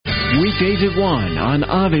Weekdays at 1 on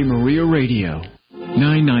Ave Maria Radio.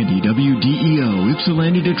 990 WDEO,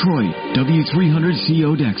 Ypsilanti, Detroit,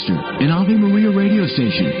 W300CO Dexter, an Ave Maria radio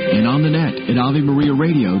station, and on the net at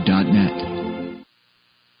AveMariaRadio.net.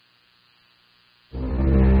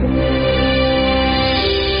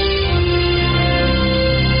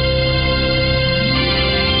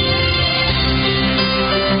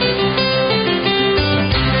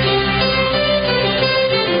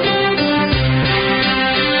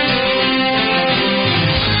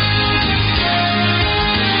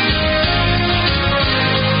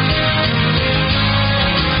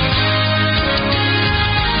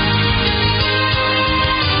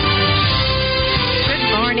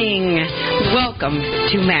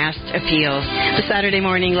 To Mast Appeal, the Saturday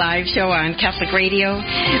morning live show on Catholic Radio,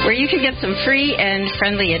 where you can get some free and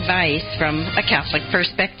friendly advice from a Catholic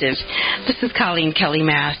perspective. This is Coleen Kelly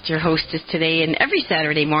Mast, your hostess today, and every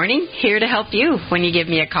Saturday morning, here to help you when you give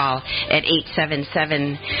me a call at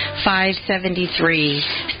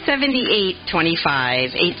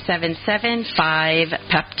 877-573-7825,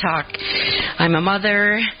 877-5-PEP-TALK. I'm a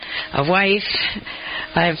mother, a wife.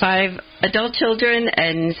 I have 5 adult children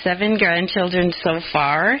and 7 grandchildren so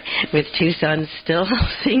far, with 2 sons still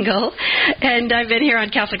single. And I've been here on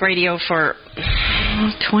Catholic Radio for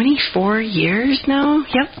 24 years now.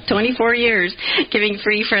 Yep, 24 years, giving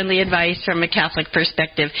free, friendly advice from a Catholic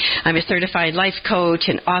perspective. I'm a certified life coach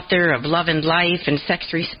and author of Love and Life and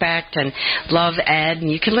Sex Respect and Love Ed.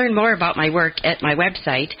 And you can learn more about my work at my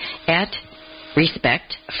website at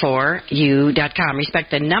respect4u.com.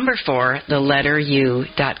 Respect the number 4, the letter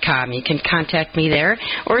u.com. You can contact me there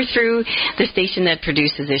or through the station that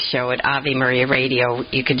produces this show at Ave Maria Radio.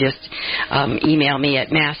 You could just email me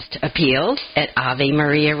at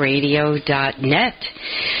mastappeal@avemariaradio.net.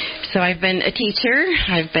 So I've been a teacher,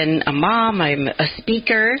 I've been a mom, I'm a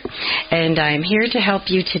speaker, and I'm here to help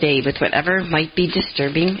you today with whatever might be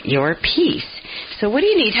disturbing your peace. So what do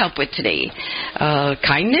you need help with today?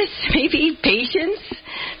 Kindness, maybe? Patience?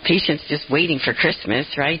 Patience, just waiting for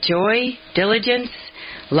Christmas, right? Joy, diligence,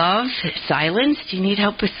 love, silence. Do you need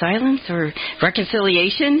help with silence or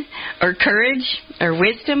reconciliation or courage or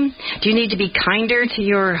wisdom? Do you need to be kinder to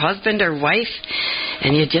your husband or wife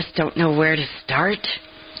and you just don't know where to start?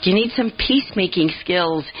 Do you need some peacemaking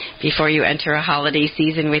skills before you enter a holiday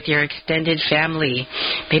season with your extended family?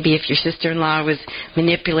 Maybe if your sister-in-law was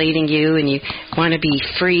manipulating you and you want to be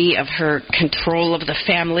free of her control of the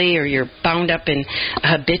family, or you're bound up in a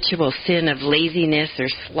habitual sin of laziness or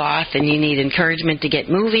sloth and you need encouragement to get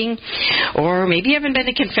moving. Or maybe you haven't been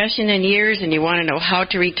to confession in years and you want to know how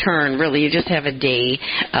to return. Really, you just have a day.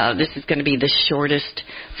 This is going to be the shortest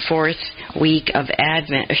fourth week of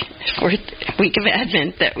Advent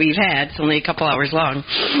that we've had. It's only a couple hours long.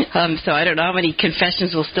 So I don't know how many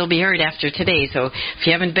confessions will still be heard after today. So if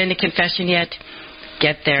you haven't been to confession yet,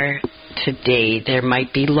 get there today. There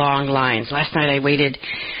might be long lines. Last night I waited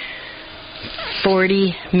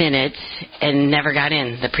 40 minutes and never got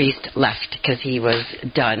in. The priest left because he was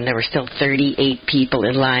done. There were still 38 people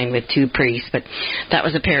in line with 2 priests, but that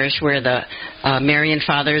was a parish where the Marian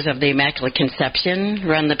Fathers of the Immaculate Conception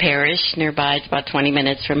run the parish nearby. It's about 20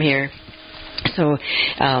 minutes from here. So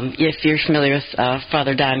if you're familiar with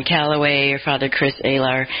Father Don Calloway or Father Chris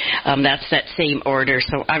Alar, that's that same order.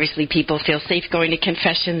 So obviously people feel safe going to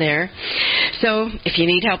confession there. So if you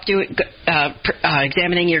need help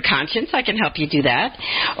examining your conscience, I can help you do that.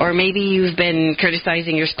 Or maybe you've been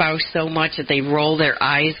criticizing your spouse so much that they roll their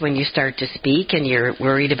eyes when you start to speak and you're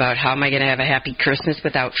worried about how am I going to have a happy Christmas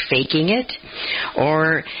without faking it.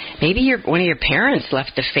 Or maybe one of your parents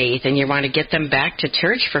left the faith and you want to get them back to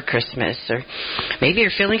church for Christmas. Or maybe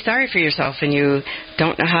you're feeling sorry for yourself and you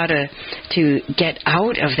don't know how to get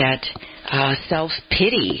out of that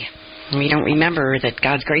self-pity. We don't remember that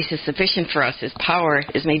God's grace is sufficient for us. His power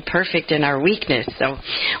is made perfect in our weakness. So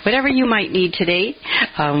whatever you might need today,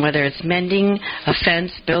 whether it's mending a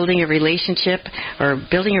fence, building a relationship, or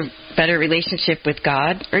building a better relationship with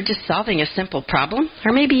God, or just solving a simple problem,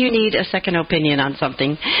 or maybe you need a second opinion on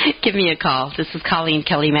something, give me a call. This is Coleen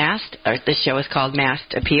Kelly Mast. This show is called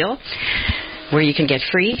Mast Appeal, where you can get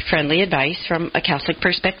free, friendly advice from a Catholic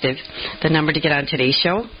perspective. The number to get on today's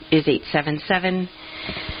show is 877-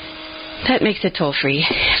 that makes it toll-free,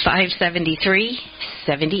 573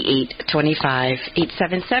 877-7825.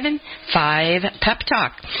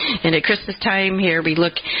 877-5-PEP-TALK. And at Christmas time here, we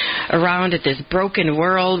look around at this broken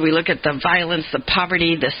world. We look at the violence, the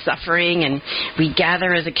poverty, the suffering, and we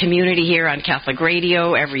gather as a community here on Catholic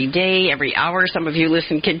Radio every day, every hour. Some of you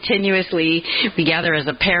listen continuously. We gather as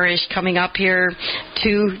a parish, coming up here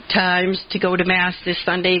 2 times to go to Mass. This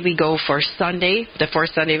Sunday we go for Sunday, the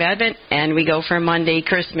fourth Sunday of Advent, and we go for Monday,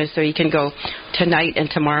 Christmas. So you can go tonight and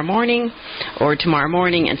tomorrow morning, or tomorrow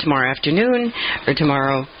morning and tomorrow afternoon, or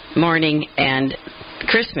tomorrow morning and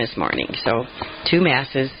Christmas morning. So 2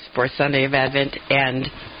 Masses, fourth Sunday of Advent and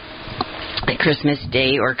Christmas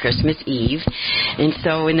Day or Christmas Eve. And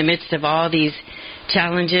so in the midst of all these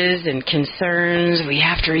challenges and concerns, we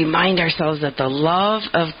have to remind ourselves that the love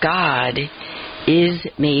of God is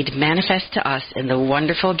made manifest to us in the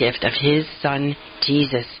wonderful gift of His Son,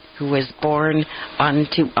 Jesus, who was born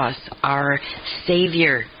unto us, our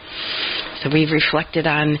Savior. So we've reflected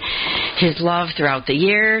on His love throughout the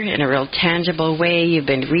year in a real tangible way. You've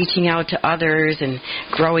been reaching out to others and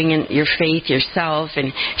growing in your faith yourself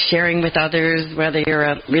and sharing with others, whether you're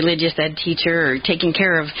a religious ed teacher or taking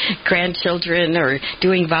care of grandchildren or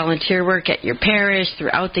doing volunteer work at your parish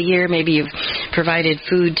throughout the year. Maybe you've provided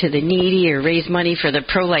food to the needy or raised money for the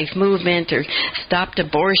pro-life movement or stopped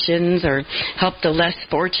abortions or helped the less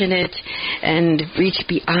fortunate and reached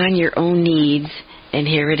beyond your own needs. And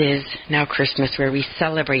here it is, now Christmas, where we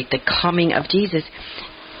celebrate the coming of Jesus.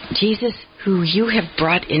 Jesus, who you have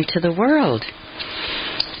brought into the world.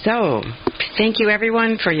 So, thank you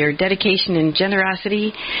everyone for your dedication and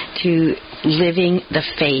generosity to living the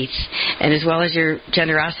faith, and as well as your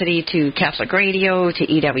generosity to Catholic Radio, to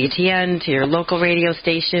EWTN, to your local radio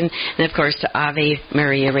station, and of course to Ave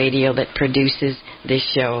Maria Radio that produces this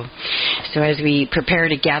show. So as we prepare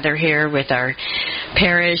to gather here with our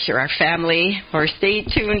parish or our family, or stay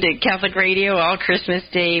tuned to Catholic Radio all Christmas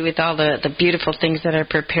Day with all the beautiful things that are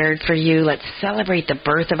prepared for you, let's celebrate the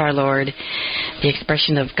birth of our Lord, the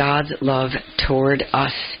expression of God's love toward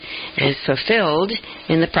us is fulfilled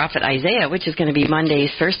in the prophet Isaiah, which is going to be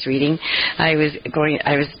Monday's first reading. I was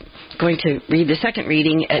going to read the second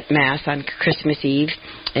reading at Mass on Christmas Eve,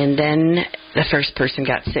 and then the first person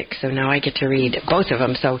got sick, so now I get to read both of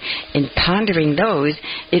them. So in pondering those,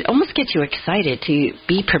 it almost gets you excited to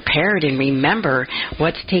be prepared and remember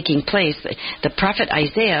what's taking place. The prophet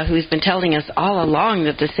Isaiah, who's been telling us all along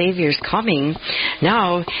that the Savior's coming,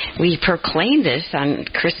 now we proclaim this on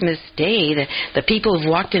Christmas Day. The people who've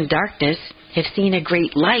walked in darkness have seen a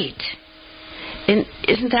great light. And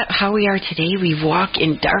isn't that how we are today? We walk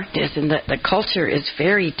in darkness, and the culture is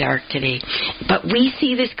very dark today. But we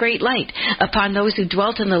see this great light. Upon those who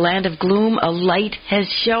dwelt in the land of gloom, a light has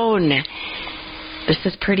shone. This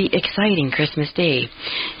is pretty exciting, Christmas Day.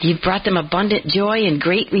 You've brought them abundant joy and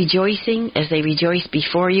great rejoicing as they rejoice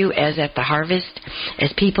before you as at the harvest,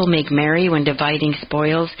 as people make merry when dividing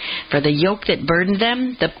spoils. For the yoke that burdened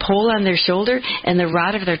them, the pole on their shoulder, and the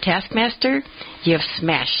rod of their taskmaster, you have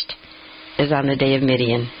smashed, as on the day of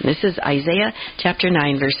Midian. This is Isaiah chapter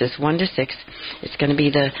 9, verses 1 to 6. It's going to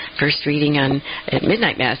be the first reading at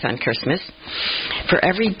Midnight Mass on Christmas. For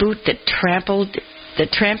every boot that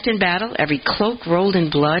tramped in battle, every cloak rolled in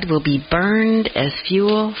blood will be burned as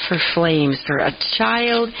fuel for flames. For a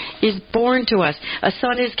child is born to us, a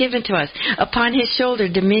son is given to us. Upon his shoulder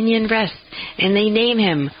dominion rests, and they name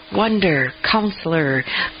him Wonder, Counselor,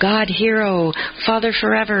 God Hero, Father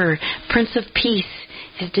Forever, Prince of Peace.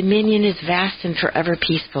 His dominion is vast and forever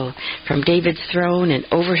peaceful, from David's throne and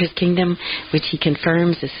over his kingdom, which he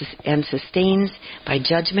confirms and sustains by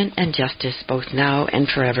judgment and justice, both now and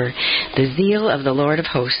forever. The zeal of the Lord of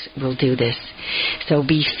hosts will do this. So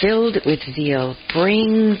be filled with zeal.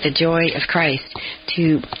 Bring the joy of Christ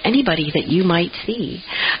to anybody that you might see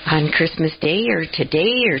on Christmas Day or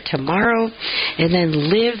today or tomorrow, and then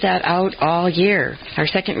live that out all year. Our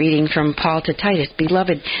second reading from Paul to Titus.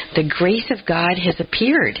 Beloved, the grace of God has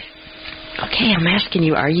appeared. Okay, I'm asking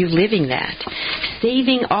you, are you living that?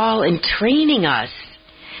 Saving all and training us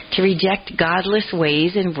to reject godless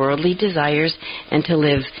ways and worldly desires and to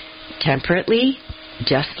live temperately,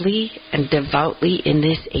 justly, and devoutly in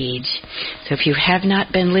this age. So if you have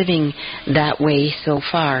not been living that way so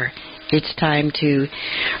far, it's time to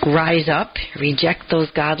rise up, reject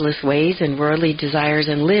those godless ways and worldly desires,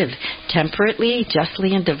 and live temperately,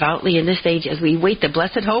 justly, and devoutly in this age as we wait the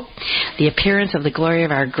blessed hope, the appearance of the glory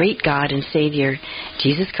of our great God and Savior,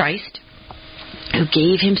 Jesus Christ, who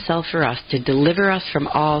gave himself for us to deliver us from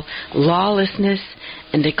all lawlessness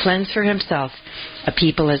and to cleanse for himself a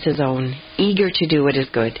people as his own, eager to do what is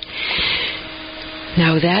good.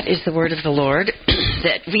 Now that is the word of the Lord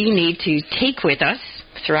that we need to take with us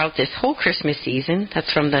throughout this whole Christmas season.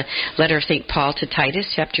 That's from the letter of St. Paul to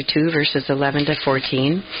Titus, chapter 2, verses 11 to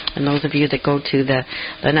 14. And those of you that go to the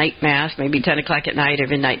night Mass, maybe 10 o'clock at night or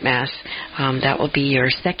midnight Mass, that will be your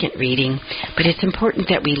second reading. But it's important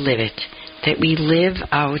that we live it, that we live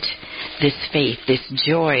out this faith, this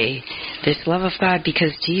joy, this love of God,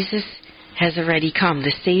 because Jesus has already come.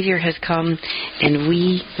 The Savior has come, and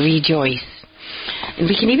we rejoice. And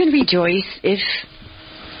we can even rejoice if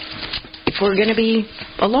we're going to be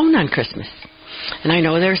alone on Christmas. And I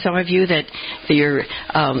know there are some of you that your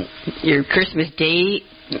Christmas day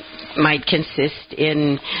might consist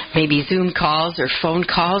in maybe Zoom calls or phone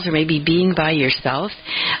calls or maybe being by yourself.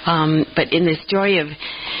 But in this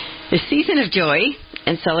season of joy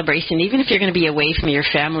and celebration, even if you're going to be away from your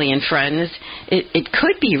family and friends, it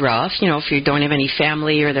could be rough, if you don't have any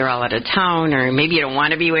family or they're all out of town, or maybe you don't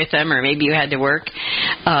want to be with them, or maybe you had to work.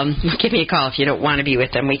 Give me a call if you don't want to be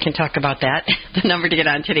with them. We can talk about that. The number to get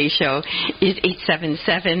on today's show is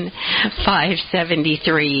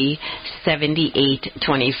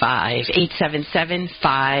 877-573-7825.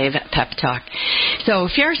 877-5-PEP-TALK. So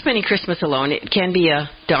if you're spending Christmas alone, it can be a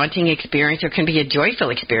daunting experience or it can be a joyful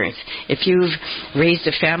experience. If you've raised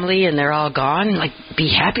a family and they're all gone, be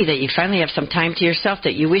happy that you finally have some time to yourself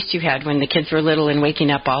that you wished you had when the kids were little and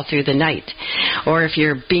waking up all through the night. Or if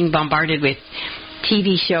you're being bombarded with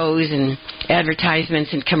TV shows and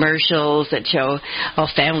advertisements and commercials that show all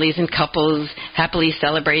families and couples happily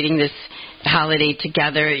celebrating this holiday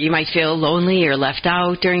together, you might feel lonely or left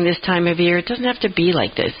out during this time of year. It doesn't have to be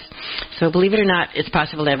like this. So believe it or not, it's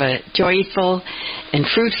possible to have a joyful and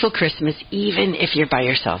fruitful Christmas even if you're by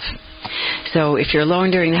yourself. So if you're alone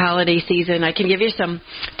during the holiday season, I can give you some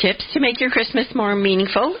tips to make your Christmas more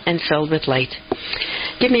meaningful and filled with light.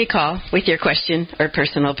 Give me a call with your question or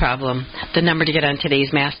personal problem. The number to get on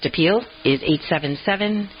today's Mast Appeal is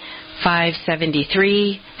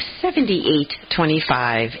 877-573-7825.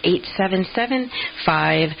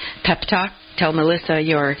 877-5-PEP-TALK. Tell Melissa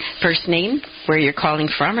your first name, where you're calling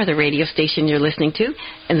from, or the radio station you're listening to,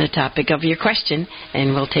 and the topic of your question,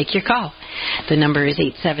 and we'll take your call. The number is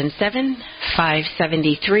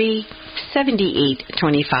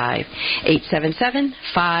 877-573-7825.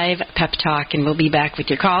 877-5-PEP-TALK, and we'll be back with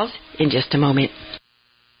your calls in just a moment.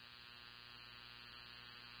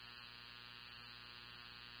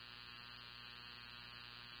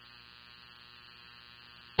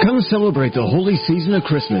 Come celebrate the holy season of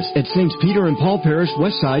Christmas at St. Peter and Paul Parish,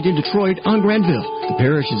 Westside in Detroit on Granville. The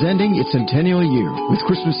parish is ending its centennial year with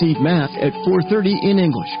Christmas Eve Mass at 4:30 in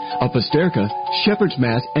English. A Pasterka, Shepherd's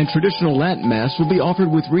Mass, and traditional Latin Mass will be offered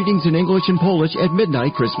with readings in English and Polish at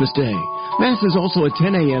midnight Christmas Day. Mass is also at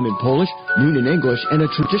 10 a.m. in Polish, noon in English, and a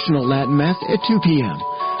traditional Latin Mass at 2 p.m.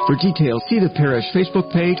 For details, see the parish Facebook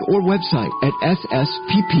page or website at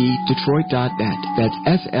sspdetroit.net. That's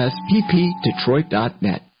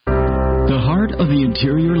sspdetroit.net. The Heart of the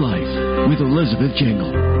Interior Life with Elizabeth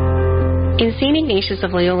Jingle. In St. Ignatius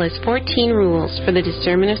of Loyola's 14 rules for the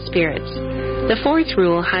discernment of spirits, the fourth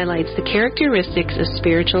rule highlights the characteristics of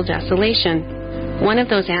spiritual desolation. One of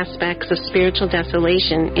those aspects of spiritual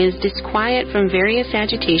desolation is disquiet from various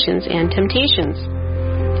agitations and temptations.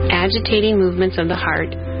 Agitating movements of the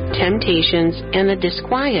heart, temptations, and the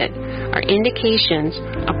disquiet are indications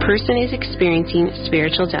a person is experiencing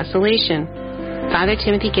spiritual desolation. Father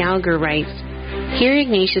Timothy Gallagher writes, "Here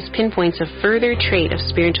Ignatius pinpoints a further trait of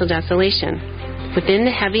spiritual desolation. Within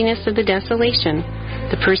the heaviness of the desolation,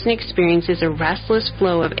 the person experiences a restless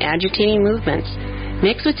flow of agitating movements,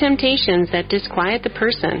 mixed with temptations that disquiet the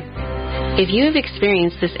person. If you have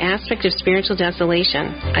experienced this aspect of spiritual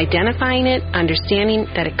desolation, identifying it, understanding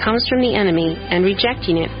that it comes from the enemy, and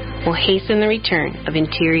rejecting it will hasten the return of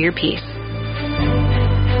interior peace."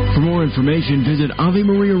 For more information, visit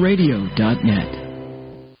AveMariaRadio.net.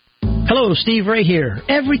 Hello, Steve Ray here.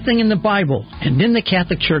 Everything in the Bible and in the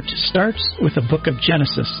Catholic Church starts with the book of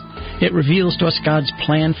Genesis. It reveals to us God's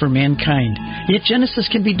plan for mankind. Yet Genesis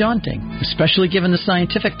can be daunting, especially given the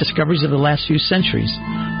scientific discoveries of the last few centuries.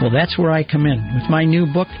 Well, that's where I come in with my new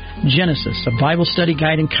book, Genesis, a Bible study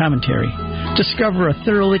guide and commentary. Discover a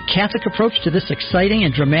thoroughly Catholic approach to this exciting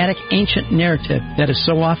and dramatic ancient narrative that is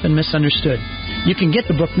so often misunderstood. You can get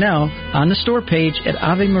the book now on the store page at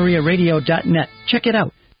AveMariaRadio.net. Check it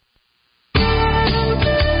out.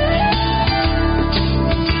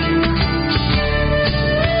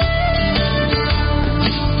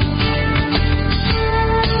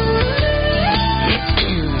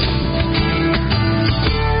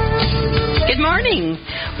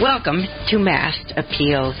 Welcome to Mast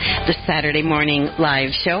Appeal, the Saturday morning live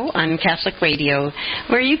show on Catholic Radio,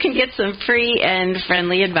 where you can get some free and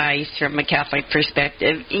friendly advice from a Catholic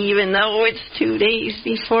perspective, even though it's 2 days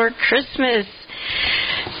before Christmas.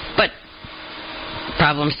 But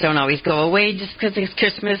problems don't always go away just because it's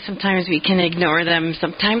Christmas. Sometimes we can ignore them.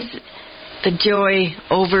 Sometimes the joy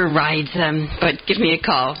overrides them. But give me a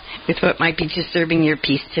call with what might be disturbing your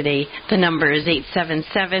peace today. The number is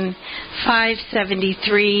 877-573-7825.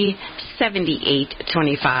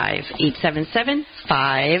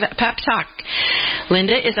 877-5-PAP-TALK.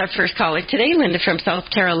 Linda is our first caller today. Linda from South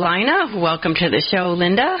Carolina. Welcome to the show,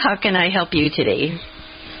 Linda. How can I help you today?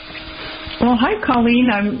 Well, hi, Coleen.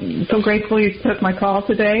 I'm so grateful you took my call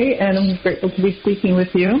today, and I'm grateful to be speaking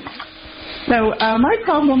with you. So my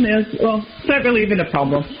problem is, well, it's not really even a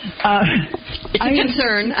problem. It's a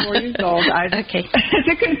concern. I'm 4 years old. Okay. It's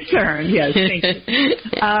a concern, yes, thank you.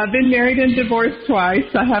 I've been married and divorced twice.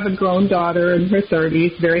 I have a grown daughter in her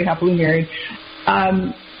 30s, very happily married.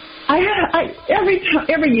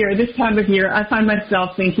 Every year, this time of year, I find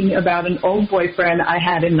myself thinking about an old boyfriend I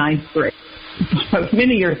had in 9th grade,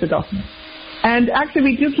 many years ago. And actually,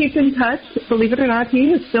 we do keep in touch. Believe it or not,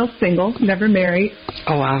 he is still single, never married.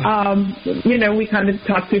 Oh, wow. We kind of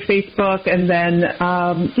talk through Facebook, and then,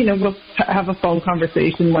 we'll have a phone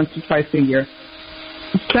conversation once or twice a year.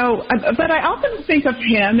 So, but I often think of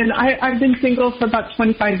him, and I've been single for about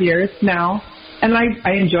 25 years now, and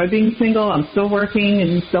I enjoy being single. I'm still working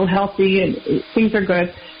and still healthy, and things are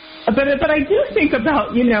good. But I do think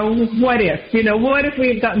about, what if we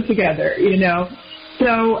had gotten together,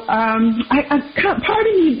 So part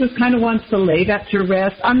of me just kind of wants to lay that to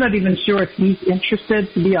rest. I'm not even sure if he's interested,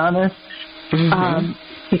 to be honest. Mm-hmm.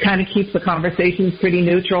 He kind of keeps the conversations pretty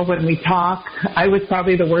neutral when we talk. I was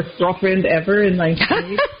probably the worst girlfriend ever in 9th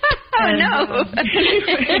grade. Oh, no.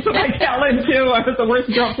 That's what I tell him, too. I was the worst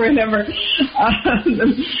girlfriend ever.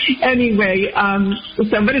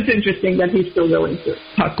 But it's interesting that he's still willing to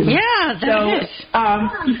talk to me. Yeah, that is.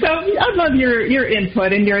 So I'd love your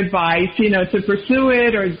input and your advice, to pursue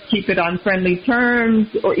it or keep it on friendly terms.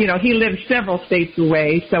 Or, he lives several states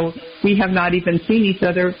away, so we have not even seen each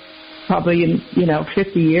other probably in,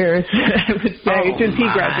 50 years, I would say, since he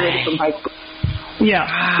graduated from high school. Yeah,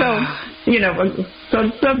 so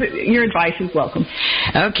your advice is welcome.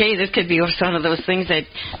 Okay, this could be one of those things that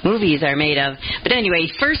movies are made of. But anyway,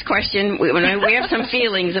 first question, when we have some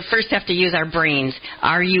feelings, we first have to use our brains.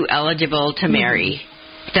 Are you eligible to marry?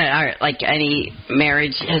 Any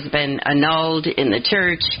marriage has been annulled in the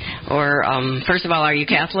church? Or, first of all, are you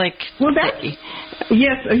Catholic? Well,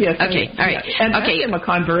 Yes. Okay, all right. Yeah. And I am a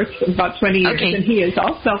convert, about 20 years, and he is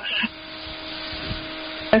also.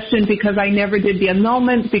 Question because I never did the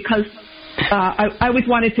annulment because I always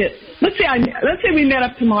wanted to. Let's say we met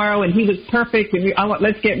up tomorrow and he was perfect and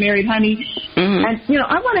let's get married, honey. Mm-hmm. And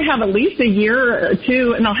I want to have at least a year or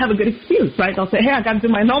two, and I'll have a good excuse, right? I'll say, hey, I got to do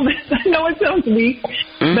my annulment. I know it sounds weak,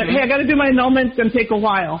 but hey, I got to do my annulment. It's going to take a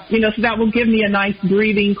while, so that will give me a nice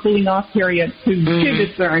breathing, cooling off period to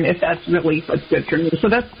discern if that's really what's good for me. So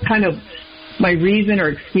that's kind of my reason or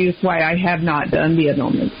excuse why I have not done the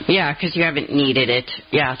annulment. Yeah, because you haven't needed it.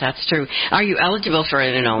 Yeah, that's true. Are you eligible for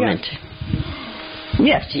an annulment?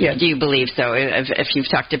 Yes. Do you believe so, if you've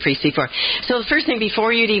talked to priests before? So the first thing,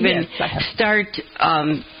 before you'd even start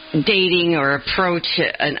dating or approach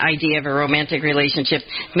an idea of a romantic relationship,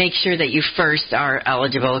 make sure that you first are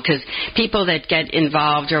eligible, because people that get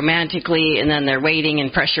involved romantically and then they're waiting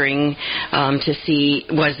and pressuring to see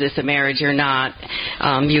was this a marriage or not,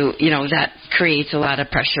 that creates a lot of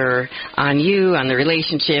pressure on you, on the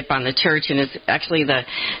relationship, on the church, and it's actually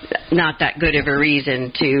not that good of a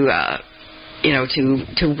reason to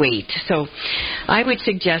wait. So I would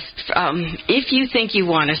suggest if you think you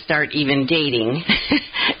want to start even dating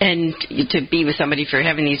and to be with somebody for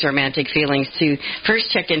having these romantic feelings, to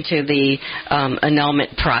first check into the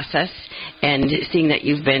annulment process, and seeing that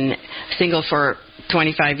you've been single for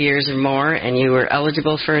 25 years or more and you were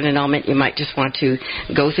eligible for an annulment, you might just want to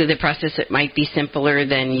go through the process. It might be simpler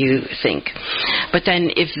than you think. But then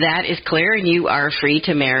if that is clear and you are free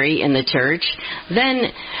to marry in the church,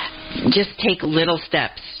 then just take little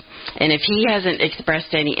steps. And if he hasn't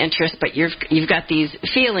expressed any interest, but you've got these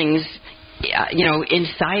feelings,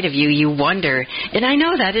 inside of you, you wonder. And I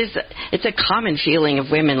know it's a common feeling of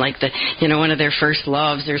women, like one of their first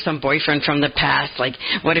loves or some boyfriend from the past. Like,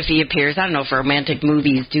 what if he appears? I don't know if romantic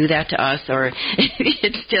movies do that to us, or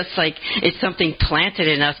it's just like it's something planted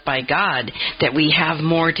in us by God that we have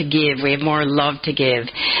more to give. We have more love to give.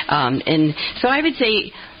 And so I would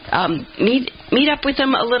say, meet up with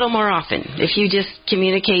them a little more often. If you just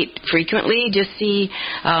communicate frequently, just see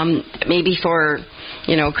maybe for,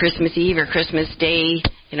 Christmas Eve or Christmas Day,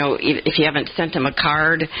 if you haven't sent them a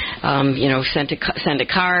card, send a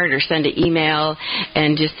card or send an email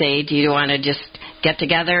and just say, do you want to just get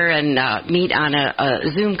together and meet on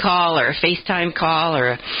a Zoom call or a FaceTime call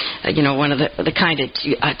or, one of the kind of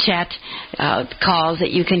chat calls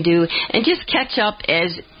that you can do, and just catch up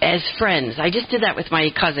as friends. I just did that with my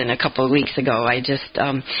cousin a couple of weeks ago.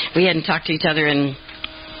 We hadn't talked to each other in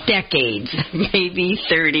decades, maybe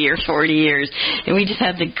 30 or 40 years, and we just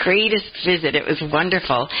had the greatest visit. It was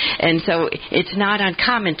wonderful. And so it's not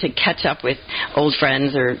uncommon to catch up with old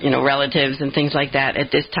friends or relatives and things like that at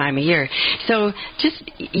this time of year. So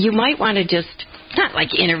you might want to just not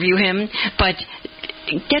like interview him, but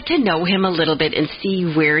get to know him a little bit and see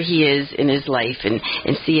where he is in his life and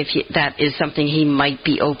see if that is something he might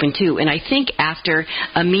be open to. And I think after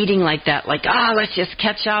a meeting like that, let's just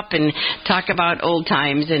catch up and talk about old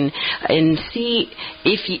times and see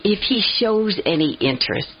if he shows any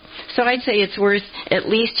interest. So I'd say it's worth at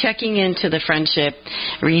least checking into the friendship,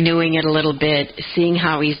 renewing it a little bit, seeing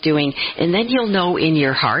how he's doing, and then you'll know in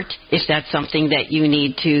your heart if that's something that you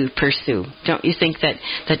need to pursue. Don't you think that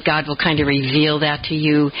God will kind of reveal that to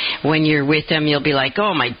you when you're with him? You'll be like,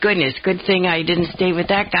 oh my goodness, good thing I didn't stay with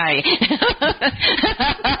that guy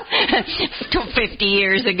 50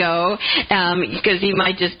 years ago, because he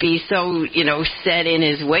might just be so, set in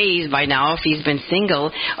his ways by now if he's been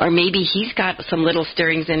single, or maybe he's got some little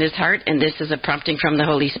stirrings in his heart, and this is a prompting from the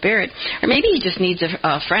Holy Spirit, or maybe he just needs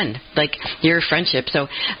a friend, like your friendship. So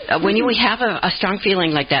when we have a strong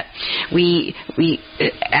feeling like that, we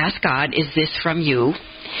ask God, is this from you?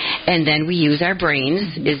 And then we use our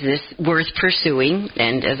brains. Is this worth pursuing?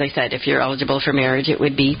 And as I said, if you're eligible for marriage, it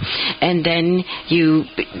would be. And then you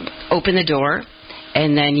open the door.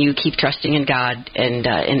 And then you keep trusting in God and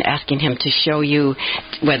asking him to show you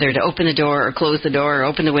whether to open the door or close the door or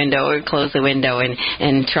open the window or close the window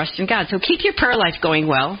and trust in God. So keep your prayer life going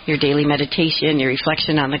well, your daily meditation, your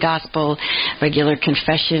reflection on the gospel, regular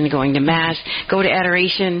confession, going to Mass, go to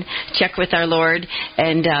adoration, check with our Lord.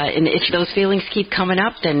 And if those feelings keep coming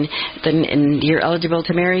up, then and you're eligible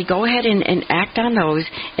to marry, go ahead and act on those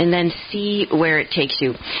and then see where it takes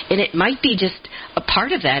you. And it might be just a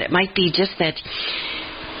part of that. It might be just that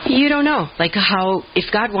you don't know, like how,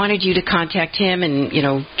 if God wanted you to contact him and,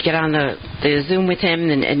 get on the Zoom with him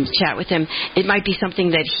and chat with him, it might be something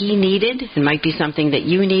that he needed. It might be something that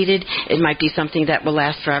you needed. It might be something that will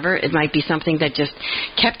last forever. It might be something that just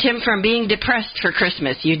kept him from being depressed for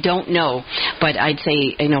Christmas. You don't know. But I'd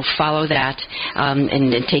say, follow that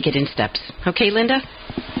and take it in steps. Okay, Linda?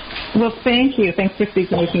 Well, thank you. Thanks for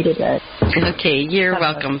speaking with me today. Okay, you're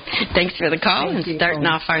welcome. Thanks for the call and starting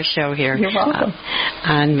off our show here. You're welcome.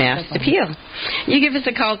 On Mast Appeal. You give us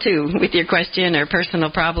a call, too, with your question or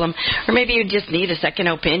personal problem, or maybe you just need a second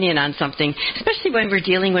opinion on something, especially when we're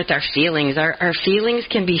dealing with our feelings. Our feelings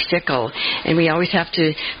can be fickle, and we always have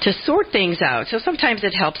to sort things out. So sometimes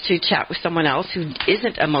it helps to chat with someone else who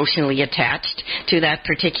isn't emotionally attached to that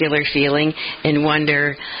particular feeling and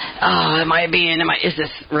wonder, is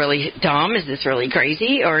this really dumb? Is this really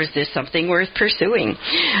crazy? Or is this something worth pursuing?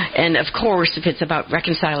 And, of course, if it's about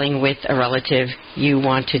reconciling with a relative, you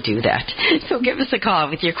want to do that. So give us a call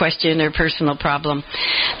with your question or personal problem.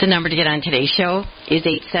 The number to get on today's show is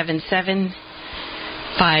 877-573-7825.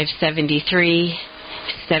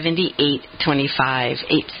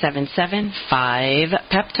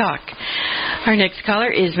 877-5-PEP-TALK. Our next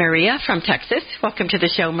caller is Maria from Texas. Welcome to the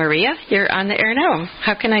show, Maria. You're on the air now.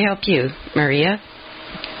 How can I help you, Maria?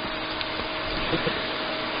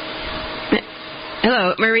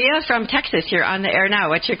 Hello, Maria from Texas. You're on the air now.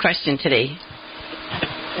 What's your question today?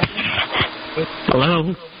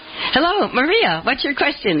 Hello. Hello, Maria. What's your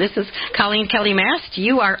question? This is Coleen Kelly Mast.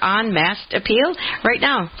 You are on Mast Appeal right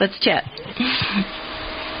now. Let's chat.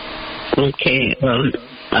 Okay.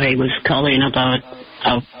 I was calling about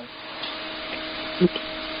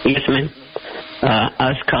yes, ma'am. I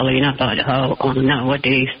was calling about how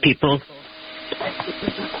nowadays people.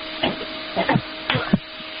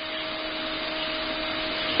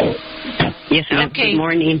 Yes, ma'am. Okay. Good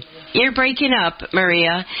morning. You're breaking up,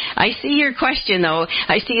 Maria. I see your question, though.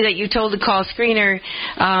 I see that you told the call screener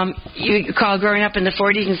you called growing up in the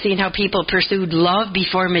 40s and seeing how people pursued love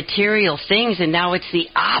before material things, and now it's the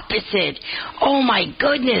opposite. Oh, my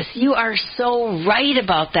goodness. You are so right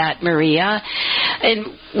about that, Maria. And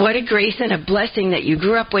what a grace and a blessing that you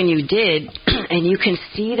grew up when you did, and you can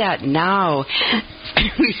see that now.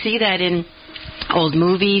 We see that in old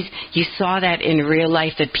movies, you saw that in real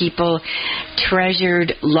life, that people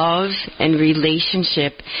treasured love and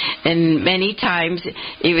relationship. And many times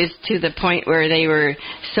it was to the point where they were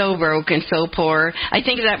so broke and so poor. I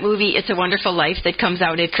think of that movie, It's a Wonderful Life, that comes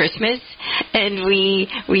out at Christmas. And we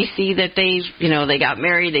see that they got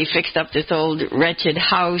married, they fixed up this old wretched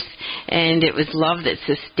house, and it was love that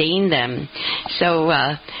sustained them. So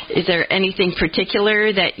is there anything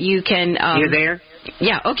particular that you can... You there?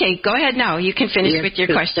 Yeah, okay, go ahead now. You can finish with your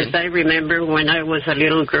question. I remember when I was a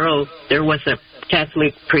little girl, there was a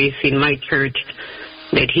Catholic priest in my church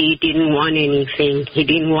that he didn't want anything. He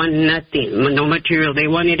didn't want nothing, no material. They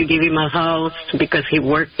wanted to give him a house because he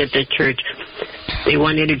worked at the church. They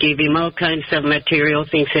wanted to give him all kinds of material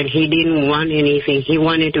things, and he didn't want anything. He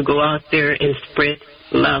wanted to go out there and spread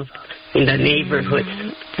love in the neighborhoods.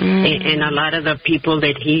 And a lot of the people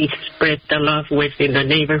that he spread the love with in the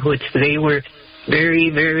neighborhoods, they were very,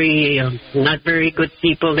 very not very good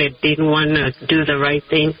people that didn't want to do the right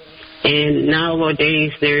thing. And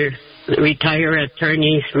nowadays they're retired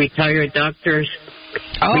attorneys, retired doctors,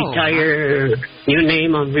 retired, you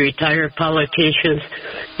name them, retired politicians.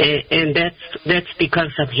 And that's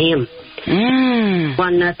because of him.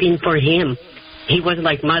 Want nothing for him. He was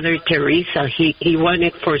like Mother Teresa. He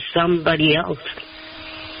wanted for somebody else.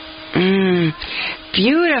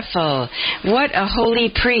 Beautiful. What a holy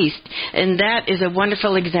priest. And that is a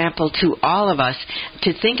wonderful example to all of us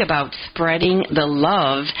to think about spreading the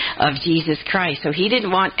love of Jesus Christ. So he didn't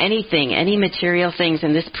want anything, any material things,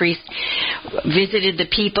 and this priest visited the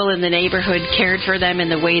people in the neighborhood, cared for them in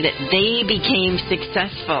the way that they became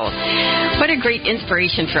successful. What a great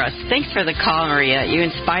inspiration for us. Thanks for the call, Maria. You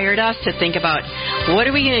inspired us to think about what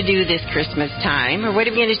are we going to do this Christmas time, or what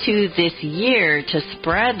are we going to do this year to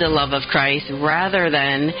spread the love of Christ rather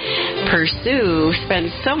than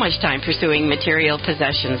spend so much time pursuing material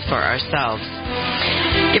possessions for ourselves.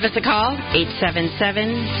 Give us a call,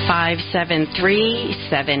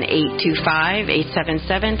 877-573-7825,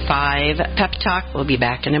 877-5-PEP Talk. We'll be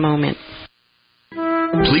back in a moment.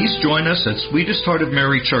 Please join us at Sweetest Heart of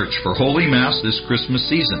Mary Church for Holy Mass this Christmas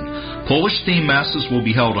season. Polish-themed Masses will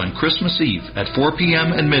be held on Christmas Eve at 4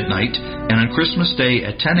 p.m. and midnight, and on Christmas Day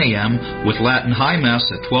at 10 a.m. with Latin High Mass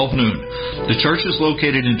at 12 noon. The church is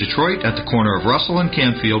located in Detroit at the corner of Russell and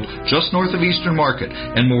Canfield, just north of Eastern Market,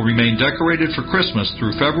 and will remain decorated for Christmas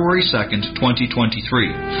through February 2nd,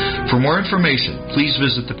 2023. For more information, please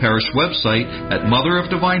visit the parish website at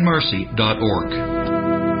motherofdivinemercy.org.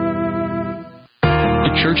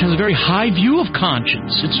 The church has a very high view of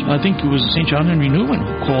conscience. I think it was St. John Henry Newman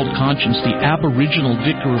who called conscience the aboriginal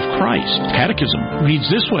vicar of Christ. Catechism reads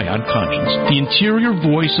this way on conscience: the interior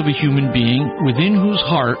voice of a human being within whose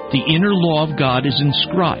heart the inner law of God is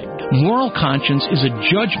inscribed. Moral conscience is a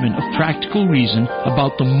judgment of practical reason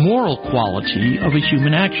about the moral quality of a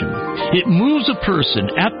human action. It moves a person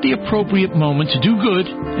at the appropriate moment to do good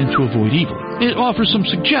and to avoid evil. It offers some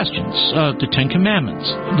suggestions, the Ten Commandments,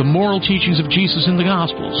 the moral teachings of Jesus in the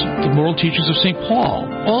Gospels, the moral teachings of St. Paul.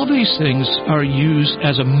 All these things are used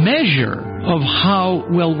as a measure of how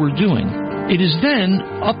well we're doing. It is then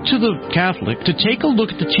up to the Catholic to take a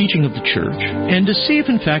look at the teaching of the Church and to see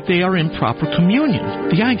if, in fact, they are in proper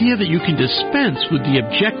communion. The idea that you can dispense with the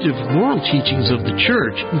objective moral teachings of the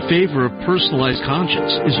Church in favor of personalized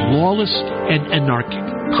conscience is lawless and anarchic.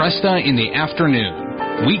 Cresta in the afternoon.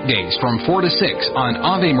 Weekdays from 4 to 6 on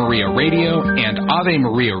Ave Maria Radio and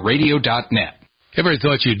AveMariaRadio.net. Ever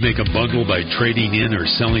thought you'd make a bundle by trading in or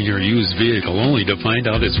selling your used vehicle only to find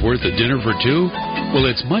out it's worth a dinner for two?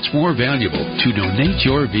 Well, it's much more valuable to donate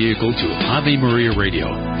your vehicle to Ave Maria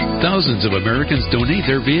Radio. Thousands of Americans donate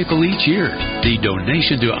their vehicle each year. The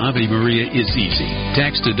donation to Ave Maria is easy,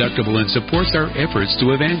 tax-deductible, and supports our efforts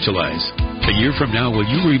to evangelize. A year from now, will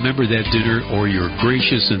you remember that dinner or your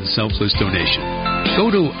gracious and selfless donation?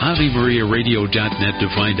 Go to AveMariaRadio.net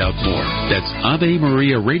to find out more. That's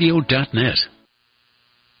AveMariaRadio.net.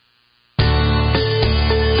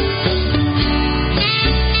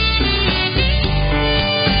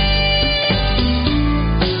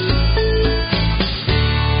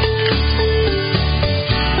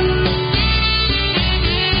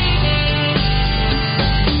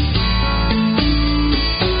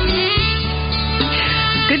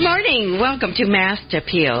 Welcome to Mast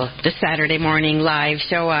Appeal, the Saturday morning live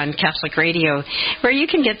show on Catholic Radio, where you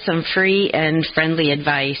can get some free and friendly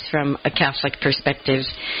advice from a Catholic perspective.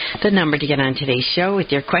 The number to get on today's show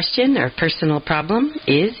with your question or personal problem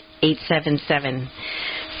is 877-573-7825,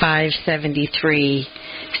 573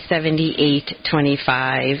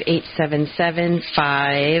 7825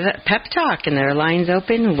 877-5 Pep Talk, and there are lines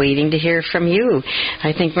open waiting to hear from you.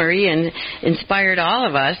 I think Maria inspired all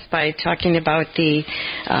of us by talking about the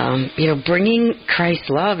bringing Christ's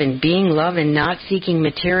love and being love and not seeking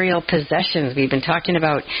material possessions. We've been talking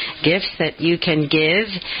about gifts that you can give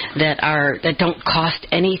that don't cost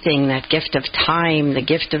anything, that gift of time, the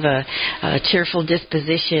gift of a cheerful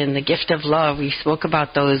disposition, the gift of love. We spoke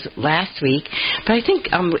about those last week, but I think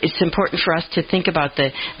it's important for us to think about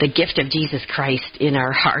the gift of Jesus Christ in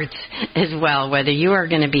our hearts as well. Whether you are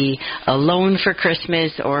going to be alone for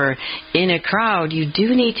Christmas or in a crowd, you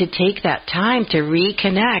do need to take that time to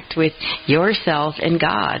reconnect with yourself and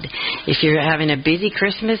God. If you're having a busy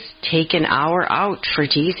Christmas, take an hour out for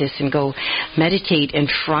Jesus and go meditate in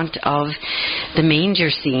front of the manger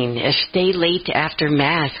scene. Stay late after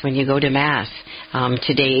Mass when you go to Mass.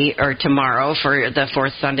 Today or tomorrow for the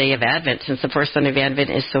fourth Sunday of Advent. Since the fourth Sunday of Advent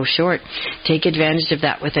is so short, take advantage of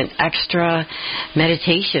that with an extra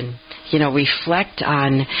meditation. Reflect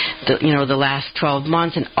on the last 12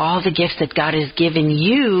 months and all the gifts that God has given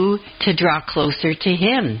you to draw closer to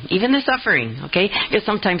Him. Even the suffering, okay? Because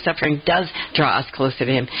sometimes suffering does draw us closer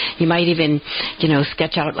to Him. You might even,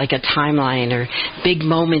 sketch out like a timeline or big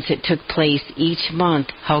moments that took place each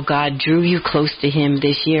month, how God drew you close to Him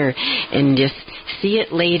this year, and just see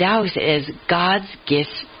it laid out as God's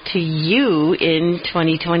gifts to you in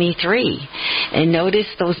 2023, and notice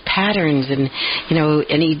those patterns and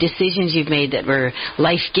any decisions you've made that were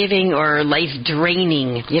life-giving or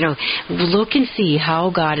life-draining. Look and see how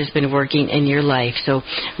God has been working in your life. So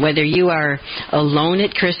whether you are alone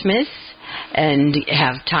at Christmas and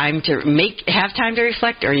have time to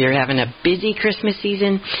reflect, or you're having a busy Christmas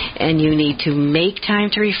season and you need to make time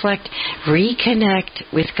to reflect, reconnect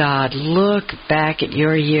with God. Look back at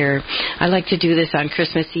your year. I like to do this on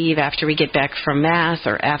Christmas Eve after we get back from Mass,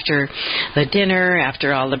 or after the dinner,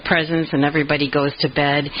 after all the presents and everybody goes to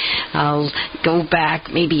bed. I'll go back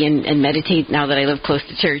maybe and meditate. Now that I live close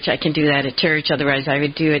to church, I can do that at church. Otherwise, I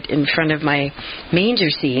would do it in front of my manger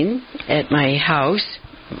scene at my house,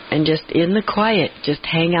 and just in the quiet, just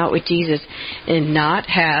hang out with Jesus and not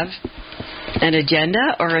have an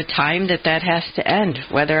agenda or a time that has to end,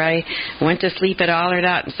 whether I went to sleep at all or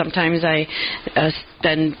not. And sometimes I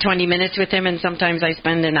spend 20 minutes with Him, and sometimes I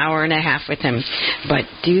spend an hour and a half with Him. But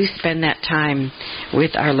do spend that time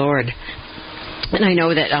with our Lord. And I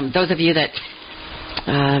know that those of you that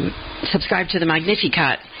subscribe to the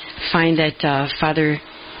Magnificat find that Father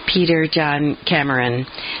Peter John Cameron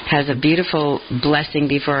has a beautiful blessing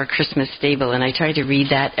before a Christmas stable, and I try to read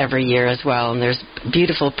that every year as well. And there's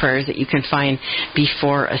beautiful prayers that you can find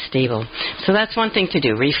before a stable. So that's one thing to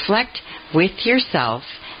do. Reflect with yourself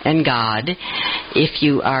and God. If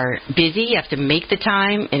you are busy, you have to make the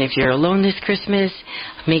time. And if you're alone this Christmas,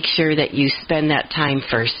 make sure that you spend that time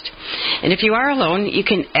first. And if you are alone, you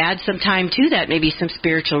can add some time to that, maybe some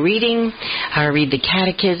spiritual reading, read the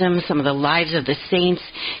catechism, some of the lives of the saints.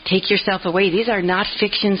 Take yourself away. These are not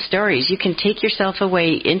fiction stories. You can take yourself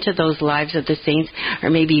away into those lives of the saints, or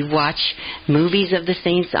maybe watch movies of the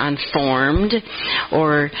saints on Formed,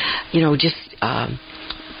 or, just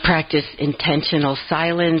practice intentional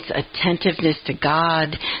silence, attentiveness to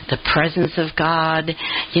God, the presence of God,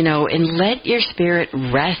 and let your spirit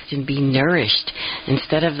rest and be nourished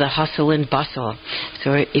instead of the hustle and bustle.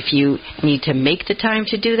 So if you need to make the time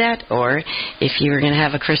to do that, or if you're going to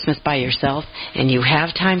have a Christmas by yourself and you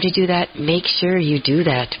have time to do that, make sure you do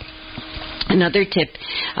that. Another tip,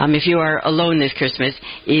 if you are alone this Christmas,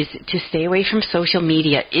 is to stay away from social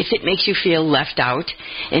media if it makes you feel left out,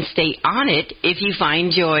 and stay on it if you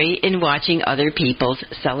find joy in watching other people's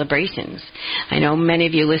celebrations. I know many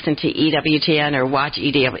of you listen to EWTN or watch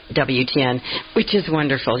EWTN, which is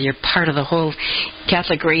wonderful. You're part of the whole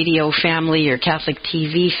Catholic radio family or Catholic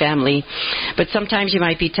TV family. But sometimes you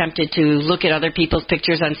might be tempted to look at other people's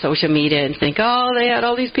pictures on social media and think, oh, they had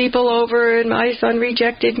all these people over and my son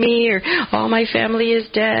rejected me, or all my family is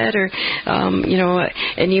dead, or,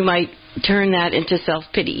 and you might turn that into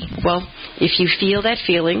self-pity. Well, if you feel that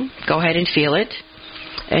feeling, go ahead and feel it,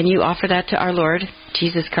 and you offer that to our Lord,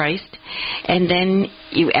 Jesus Christ, and then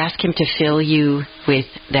you ask Him to fill you with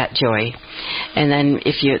that joy. And then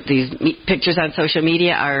if these pictures on social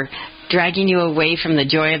media are dragging you away from the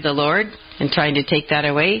joy of the Lord and trying to take that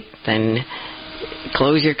away, then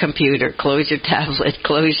close your computer, close your tablet,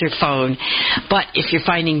 close your phone. But if you're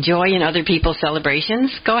finding joy in other people's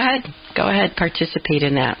celebrations, go ahead, participate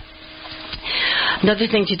in that. Another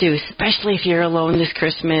thing to do, especially if you're alone this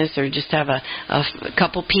Christmas, or just have a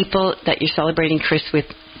couple people that you're celebrating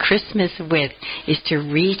Christmas with, is to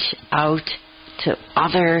reach out to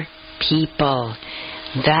other people.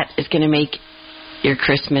 That is going to make your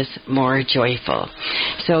Christmas more joyful.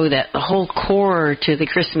 So that the whole core to the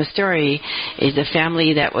Christmas story is a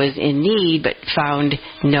family that was in need but found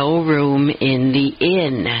no room in the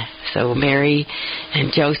inn. So Mary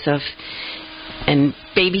and Joseph and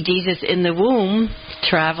baby Jesus in the womb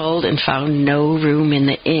traveled and found no room in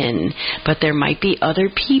the inn. But there might be other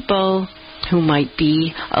people who might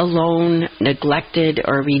be alone, neglected,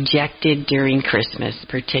 or rejected during Christmas,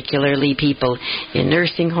 particularly people in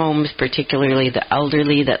nursing homes, particularly the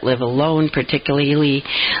elderly that live alone, particularly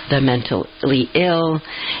the mentally ill,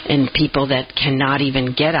 and people that cannot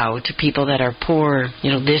even get out, people that are poor.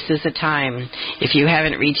 This is a time, if you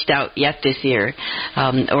haven't reached out yet this year,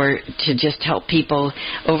 or to just help people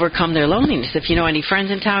overcome their loneliness. If you know any friends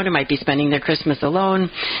in town who might be spending their Christmas alone,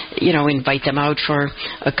 invite them out for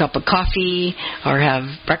a cup of coffee, or have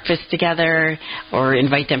breakfast together, or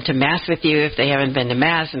invite them to Mass with you if they haven't been to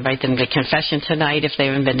Mass. Invite them to confession tonight if they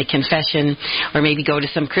haven't been to confession, or maybe go to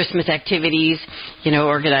some Christmas activities,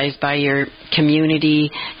 organized by your community,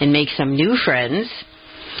 and make some new friends.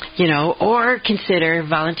 Or consider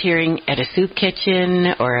volunteering at a soup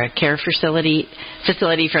kitchen or a care facility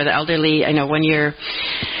for the elderly. I know one year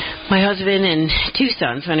my husband and two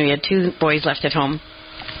sons, when we had two boys left at home,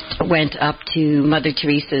 went up to Mother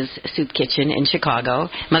Teresa's soup kitchen in Chicago.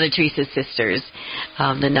 Mother Teresa's sisters,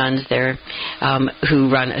 the nuns there,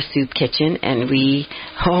 who run a soup kitchen, and we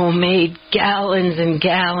made gallons and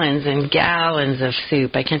gallons and gallons of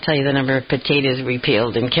soup. I can't tell you the number of potatoes we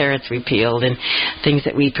peeled and carrots we peeled and things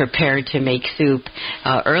that we prepared to make soup.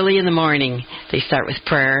 Early in the morning, they start with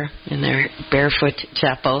prayer in their barefoot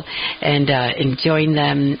chapel, and joined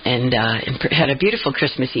them and had a beautiful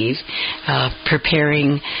Christmas Eve,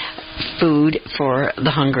 preparing food for the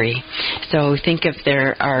hungry. So think if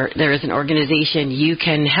there is an organization you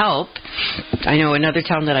can help. I know another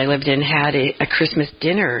town that I lived in had a Christmas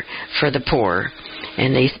dinner for the poor,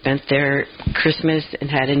 and they spent their Christmas and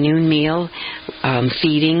had a noon meal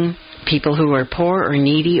feeding people who are poor or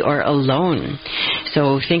needy or alone.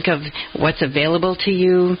 So think of what's available to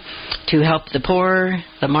you to help the poor,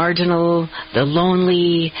 the marginal, the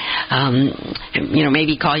lonely.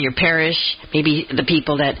 Maybe call your parish, maybe the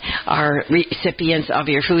people that are recipients of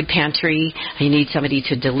your food pantry. You need somebody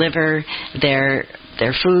to deliver their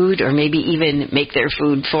food, or maybe even make their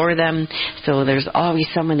food for them. So there's always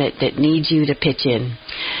someone that needs you to pitch in.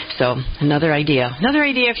 So another idea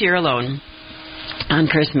if you're alone on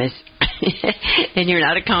Christmas and you're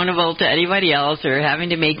not accountable to anybody else or having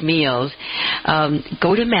to make meals,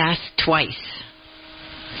 go to Mass twice.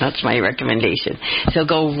 That's my recommendation. So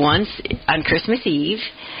go once on Christmas Eve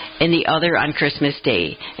and the other on Christmas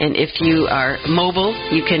Day. And if you are mobile,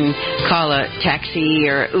 you can call a taxi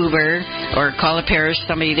or Uber, or call a parish,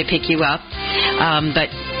 somebody to pick you up. But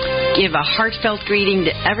give a heartfelt greeting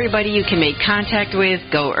to everybody you can make contact with.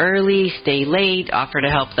 Go early, stay late, offer to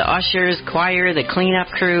help the ushers, choir, the cleanup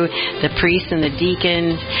crew, the priests and the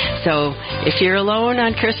deacons. So if you're alone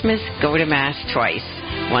on Christmas, go to Mass twice.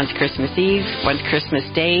 Once Christmas Eve, once Christmas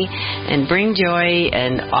Day, and bring joy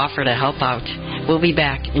and offer to help out. We'll be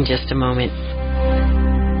back in just a moment.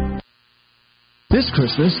 This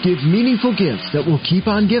Christmas, give meaningful gifts that will keep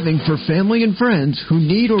on giving for family and friends who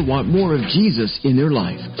need or want more of Jesus in their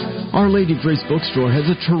life. Our Lady of Grace Bookstore has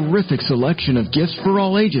a terrific selection of gifts for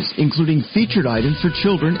all ages, including featured items for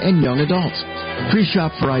children and young adults.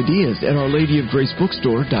 Pre-shop for ideas at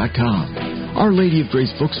OurLadyOfGraceBookstore.com. Our Lady of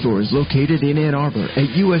Grace Bookstore is located in Ann Arbor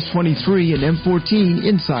at US 23 and M14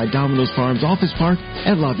 inside Domino's Farms Office Park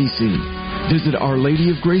at La BC. Visit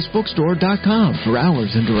OurLadyOfGraceBookstore.com for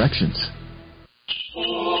hours and directions.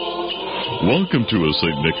 Welcome to a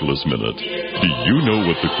St. Nicholas Minute. Do you know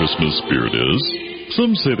what the Christmas spirit is?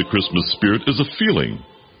 Some say the Christmas spirit is a feeling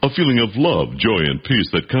of love, joy, and peace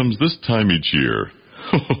that comes this time each year.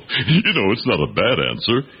 It's not a bad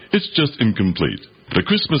answer. It's just incomplete. The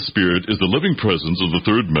Christmas spirit is the living presence of the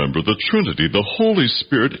third member, the Trinity, the Holy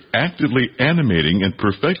Spirit, actively animating and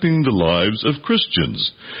perfecting the lives of Christians.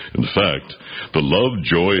 In fact, the love,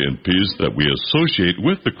 joy, and peace that we associate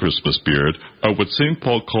with the Christmas spirit are what St.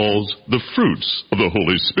 Paul calls the fruits of the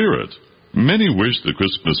Holy Spirit. Many wish the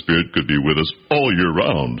Christmas spirit could be with us all year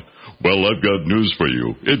round. Well, I've got news for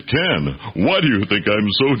you. It can. Why do you think I'm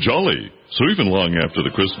so jolly? So even long after the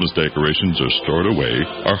Christmas decorations are stored away,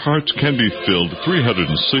 our hearts can be filled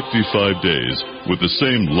 365 days with the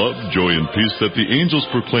same love, joy, and peace that the angels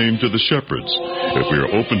proclaim to the shepherds, if we are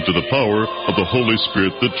open to the power of the Holy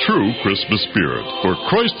Spirit, the true Christmas spirit. For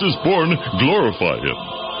Christ is born, glorify Him.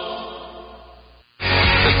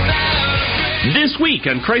 This week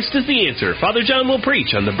on Christ is the Answer, Father John will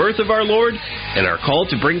preach on the birth of our Lord and our call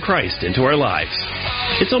to bring Christ into our lives.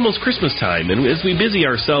 It's almost Christmas time, and as we busy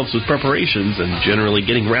ourselves with preparations and generally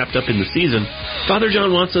getting wrapped up in the season, Father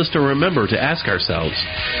John wants us to remember to ask ourselves,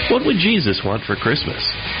 what would Jesus want for Christmas?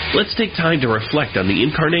 Let's take time to reflect on the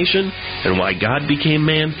Incarnation and why God became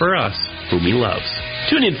man for us, whom He loves.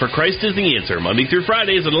 Tune in for Christ is the Answer, Monday through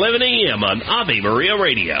Fridays at 11 a.m. on Ave Maria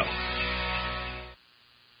Radio.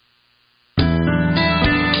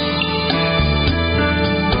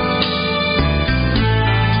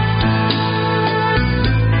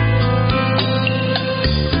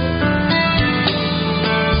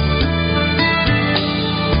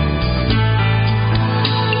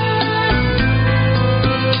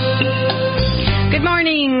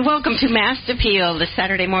 Welcome to Mast Appeal, the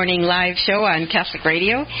Saturday morning live show on Catholic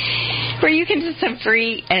Radio, where you can get some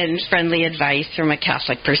free and friendly advice from a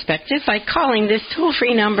Catholic perspective by calling this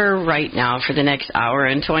toll-free number right now for the next hour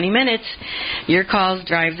and 20 minutes. Your calls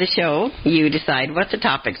drive the show. You decide what the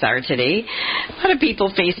topics are today. A lot of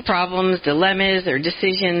people face problems, dilemmas, or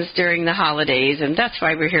decisions during the holidays, and that's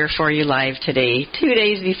why we're here for you live today, 2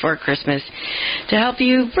 days before Christmas, to help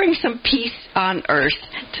you bring some peace on earth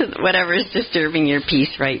to whatever is disturbing your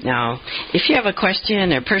peace right now. If you have a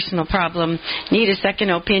question or personal problem, need a second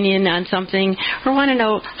opinion on something, or want to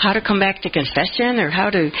know how to come back to confession or how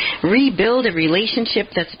to rebuild a relationship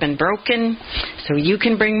that's been broken so you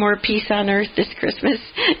can bring more peace on earth this Christmas,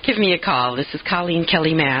 give me a call. This is Coleen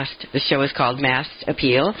Kelly Mast. The show is called Mast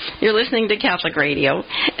Appeal. You're listening to Catholic Radio,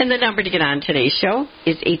 and the number to get on today's show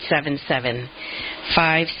is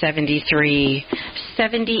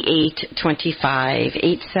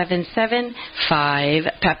 877-573-7825,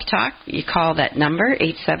 877-5-PEP-TALK. You call that number,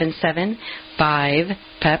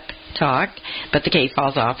 877-5-PEP-TALK, but the K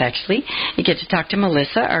falls off, actually. You get to talk to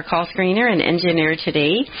Melissa, our call screener and engineer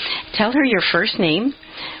today. Tell her your first name,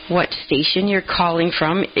 what station you're calling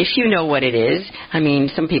from, if you know what it is. I mean,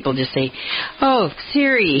 some people just say, oh,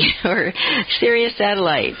 Siri, or Sirius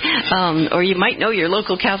Satellite. Or you might know your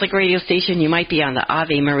local Catholic radio station. You might be on the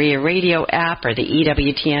Ave Maria Radio app or the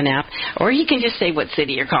EWTN app. Or you can just say what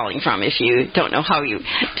city you're calling from if you don't know how you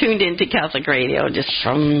tuned into Catholic Radio, just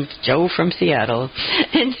from Joe from Seattle.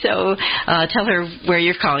 And so tell her where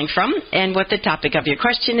you're calling from and what the topic of your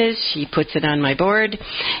question is. She puts it on my board,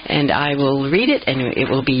 and I will read it, and it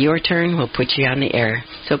will be your turn. We'll put you on the air.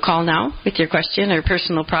 So call now with your question or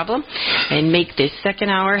personal problem and make this second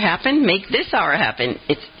hour happen. Make this hour happen.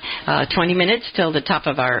 It's 20 minutes till the top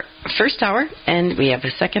of our first hour, and we have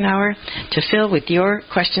a second hour to fill with your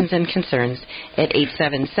questions and concerns at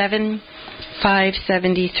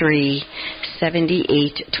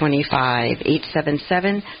 877-573-7825,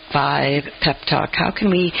 877-5-PEP-TALK. How can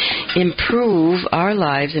we improve our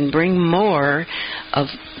lives and bring more of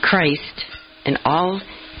Christ and all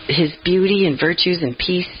His beauty and virtues and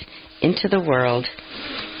peace into the world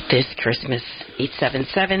this Christmas?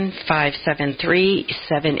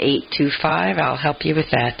 877-573-7825. I'll help you with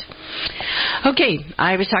that. Okay,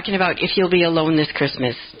 I was talking about if you'll be alone this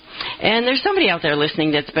Christmas. And there's somebody out there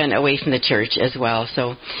listening that's been away from the church as well.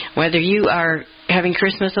 So whether you are having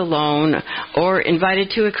Christmas alone or invited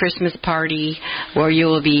to a Christmas party where you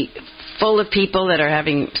will be full of people that are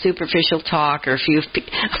having superficial talk, or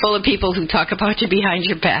full of people who talk about you behind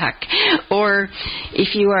your back, or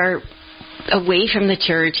if you are away from the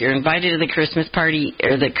church, you're invited to the Christmas party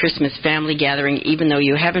or the Christmas family gathering, even though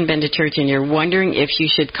you haven't been to church and you're wondering if you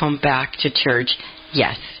should come back to church.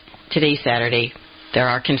 Yes, today's Saturday. There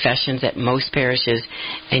are confessions at most parishes,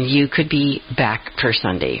 and you could be back per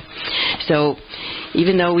Sunday. So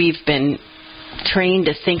even though we've been trained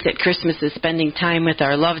to think that Christmas is spending time with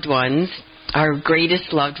our loved ones, our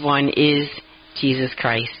greatest loved one is Jesus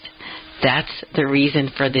Christ. That's the reason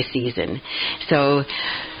for the season. So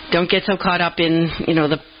don't get so caught up in,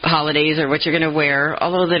 the holidays or what you're going to wear,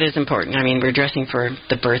 although that is important. I mean, we're dressing for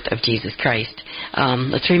the birth of Jesus Christ.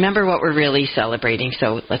 Let's remember what we're really celebrating.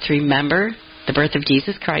 So let's remember the birth of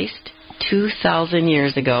Jesus Christ 2,000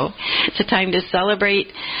 years ago. It's a time to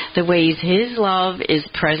celebrate the ways His love is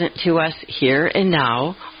present to us here and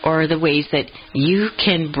now, or the ways that you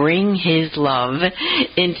can bring His love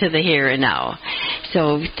into the here and now.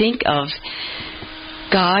 So think of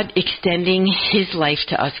God extending His life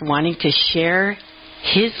to us, wanting to share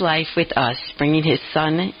His life with us, bringing His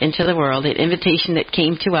Son into the world, an invitation that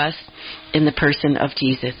came to us in the person of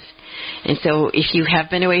Jesus. And so if you have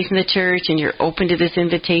been away from the church and you're open to this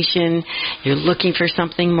invitation, you're looking for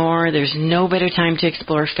something more, there's no better time to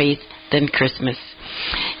explore faith than Christmas.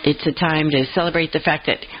 It's a time to celebrate the fact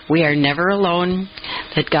that we are never alone,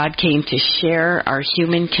 that God came to share our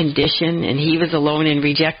human condition, and He was alone and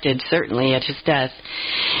rejected, certainly, at His death.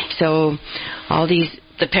 So all the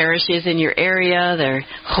parishes in your area, they're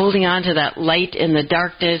holding on to that light in the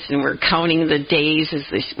darkness, and we're counting the days.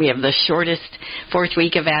 We have the shortest fourth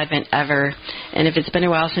week of Advent ever. And if it's been a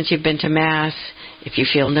while since you've been to Mass, if you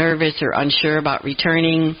feel nervous or unsure about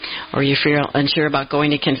returning, or you feel unsure about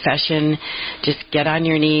going to confession, just get on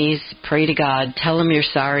your knees, pray to God, tell Him you're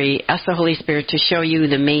sorry, ask the Holy Spirit to show you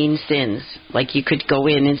the main sins. Like you could go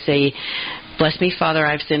in and say, "Bless me, Father,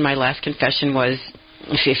 I've sinned. My last confession was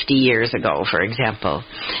 50 years ago," for example,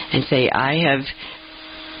 and say, "I have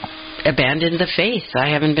abandoned the faith. I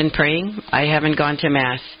haven't been praying. I haven't gone to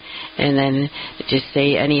Mass." And then just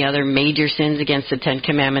say any other major sins against the 10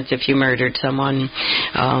 Commandments if you murdered someone,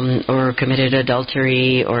 or committed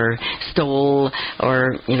adultery, or stole,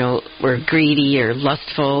 or, were greedy or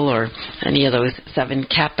lustful, or any of those 7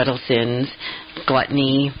 capital sins,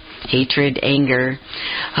 gluttony, hatred, anger.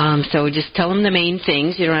 So just tell them the main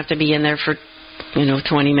things. You don't have to be in there for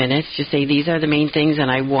 20 minutes. Just say, these are the main things,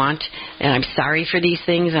 and I'm sorry for these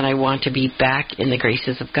things, and I want to be back in the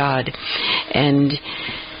graces of God. And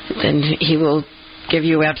then He will give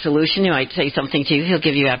you absolution. He might say something to you. He'll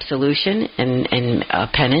give you absolution and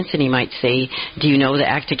penance, and He might say, "Do you know the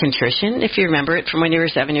act of contrition?" If you remember it from when you were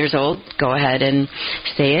 7 years old, go ahead and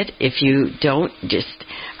say it. If you don't, just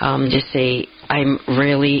say, "I'm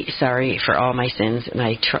really sorry for all my sins, and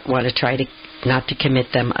I want to try to not to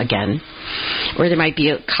commit them again." Or there might be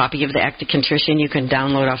a copy of the Act of Contrition you can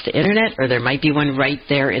download off the internet, or there might be one right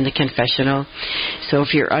there in the confessional. So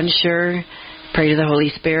if you're unsure, pray to the Holy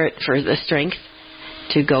Spirit for the strength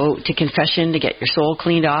to go to confession, to get your soul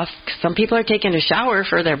cleaned off. Some people are taking a shower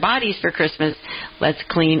for their bodies for Christmas. Let's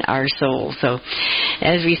clean our soul. So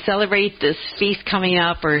as we celebrate this feast coming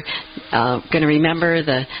up, we're going to remember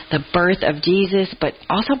the birth of Jesus, but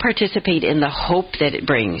also participate in the hope that it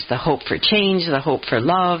brings, the hope for change, the hope for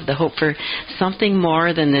love, the hope for something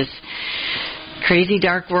more than this crazy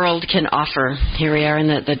dark world can offer. Here we are in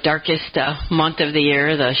the darkest month of the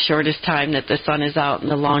year, the shortest time that the sun is out, and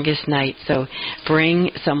the longest night. So bring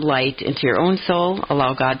some light into your own soul,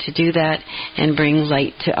 allow God to do that, and bring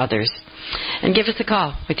light to others. And give us a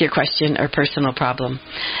call with your question or personal problem.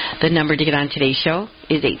 The number to get on today's show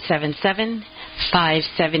is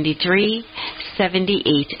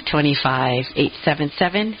 877-573-7825.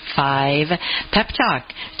 877-5-PEP-TALK.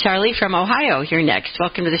 Charlie from Ohio, you're next.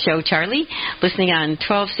 Welcome to the show, Charlie. Listening on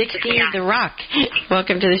 1260 The Rock.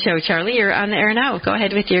 Welcome to the show, Charlie. You're on the air now. Go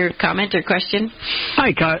ahead with your comment or question.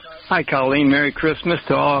 Hi, Coleen. Merry Christmas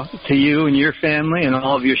to you and your family and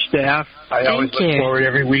all of your staff. I always look forward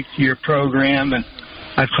every week to your program, and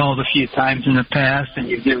I've called a few times in the past, and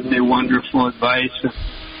you've given me wonderful advice.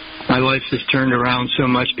 My life has turned around so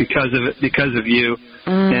much because of you,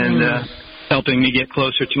 and helping me get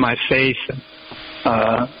closer to my faith.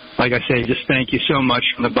 Like I say, just thank you so much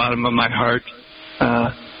from the bottom of my heart.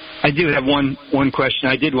 I do have one question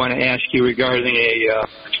I did want to ask you regarding a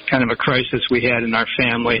kind of a crisis we had in our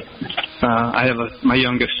family. My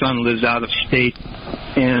youngest son lives out of state,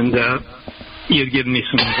 and you've given me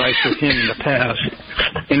some advice with him in the past.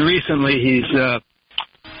 And recently he's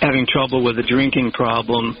having trouble with a drinking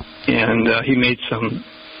problem, and he made some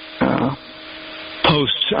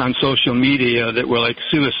posts on social media that were like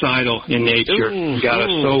suicidal in nature. Got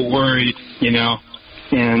us so worried,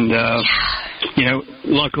 and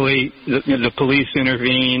luckily the police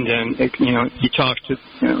intervened, and they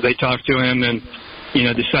talked to him, and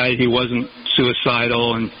decided he wasn't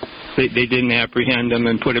suicidal, and they didn't apprehend him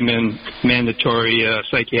and put him in mandatory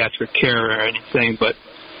psychiatric care or anything. But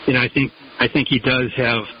I think he does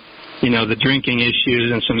have the drinking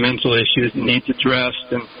issues and some mental issues that needs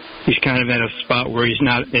addressed, and he's kind of at a spot where he's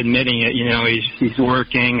not admitting it. He's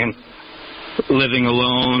working and living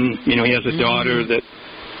alone. He has a daughter that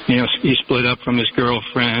he split up from his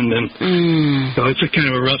girlfriend, and so it's a kind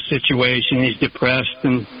of a rough situation. He's depressed,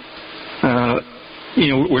 and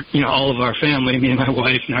all of our family, me and my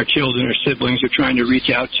wife and our children, our siblings, are trying to reach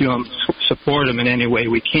out to him, support him in any way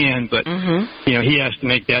we can. But he has to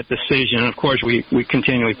make that decision. And of course, we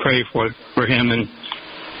continually pray for him and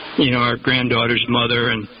our granddaughter's mother,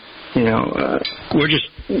 and we're just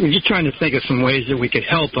trying to think of some ways that we could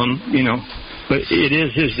help him. But it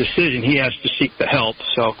is his decision. He has to seek the help.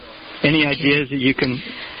 So, any ideas that you can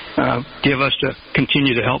give us to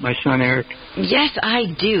continue to help my son, Eric? Yes, I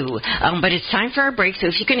do. But it's time for our break, so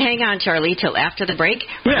if you can hang on, Charlie, till after the break.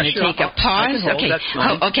 We're going to take a pause. Okay,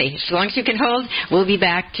 as long as you can hold, we'll be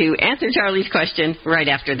back to answer Charlie's question right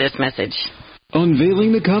after this message.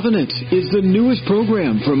 Unveiling the Covenant is the newest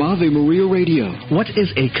program from Ave Maria Radio. What is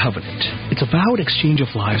a covenant? It's a vowed exchange of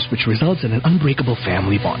lives which results in an unbreakable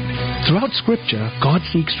family bond. Throughout Scripture, God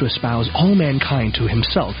seeks to espouse all mankind to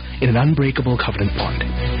himself in an unbreakable covenant bond.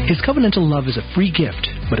 His covenantal love is a free gift,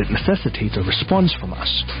 but it necessitates a response from us.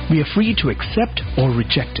 We are free to accept or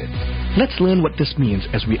reject it. Let's learn what this means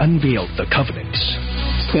as we unveil the covenant.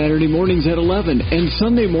 Saturday mornings at 11 and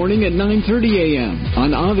Sunday morning at 9:30 a.m.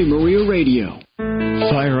 on Ave Maria Radio.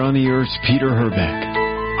 Fire on the Earth's Peter Herbeck.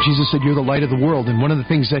 Jesus said, "You're the light of the world." And one of the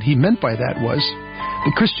things that he meant by that was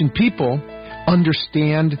the Christian people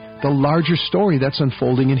understand the larger story that's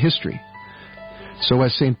unfolding in history. So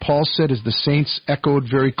as St. Paul said, as the saints echoed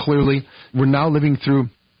very clearly, we're now living through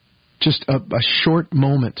just a short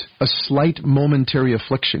moment, a slight momentary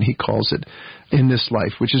affliction, he calls it, in this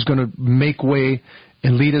life, which is going to make way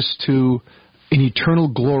and lead us to an eternal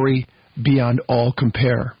glory beyond all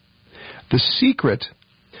compare. The secret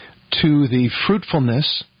to the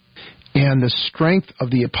fruitfulness and the strength of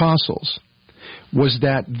the apostles was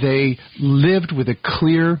that they lived with a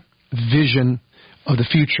clear vision of the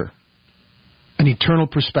future, an eternal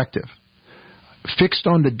perspective, fixed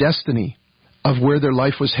on the destiny of where their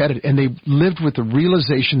life was headed. And they lived with the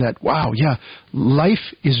realization that, wow, yeah,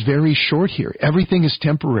 life is very short here. Everything is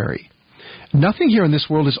temporary. Nothing here in this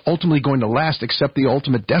world is ultimately going to last except the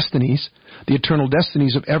ultimate destinies, the eternal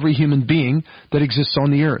destinies of every human being that exists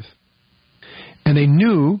on the earth. And they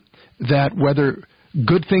knew that whether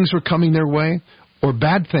good things were coming their way or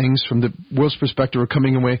bad things from the world's perspective were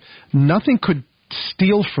coming their way, nothing could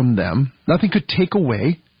steal from them, nothing could take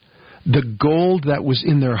away the gold that was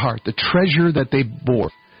in their heart, the treasure that they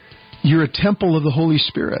bore. You're a temple of the Holy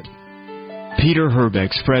Spirit. Peter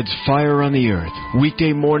Herbeck spreads fire on the earth,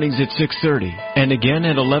 weekday mornings at 6:30 and again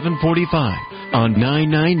at 11:45 on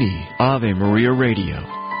 990 Ave Maria Radio.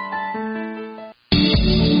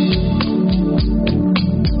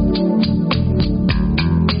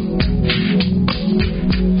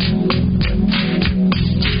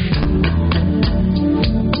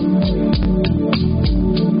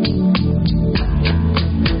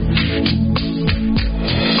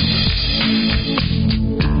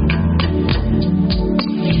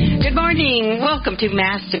 Welcome to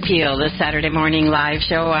Mast Appeal, the Saturday morning live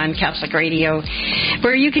show on Catholic Radio,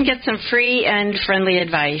 where you can get some free and friendly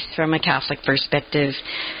advice from a Catholic perspective.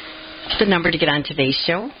 The number to get on today's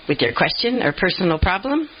show with your question or personal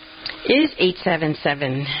problem is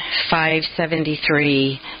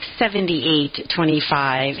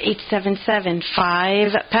 877-573-7825,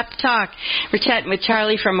 877-5-PEP-TALK. We're chatting with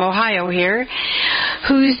Charlie from Ohio here,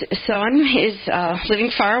 whose son is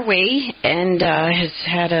living far away and has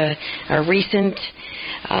had a recent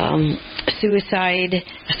suicide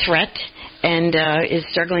threat and is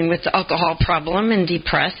struggling with the alcohol problem and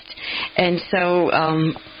depressed. And so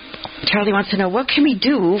Charlie wants to know, what can we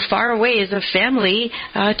do far away as a family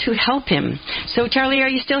to help him? So, Charlie, are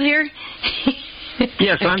you still here?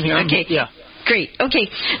 Yes, I'm here. Okay. Yeah. Great. Okay.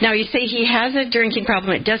 Now, you say he has a drinking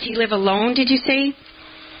problem. Does he live alone, did you say?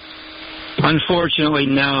 Unfortunately,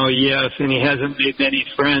 no, yes, and he hasn't made many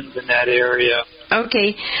friends in that area.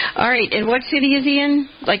 Okay. All right. And what city is he in?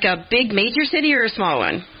 Like a big major city or a small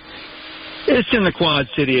one? It's in the Quad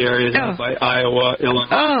City area by Iowa, Illinois.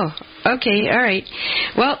 Oh, okay, all right.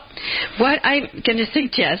 Well, what I'm going to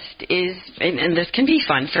suggest is, and this can be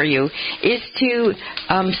fun for you, is to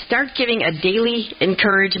start giving a daily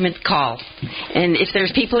encouragement call. And if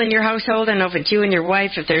there's people in your household, I don't know if it's you and your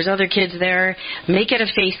wife, if there's other kids there, make it a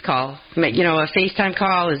face call. You know, a FaceTime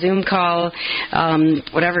call, a Zoom call,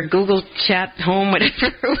 whatever, Google Chat, Home,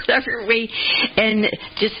 whatever way. And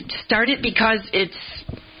just start it because it's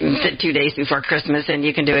 2 days before Christmas, and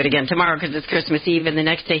you can do it again tomorrow because it's Christmas Eve and the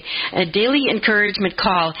next day. A daily encouragement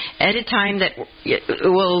call at a time that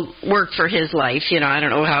will work for his life. You know, I don't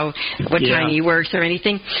know what time he works or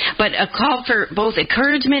anything, but a call for both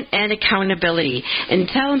encouragement and accountability. And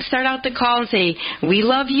start out the call and say, "We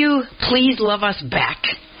love you. Please love us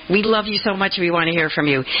back. We love you so much, we want to hear from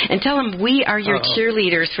you." And tell them we are your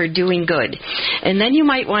cheerleaders for doing good. And then you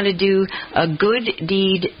might want to do a good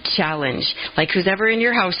deed challenge. Like who's ever in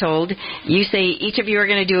your household, you say each of you are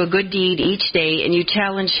going to do a good deed each day, and you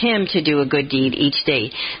challenge him to do a good deed each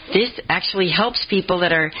day. This actually helps people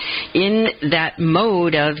that are in that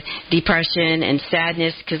mode of depression and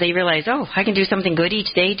sadness, because they realize, oh, I can do something good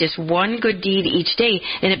each day, just one good deed each day,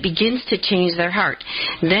 and it begins to change their heart.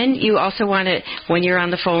 Then you also want to, when you're on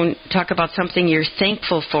the phone phone, talk about something you're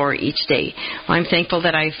thankful for each day. Well, I'm thankful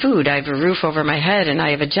that I have food, I have a roof over my head, and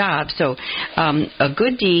I have a job. So a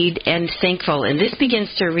good deed and thankful. And this begins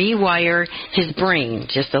to rewire his brain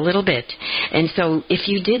just a little bit. And so if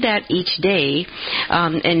you did that each day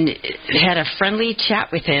and had a friendly chat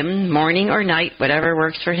with him, morning or night, whatever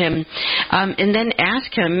works for him, and then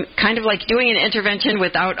ask him, kind of like doing an intervention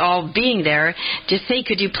without all being there, just say,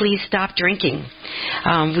 could you please stop drinking?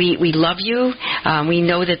 We love you. We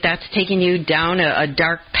know that that's taking you down a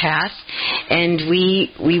dark path, and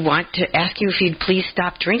we want to ask you if you'd please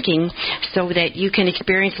stop drinking so that you can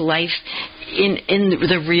experience life in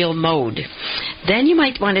the real mode. Then you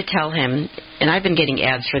might want to tell him, and I've been getting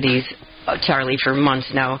ads for these, Charlie, for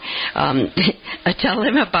months now. Tell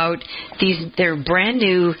him about their brand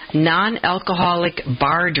new non-alcoholic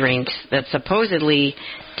bar drinks that supposedly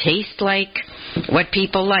taste like what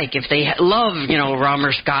people like. If they love, rum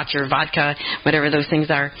or scotch or vodka, whatever those things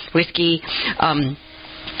are, whiskey.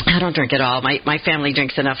 I don't drink at all. My family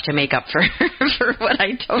drinks enough to make up for what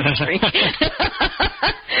I don't drink.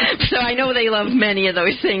 So I know they love many of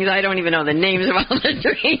those things. I don't even know the names of all the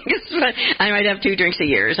drinks, but I might have 2 drinks a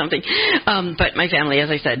year or something. But my family, as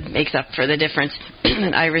I said, makes up for the difference.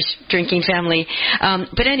 An Irish drinking family.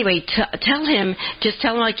 But anyway, tell him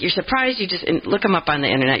like you're surprised. You just look him up on the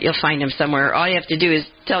internet. You'll find him somewhere. All you have to do is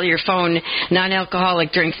tell your phone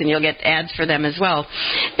non-alcoholic drinks, and you'll get ads for them as well.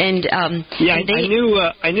 And I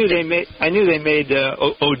knew they made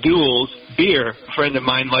O'Doul's beer. A friend of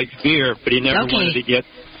mine likes beer, but he never wanted to get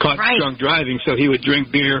caught drunk driving, so he would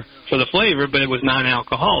drink beer for the flavor, but it was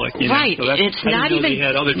non-alcoholic. Right. So it's not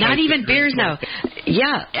even beers now.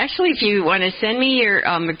 Yeah. Actually, if you want to send me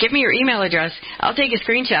give me your email address, I'll take a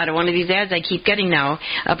screenshot of one of these ads I keep getting now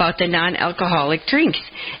about the non-alcoholic drinks.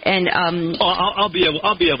 And I'll be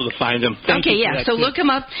able to find them. Thank you. So look them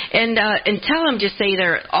up and tell them, just say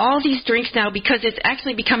there are all these drinks now, because it's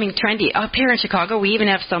actually becoming trendy. Up here in Chicago, we even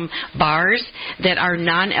have some bars that are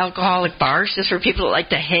non-alcoholic bars, just for people that like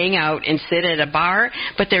to hang out and sit at a bar,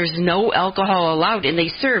 but there's no alcohol allowed, and they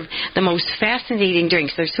serve the most fascinating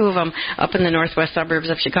drinks. There's 2 of them up in the northwest suburbs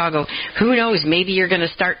of Chicago. Who knows? Maybe you're going to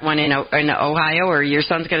start one in Ohio, or your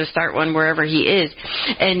son's going to start one wherever he is.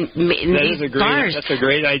 And that's a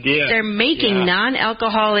great idea. They're making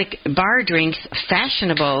non-alcoholic bar drinks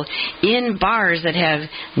fashionable in bars that have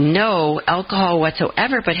no alcohol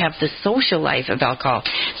whatsoever, but have the social life of alcohol.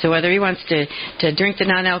 So whether he wants to drink the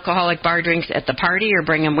non-alcoholic bar drinks at the party or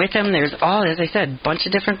bring them with him, there's as I said, a bunch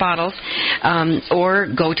of different bottles, or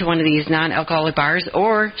go to one of these non-alcoholic bars,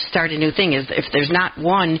 or start a new thing. If there's not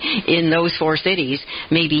one in those 4 cities,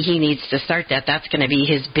 maybe he needs to start that. That's going to be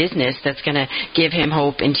his business. That's going to give him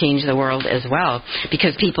hope and change the world as well,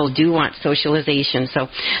 because people do want socialization. So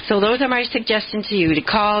those are my suggestions to you: to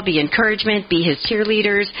call, be encouragement, be his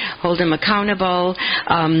cheerleaders, hold him accountable,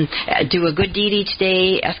 do a good deed each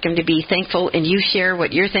day, ask him to be thankful, and you share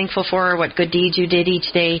what you're thankful for, what good deeds you did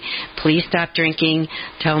each day. Please stop drinking.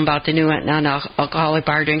 Tell him about the new non-alcoholic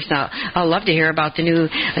bar drinks. Now, I'll love to hear about the new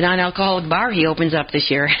non-alcoholic bar he opens up this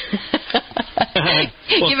year.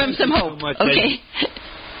 Give him some hope. So much, okay.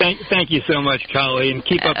 Thank you so much, Coleen.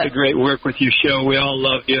 Keep up the great work with your show. We all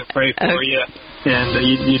love you, pray for you, and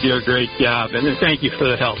you do a great job. And thank you for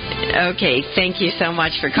the help. Okay, thank you so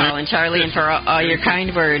much for calling, Charlie, and for all your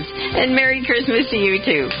kind words. And Merry Christmas to you,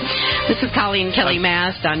 too. This is Coleen Kelly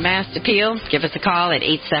Mast on Mast Appeal. Give us a call at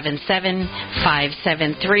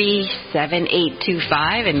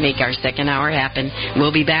 877-573-7825 and make our second hour happen.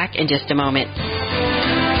 We'll be back in just a moment.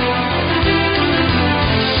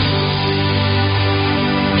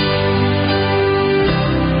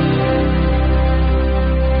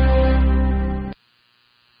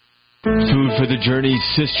 Food for the Journey's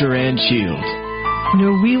Sister Ann Shield.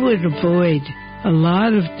 We would avoid a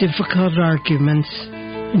lot of difficult arguments,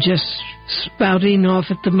 just spouting off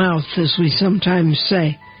at the mouth, as we sometimes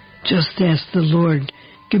say. Just ask the Lord,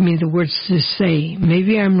 give me the words to say.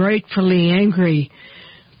 Maybe I'm rightfully angry,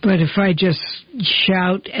 but if I just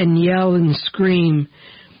shout and yell and scream,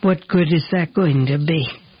 what good is that going to be?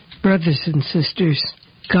 Brothers and sisters,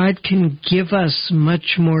 God can give us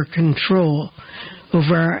much more control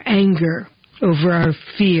over our anger, over our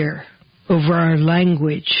fear, over our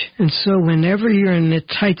language. And so whenever you're in a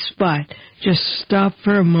tight spot, just stop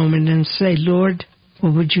for a moment and say, Lord,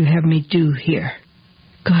 what would you have me do here?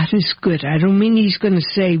 God is good. I don't mean he's going to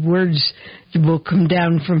say words that will come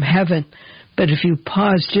down from heaven, but if you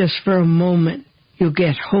pause just for a moment, you'll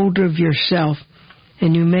get hold of yourself,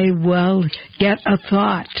 and you may well get a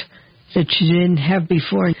thought that you didn't have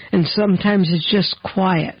before. And sometimes it's just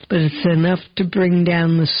quiet, but it's enough to bring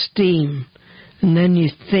down the steam. And then you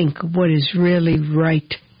think what is really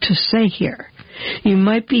right to say here. You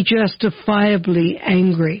might be justifiably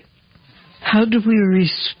angry. How do we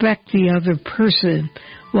respect the other person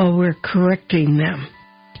while we're correcting them?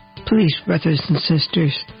 Please, brothers and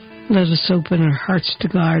sisters, let us open our hearts to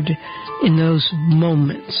God in those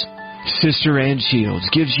moments. Sister Ann Shields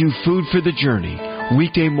gives you food for the journey.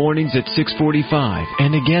 Weekday mornings at 6:45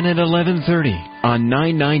 and again at 11:30 on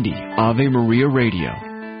 990 Ave Maria Radio.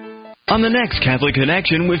 On the next Catholic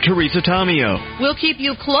Connection with Teresa Tomeo. We'll keep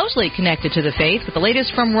you closely connected to the faith with the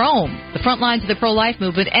latest from Rome, the front lines of the pro-life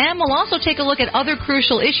movement, and we'll also take a look at other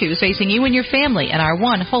crucial issues facing you and your family in our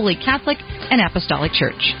one holy Catholic and Apostolic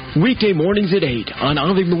Church. Weekday mornings at 8 on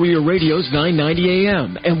Ave Maria Radio's 990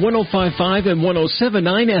 AM and 105.5 and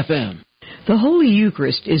 107.9 FM. The Holy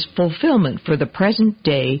Eucharist is fulfillment for the present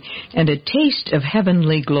day and a taste of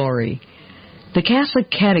heavenly glory. The Catholic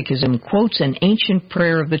Catechism quotes an ancient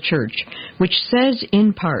prayer of the Church, which says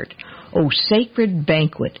in part, O sacred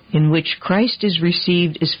banquet in which Christ is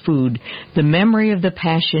received as food, the memory of the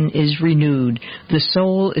Passion is renewed, the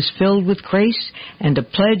soul is filled with grace, and a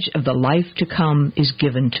pledge of the life to come is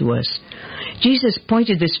given to us. Jesus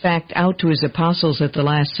pointed this fact out to his apostles at the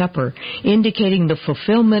Last Supper, indicating the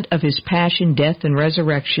fulfillment of his passion, death, and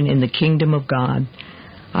resurrection in the kingdom of God.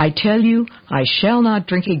 I tell you, I shall not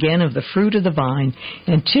drink again of the fruit of the vine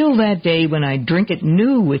until that day when I drink it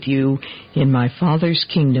new with you in my Father's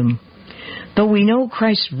kingdom. Though we know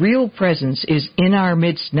Christ's real presence is in our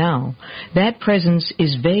midst now, that presence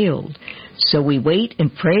is veiled. So we wait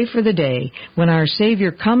and pray for the day when our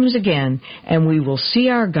Savior comes again and we will see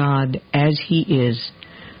our God as He is.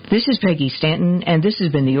 This is Peggy Stanton, and this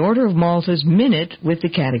has been the Order of Malta's Minute with the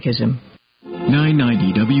Catechism.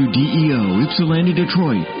 990 WDEO, Ypsilanti,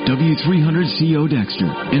 Detroit, W300CO Dexter,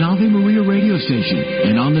 an Ave Maria radio station,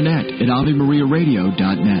 and on the net at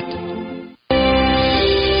AveMariaRadio.net.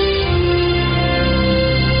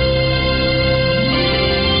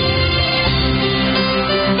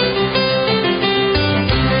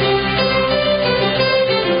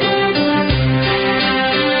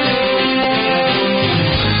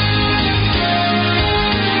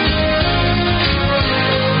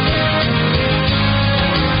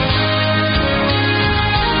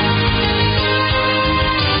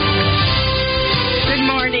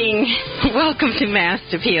 Welcome to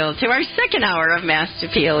Mast Appeal, to our second hour of Mast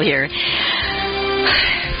Appeal here,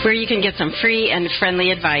 where you can get some free and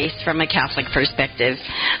friendly advice from a Catholic perspective.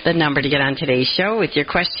 The number to get on today's show with your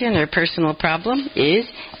question or personal problem is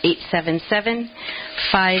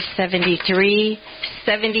 877-573-7825.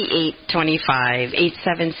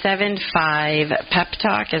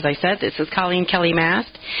 877-5-PEP-TALK. As I said, this is Coleen Kelly Mast.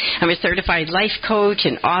 I'm a certified life coach,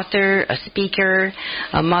 an author, a speaker,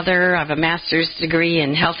 a mother. I have a master's degree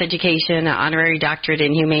in health education, an honorary doctorate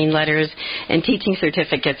in humane letters, and teaching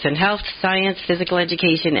certificates in health, science, physical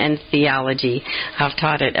education, and theology. I've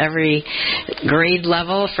taught at every grade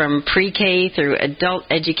level from pre-K through adult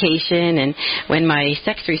education, and when my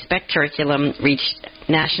Sex Respect curriculum reached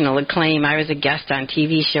national acclaim, I was a guest on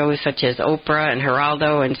TV shows such as Oprah and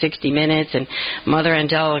Geraldo and 60 Minutes and Mother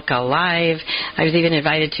Angelica Live. I was even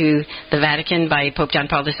invited to the Vatican by Pope John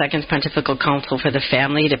Paul II's Pontifical Council for the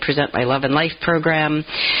Family to present my Love and Life program.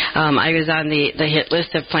 I was on the hit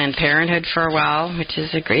list of Planned Parenthood for a while, which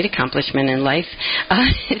is a great accomplishment in life.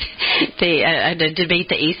 They had to debate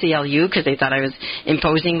the ACLU because they thought I was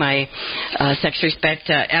imposing my Sex Respect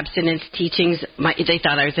abstinence teachings. They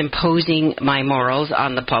thought I was imposing my morals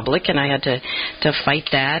on the public, and I had to fight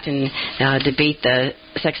that and debate the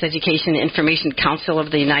Sex Education Information Council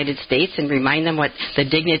of the United States and remind them what the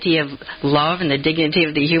dignity of love and the dignity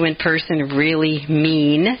of the human person really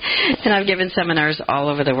mean. And I've given seminars all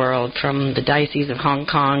over the world, from the Diocese of Hong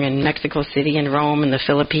Kong and Mexico City and Rome and the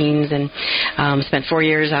Philippines, and spent 4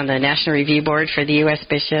 years on the National Review Board for the U.S.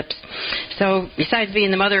 bishops. So besides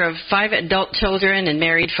being the mother of 5 adult children and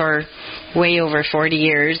married for way over 40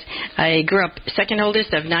 years, I grew up second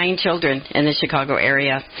oldest of 9 children in the Chicago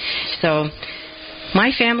area. So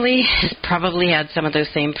my family has probably had some of those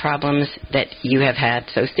same problems that you have had.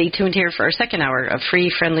 So stay tuned here for our second hour of free,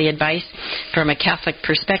 friendly advice from a Catholic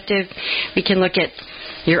perspective. We can look at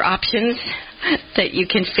your options that you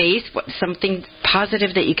can face, something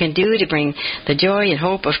positive that you can do to bring the joy and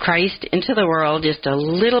hope of Christ into the world just a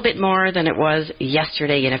little bit more than it was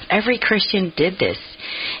yesterday. And if every Christian did this,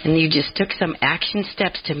 and you just took some action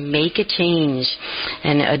steps to make a change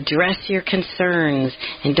and address your concerns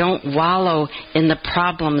and don't wallow in the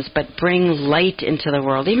problems but bring light into the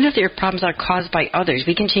world, even if your problems are caused by others,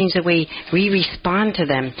 we can change the way we respond to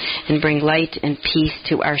them and bring light and peace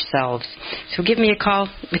to ourselves. So give me a call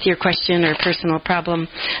with your question or personal problem.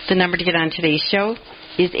 The number to get on today's show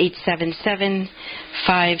is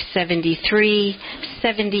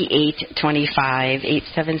 877-573-7825.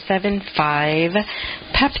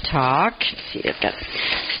 877-5-PEP-TALK. Let's see, I've got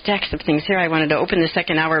stacks of things here I wanted to open the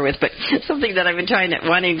second hour with, but something that I've been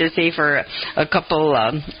wanting to say for a couple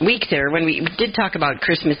weeks here. When we did talk about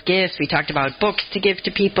Christmas gifts, we talked about books to give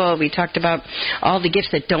to people. We talked about all the gifts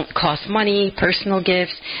that don't cost money, personal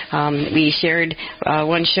gifts. We shared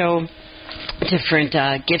one show different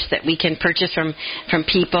gifts that we can purchase from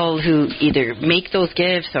people who either make those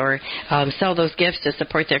gifts or sell those gifts to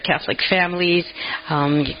support their Catholic families,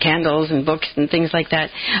 candles and books and things like that.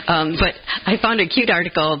 But I found a cute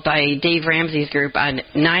article by Dave Ramsey's group on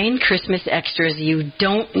 9 Christmas extras you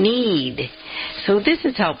don't need. So this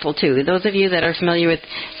is helpful too. Those of you that are familiar with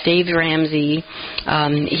Dave Ramsey,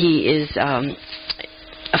 he is a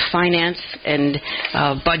finance and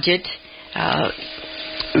budget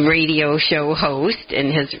radio show host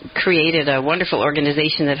and has created a wonderful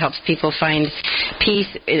organization that helps people find peace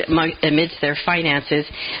amidst their finances.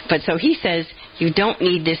 But so he says you don't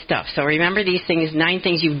need this stuff. So remember these things, 9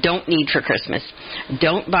 things you don't need for Christmas.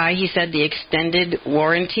 Don't buy, he said, the extended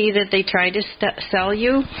warranty that they try to sell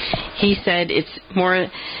you. He said it's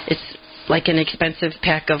like an expensive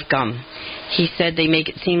pack of gum. He said they make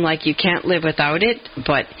it seem like you can't live without it,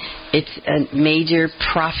 but it's a major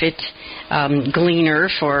profit gleaner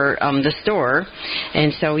for the store,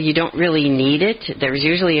 and so you don't really need it. There's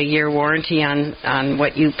usually a year warranty on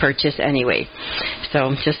what you purchase anyway.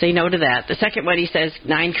 So just say no to that. The second one, he says,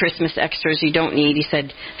 9 Christmas extras you don't need. He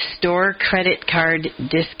said, store credit card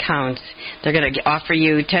discounts. They're going to offer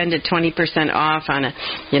you 10 to 20% off on a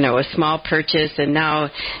small purchase, and now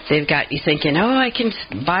they've got you thinking, oh, I can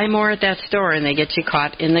buy more at that store, and they get you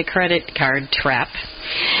caught in the credit card trap.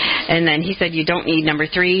 And then he said you don't need, number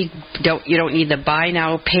 3, you don't need the buy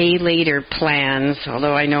now, pay later plans,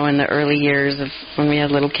 although I know in the early years of when we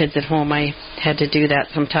had little kids at home, I had to do that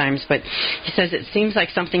sometimes. But he says it seems like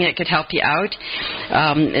something that could help you out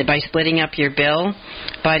by splitting up your bill.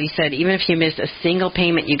 But he said even if you miss a single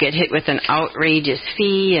payment, you get hit with an outrageous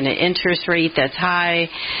fee and an interest rate that's high.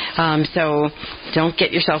 So don't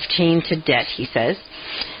get yourself chained to debt, he says.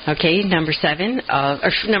 Okay, number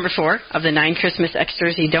 4 of the 9 Christmas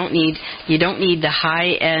extras you don't need the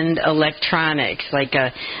high-end electronics like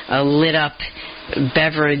a lit-up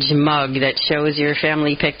beverage mug that shows your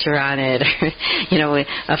family picture on it,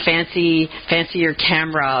 a fancier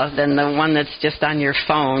camera than the one that's just on your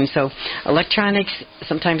phone. So electronics,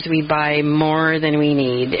 sometimes we buy more than we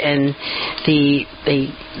need, and they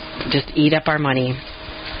just eat up our money.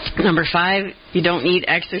 Number 5, you don't need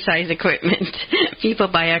exercise equipment. People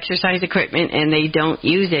buy exercise equipment and they don't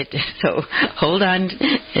use it. So hold on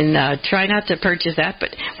and try not to purchase that.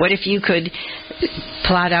 But what if you could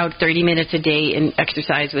plot out 30 minutes a day and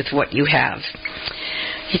exercise with what you have?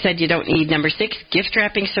 He said you don't need, number 6, gift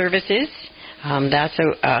wrapping services. That's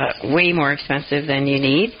way more expensive than you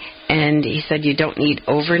need. And he said you don't need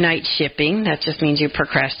overnight shipping. That just means you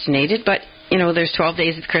procrastinated. But there's 12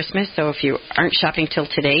 days of Christmas, so if you aren't shopping till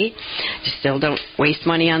today, still don't waste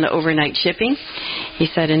money on the overnight shipping. He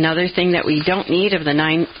said another thing that we don't need of the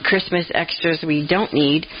 9 Christmas extras we don't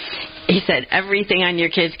need, he said everything on your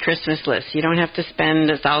kids' Christmas list. You don't have to spend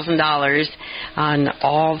 $1,000 on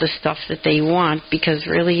all the stuff that they want, because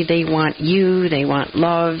really they want you, they want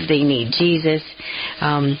love, they need Jesus.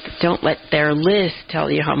 Don't let their list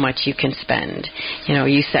tell you how much you can spend.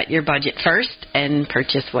 You set your budget first and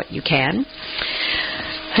purchase what you can.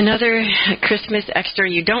 Another Christmas extra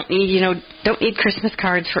you don't need, don't need Christmas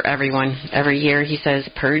cards for everyone. Every year, he says,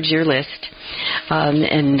 purge your list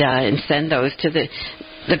and send those to the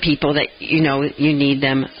people that you need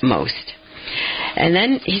them most. And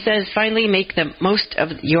then he says, finally, make the most of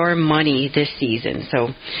your money this season. So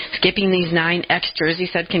skipping these 9 extras, he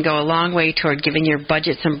said, can go a long way toward giving your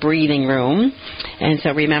budget some breathing room. And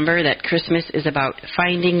so remember that Christmas is about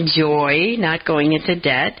finding joy, not going into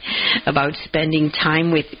debt, about spending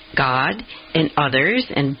time with God and others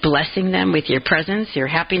and blessing them with your presence, your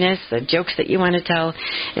happiness, the jokes that you want to tell,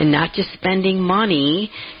 and not just spending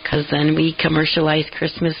money, because then we commercialize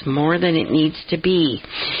Christmas more than it needs to be.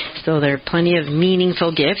 So there are plenty of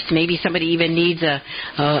meaningful gifts. Maybe somebody even needs a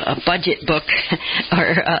budget book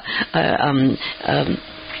or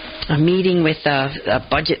a meeting with a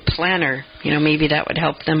budget planner. Maybe that would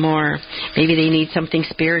help them more. Maybe they need something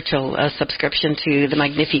spiritual, a subscription to the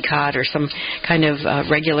Magnificat or some kind of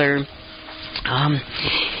regular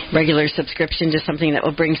subscription to something that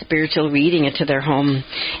will bring spiritual reading into their home.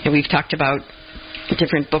 And we've talked about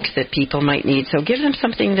different books that people might need. So give them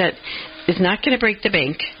something that is not going to break the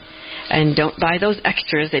bank, And don't buy those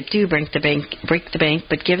extras that do break the bank,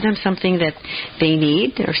 but give them something that they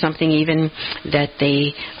need, or something even that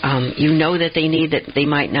they, that they need that they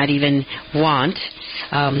might not even want,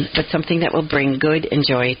 but something that will bring good and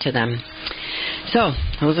joy to them. So,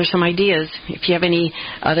 those are some ideas. If you have any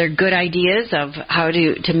other good ideas of how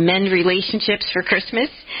to mend relationships for Christmas,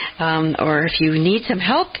 or if you need some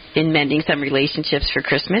help in mending some relationships for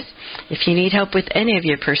Christmas, if you need help with any of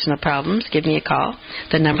your personal problems, give me a call.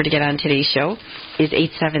 The number to get on today's show is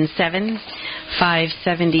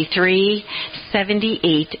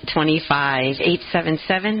 877-573-7825,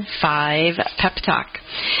 877-5-PEP-TALK.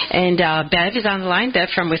 And Bev is on the line, Bev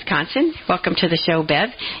from Wisconsin. Welcome to the show, Bev.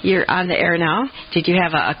 You're on the air now. Did you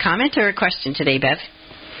have a comment or a question today, Bev?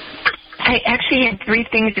 I actually had three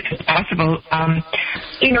things, if it's possible.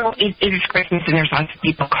 It is Christmas and there's lots of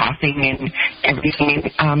people coughing and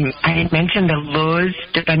everything. I had mentioned the Luz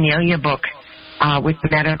de Vanilla book with the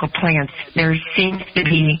medical plants. There seems to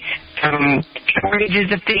be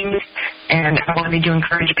shortages of things, and I wanted to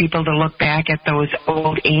encourage people to look back at those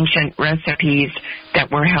old ancient recipes that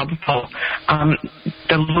were helpful.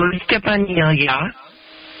 The Luz de Vanilla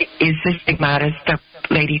is the stigmatist, the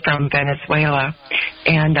lady from Venezuela,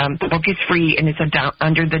 and the book is free and it's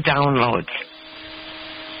under the downloads.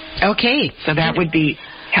 Okay. So that would be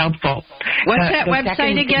helpful. What's that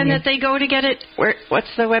website again that they go to get it?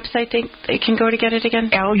 What's the website they can go to get it again?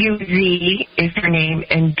 LUZ is her name,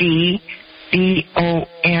 and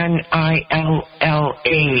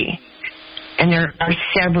DBONILLA. And there are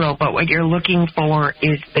several, but what you're looking for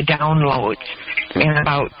is the downloads. And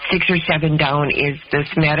about 6 or 7 down is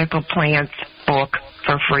this medical plants book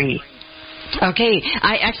for free. Okay.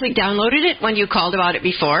 I actually downloaded it when you called about it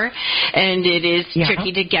before, and it is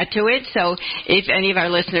tricky to get to it. So if any of our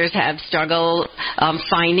listeners have struggle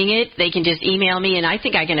finding it, they can just email me, and I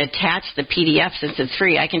think I can attach the PDF since it's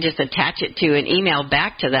free. I can just attach it to an email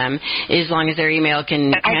back to them as long as their email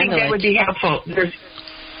can handle it. I think that would be helpful.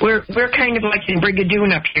 We're kind of like in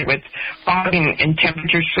Brigadoon up here with fog and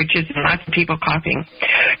temperature switches and lots of people coughing.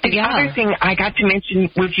 The other thing I got to mention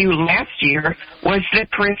with you last year was the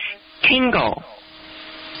Prince Tingle.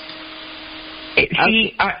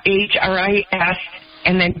 CHRIS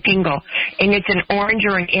and then Tingle. And it's an orange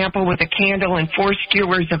or an apple with a candle and 4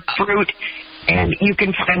 skewers of fruit. And you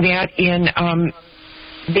can find that in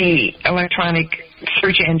the electronic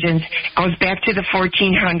search engines. It goes back to the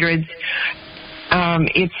 1400s.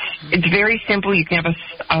 It's very simple. You can have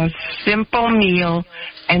a simple meal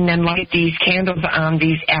and then light these candles on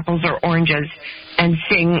these apples or oranges and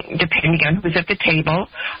sing, depending on who's at the table.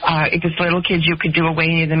 If it's little kids, you could do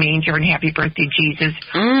Away in the Manger and Happy Birthday Jesus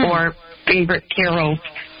or favorite carols.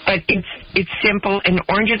 But it's simple, and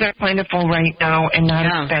oranges are plentiful right now and not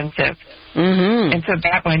expensive. Mm-hmm. And so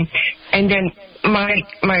that one. And then my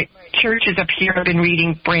church is up here. I've been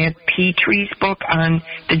reading Brant Petree's book on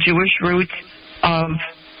the Jewish roots of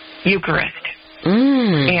Eucharist.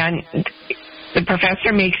 And the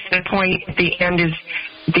professor makes the point at the end is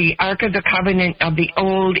the Ark of the Covenant of the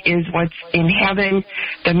old is what's in heaven.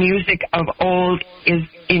 The music of old is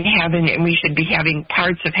in heaven, and we should be having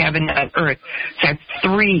parts of heaven on earth. So I have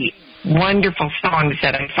 3 wonderful songs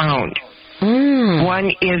that I found.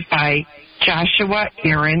 One is by Joshua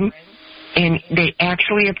Aaron, and they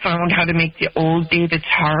actually have found how to make the old David's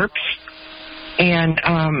harps. And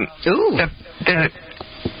the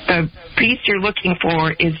piece you're looking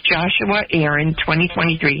for is Joshua Aaron,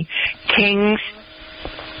 2023, King's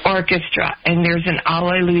Orchestra. And there's an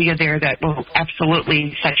Alleluia there that will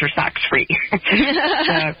absolutely set your socks free.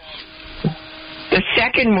 The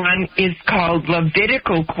second one is called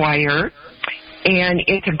Levitical Choir. And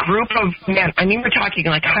it's a group of men. I mean, we're talking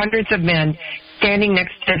like hundreds of men standing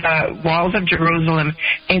next to the walls of Jerusalem,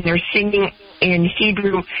 and they're singing in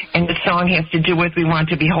Hebrew, and the song has to do with, we want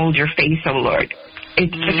to behold your face, O Lord.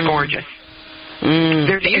 It's just gorgeous.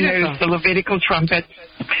 There's the Levitical trumpet.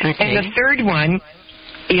 Okay. And the third one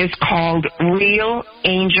is called Real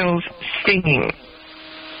Angels Singing.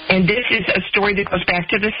 And this is a story that goes back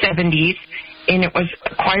to the 70s. And it was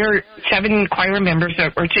 7 choir members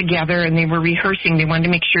that were together, and they were rehearsing. They wanted to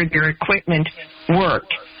make sure their equipment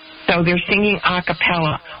worked. So they're singing a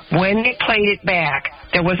cappella. When they played it back,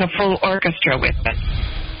 there was a full orchestra with it.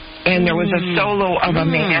 And there was a solo of a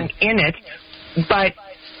man in it, but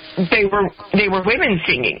they were women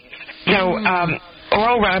singing. So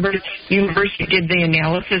Oral Roberts University did the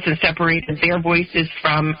analysis and separated their voices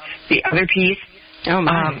from the other piece.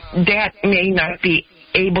 That may not be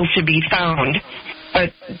able to be found,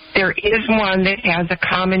 but there is one that has a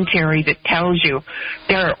commentary that tells you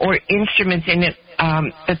there are instruments in it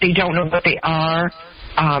that they don't know what they are,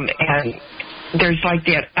 and there's like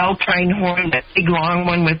that alpine horn, that big long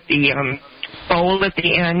one with the bowl at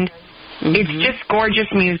the end. Mm-hmm. It's just gorgeous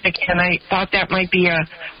music, and I thought that might be an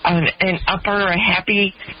upper, a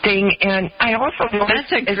happy thing. And I also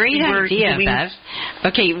noticed that's a great idea, Bev.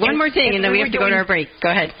 Okay, one more thing, and then we have to go to our break.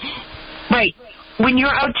 Go ahead. Right. When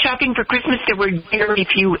you're out shopping for Christmas, there were very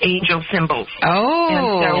few angel symbols.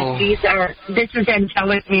 Oh. And so this is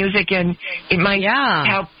angelic music, and it might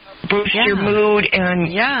help boost your mood.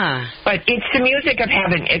 But it's the music of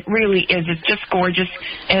heaven. It really is. It's just gorgeous.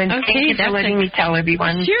 And thank you for letting me tell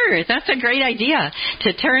everyone. Sure. That's a great idea,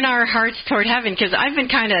 to turn our hearts toward heaven, because I've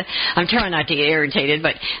been I'm trying not to get irritated,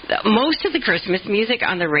 but most of the Christmas music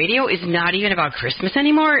on the radio is not even about Christmas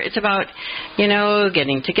anymore. It's about,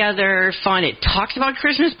 getting together, fun. It talks about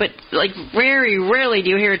Christmas, but very rarely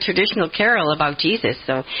do you hear a traditional carol about Jesus.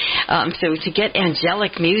 So to get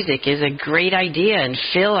angelic music is a great idea, and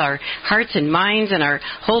fill our hearts and minds and our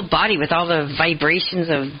whole body with all the vibrations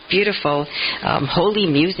of beautiful, holy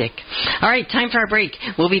music. All right, time for our break.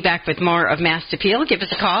 We'll be back with more of Mast Appeal. Give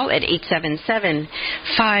us a call at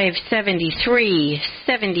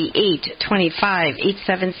 877-573-7825.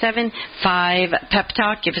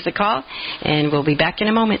 877-5-PEP-TALK. Give us a call, and we'll be back in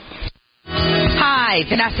a moment. Hi,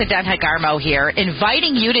 Vanessa Dunhagarmo here,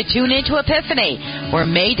 inviting you to tune into Epiphany. We're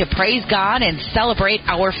made to praise God and celebrate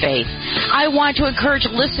our faith. I want to encourage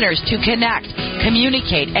listeners to connect,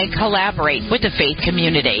 communicate, and collaborate with the faith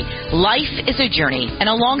community. Life is a journey, and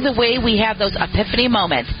along the way we have those epiphany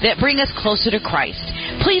moments that bring us closer to Christ.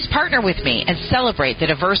 Please partner with me and celebrate the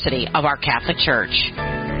diversity of our Catholic Church.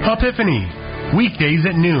 Epiphany, weekdays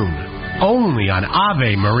at noon, only on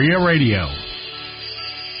Ave Maria Radio.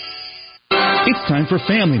 It's time for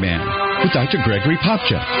Family Man with Dr. Gregory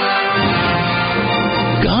Popchak.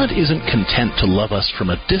 God isn't content to love us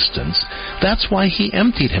from a distance. That's why He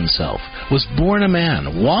emptied Himself, was born a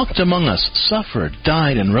man, walked among us, suffered,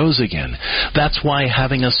 died, and rose again. That's why,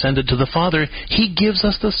 having ascended to the Father, He gives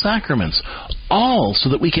us the sacraments, all so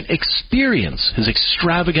that we can experience His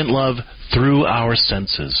extravagant love through our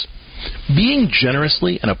senses. Being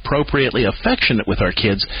generously and appropriately affectionate with our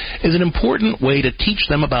kids is an important way to teach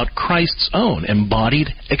them about Christ's own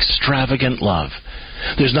embodied, extravagant love.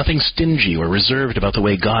 There's nothing stingy or reserved about the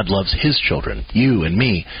way God loves His children, you and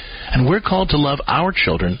me, and we're called to love our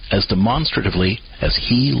children as demonstratively as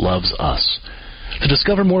He loves us. To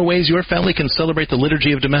discover more ways your family can celebrate the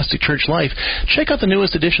liturgy of domestic church life, check out the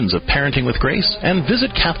newest editions of Parenting with Grace and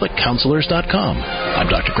visit CatholicCounselors.com. I'm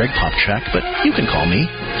Dr. Greg Popchak, but you can call me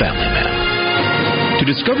Family Man. To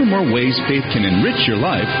discover more ways faith can enrich your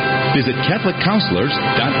life, visit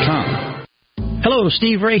CatholicCounselors.com. Hello,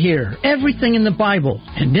 Steve Ray here. Everything in the Bible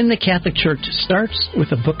and in the Catholic Church starts with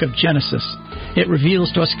the book of Genesis. It reveals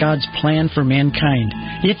to us God's plan for mankind.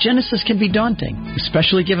 Yet Genesis can be daunting,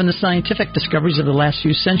 especially given the scientific discoveries of the last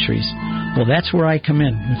few centuries. Well, that's where I come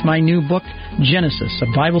in with my new book, Genesis, a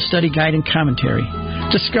Bible study guide and commentary.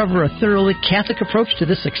 Discover a thoroughly Catholic approach to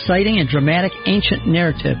this exciting and dramatic ancient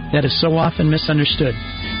narrative that is so often misunderstood.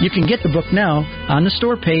 You can get the book now on the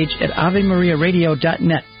store page at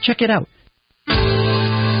AveMariaRadio.net. Check it out.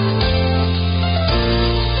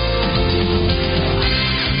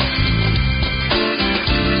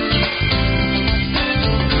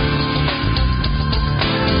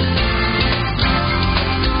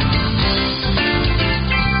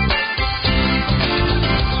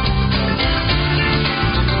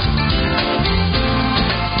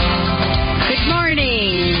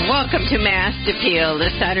 Welcome to Mast Appeal, the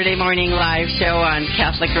Saturday morning live show on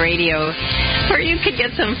Catholic Radio, where you could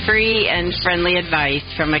get some free and friendly advice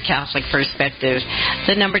from a Catholic perspective.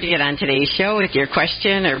 The number to get on today's show with your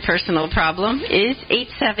question or personal problem is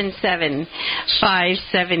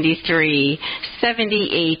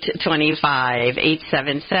 877-573-7825,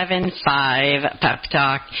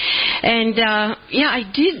 877-5-PEP-TALK. And, I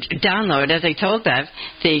did download, as I told Bev,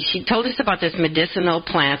 she told us about this medicinal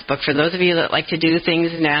plants book for those of you that like to do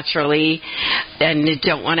things naturally and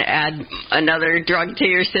don't want to add another drug to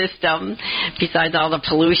your system besides all the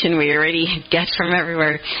pollution we already get from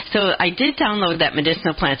everywhere. So I did download that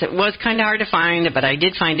medicinal plants. It was kind of hard to find, but I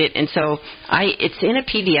did find it, and so it's in a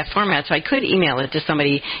PDF format, so I could email it to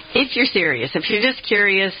somebody if you're serious. If you're just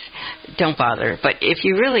curious, don't bother. But if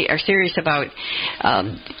you really are serious about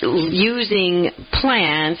using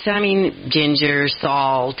plants, ginger,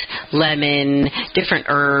 salt, lemon, different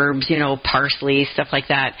herbs, parsley, stuff like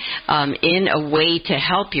that, in a way to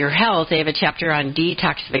help your health. They have a chapter on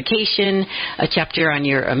detoxification, a chapter on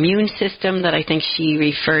your immune system that I think she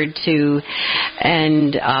referred to,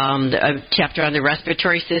 and a chapter on the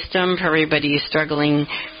respiratory system for everybody who's struggling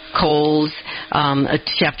colds, a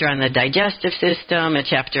chapter on the digestive system, a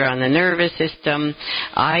chapter on the nervous system,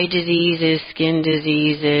 eye diseases, skin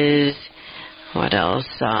diseases, what else?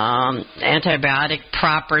 Antibiotic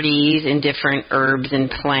properties in different herbs and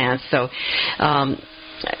plants. So,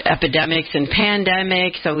 epidemics and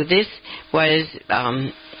pandemics. So this was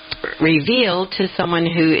revealed to someone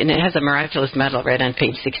who, and it has a miraculous medal right on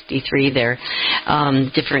page 63 there,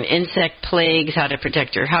 different insect plagues, how to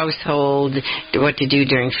protect your household, what to do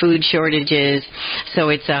during food shortages. So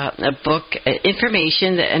it's a book,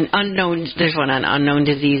 information, and unknown, there's one on unknown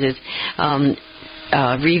diseases,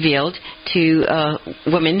 revealed to a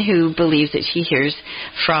woman who believes that she hears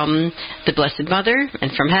from the Blessed Mother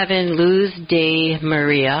and from heaven, Luz de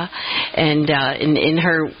Maria. And in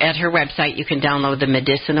her at her website, you can download the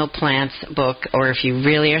Medicinal Plants book, or if you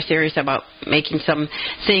really are serious about making some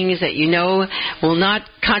things that you know will not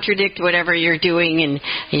contradict whatever you're doing, and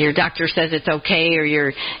your doctor says it's okay, or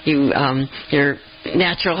your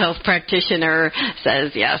natural health practitioner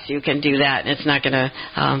says yes, you can do that, and it's not going to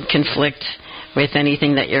conflict with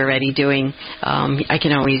anything that you're already doing, I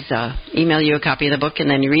can always email you a copy of the book, and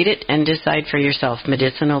then you read it and decide for yourself.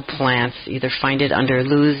 Medicinal Plants. Either find it under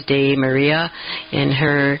Luz de Maria in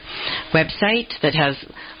her website that has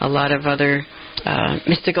a lot of other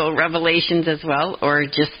mystical revelations as well, or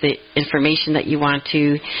just the information that you want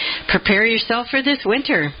to prepare yourself for this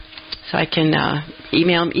winter. So I can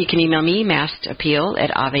you can email me,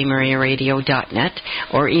 mastappeal@avemariaradio.net,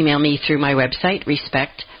 or email me through my website,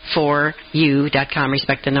 respect4u.com,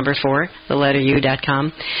 respect the number 4, the letter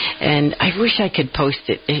u.com. And I wish I could post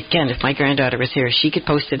it. Again, if my granddaughter was here, she could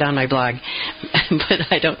post it on my blog.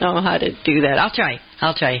 But I don't know how to do that. I'll try.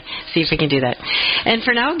 See if we can do that. And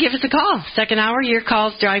for now, give us a call. Second hour, your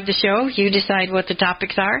calls drive the show. You decide what the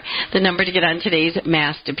topics are. The number to get on today's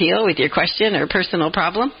Mast Appeal with your question or personal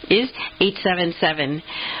problem is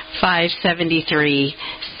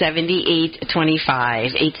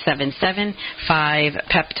 877-573-7825.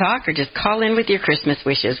 877-5-PEP-TALK, or just call in with your Christmas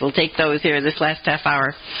wishes. We'll take those here this last half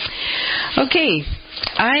hour. Okay.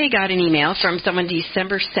 I got an email from someone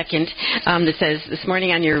December 2nd that says, this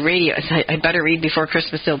morning on your radio, I better read before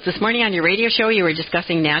Christmas still. This morning on your radio show, you were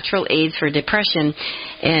discussing natural aids for depression,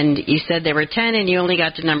 and you said there were 10 and you only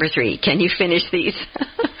got to number 3. Can you finish these?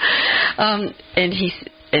 And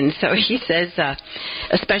so he says,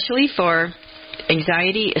 especially for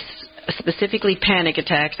anxiety, specifically panic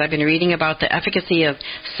attacks, I've been reading about the efficacy of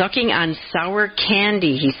sucking on sour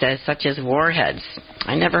candy, he says, such as warheads.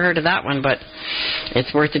 I never heard of that one, but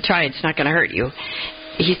it's worth a try. It's not going to hurt you.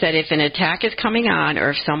 He said if an attack is coming on, or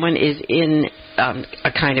if someone is in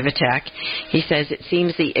a kind of attack, he says it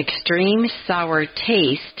seems the extreme sour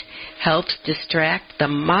taste helps distract the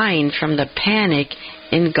mind from the panic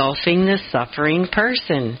engulfing the suffering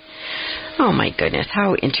person. Oh, my goodness,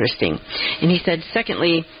 how interesting. And he said,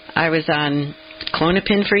 secondly, I was on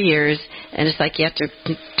Clonopin for years, and a psychiatric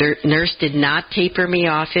nurse did not taper me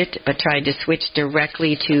off it, but tried to switch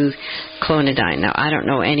directly to clonidine. Now, I don't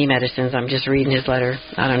know any medicines. I'm just reading his letter.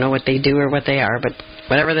 I don't know what they do or what they are, but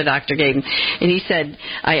whatever the doctor gave him. And he said,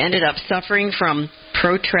 I ended up suffering from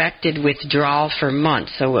protracted withdrawal for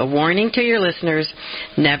months. So a warning to your listeners,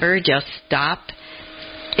 never just stop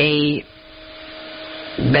a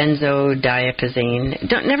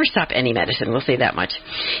benzodiazepine. Never stop any medicine, we'll say that much.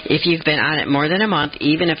 If you've been on it more than a month,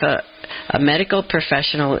 even if a medical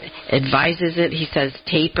professional advises it, he says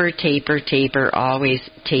taper, always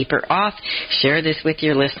taper off. Share this with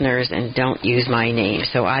your listeners and don't use my name,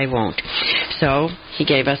 so I won't. So he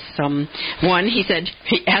gave us he said,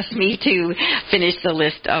 he asked me to finish the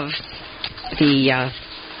list of the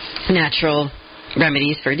natural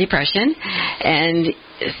remedies for depression, and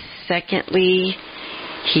secondly,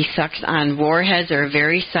 he sucks on warheads or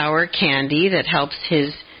very sour candy that helps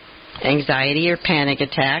his anxiety or panic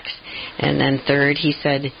attacks. And then third, he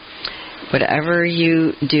said, whatever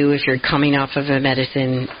you do, if you're coming off of a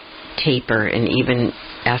medicine, taper, and even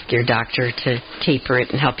ask your doctor to taper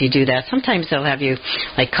it and help you do that. Sometimes they'll have you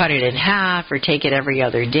cut it in half or take it every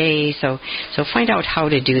other day. So find out how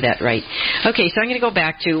to do that right. Okay, so I'm going to go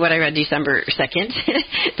back to what I read December 2nd,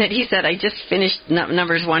 that he said I just finished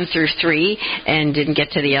numbers 1 through 3 and didn't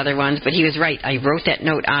get to the other ones, but he was right. I wrote that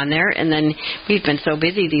note on there, and then we've been so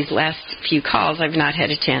busy these last few calls, I've not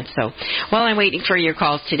had a chance. So while I'm waiting for your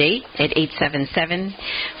calls today at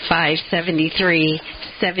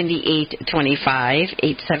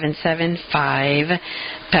 877-573-7825,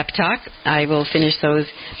 877-5-PEP-TALK. I will finish those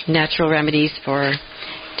natural remedies for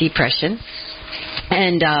depression.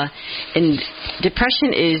 And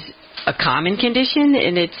depression is a common condition,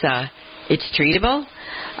 and it's treatable.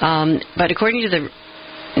 But according to the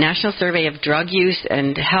National Survey of Drug Use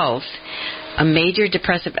and Health, a major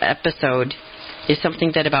depressive episode is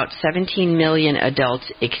something that about 17 million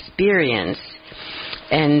adults experience.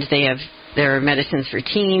 And there are medicines for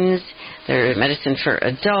teens, there are medicine for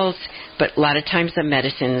adults, but a lot of times the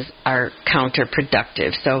medicines are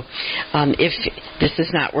counterproductive. So if this is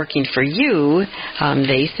not working for you,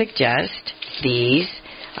 they suggest these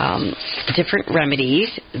different remedies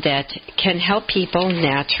that can help people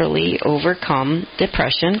naturally overcome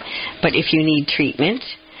depression. But if you need treatment,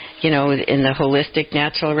 in the holistic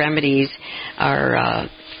natural remedies are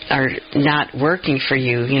not working for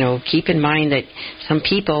you. Keep in mind that some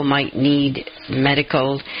people might need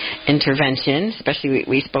medical intervention, especially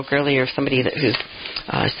we spoke earlier of somebody whose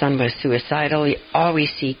son was suicidal. You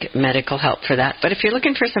always seek medical help for that. But if you're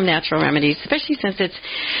looking for some natural remedies, especially since it's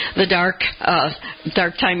the dark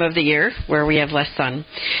time of the year where we have less sun.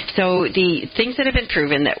 So the things that have been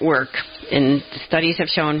proven that work, and studies have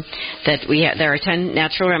shown that there are 10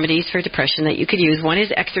 natural remedies for depression that you could use. One is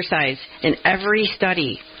exercise. In every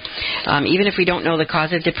study, even if we don't know the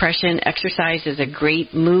cause of depression, exercise is a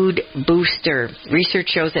great mood booster. Research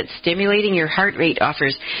shows that stimulating your heart rate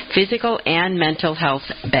offers physical and mental health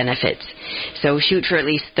benefits. So shoot for at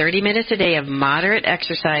least 30 minutes a day of moderate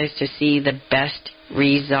exercise to see the best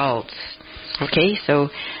results. Okay, so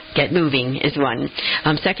get moving is one.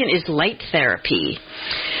 Second is light therapy.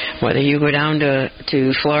 Whether you go down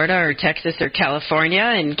to Florida or Texas or California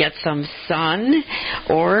and get some sun,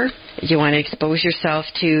 or you want to expose yourself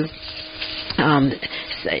to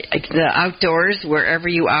the outdoors wherever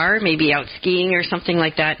you are, maybe out skiing or something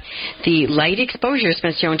like that, the light exposure has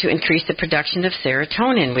been shown to increase the production of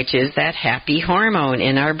serotonin, which is that happy hormone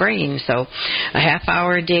in our brain. So a half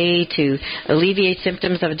hour a day to alleviate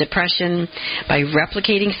symptoms of depression by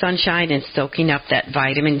replicating sunshine and soaking up that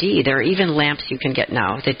vitamin D. There are even lamps you can get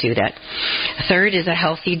now that do that. Third is a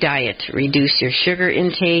healthy diet. Reduce your sugar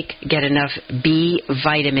intake, get enough B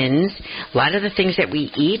vitamins. A lot of the things that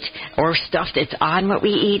we eat or stuff that's on what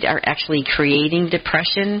we eat are actually creating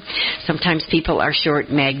depression. Sometimes people are short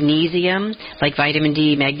magnesium, like vitamin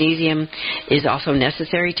D. Magnesium is also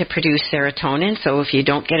necessary to produce serotonin. So if you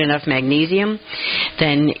don't get enough magnesium,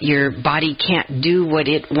 then your body can't do what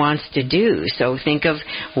it wants to do. So think of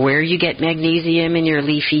where you get magnesium in your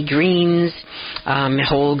leafy greens,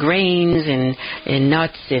 whole grains, and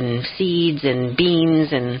nuts and seeds and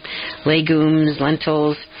beans and legumes,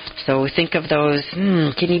 lentils. So think of those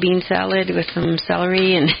kidney bean salad with some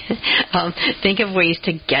celery, and think of ways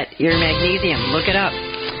to get your magnesium. Look it up.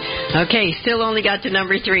 Okay, still only got to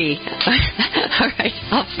number 3. All right,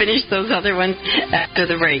 I'll finish those other ones after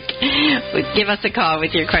the break. Give us a call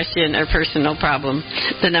with your question or personal problem.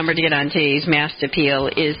 The number to get on today's Mast Appeal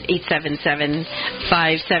is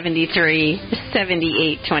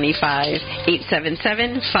 877-573-7825,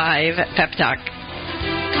 877-5-PEP-TALK.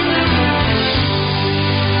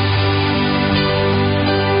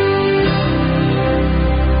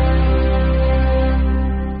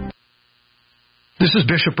 This is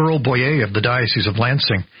Bishop Earl Boyer of the Diocese of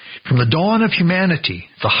Lansing. From the dawn of humanity,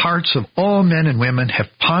 the hearts of all men and women have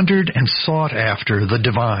pondered and sought after the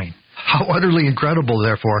divine. How utterly incredible,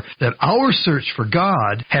 therefore, that our search for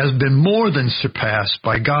God has been more than surpassed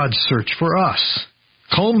by God's search for us,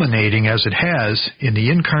 culminating as it has in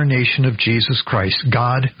the incarnation of Jesus Christ,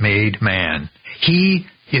 God made man. He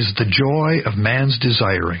is the joy of man's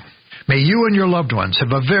desiring. May you and your loved ones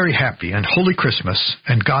have a very happy and holy Christmas,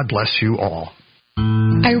 and God bless you all.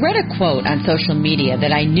 I read a quote on social media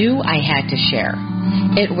that I knew I had to share.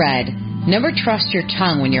 It read, "Never trust your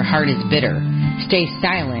tongue when your heart is bitter. Stay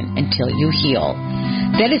silent until you heal."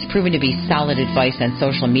 That has proven to be solid advice on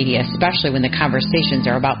social media, especially when the conversations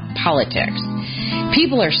are about politics.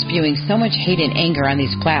 People are spewing so much hate and anger on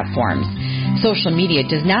these platforms. Social media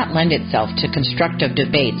does not lend itself to constructive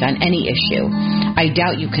debates on any issue. I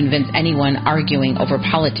doubt you convince anyone arguing over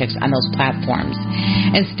politics on those platforms.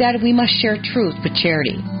 Instead, we must share truth with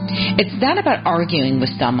charity. It's not about arguing with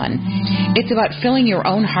someone. It's about filling your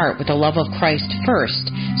own heart with the love of Christ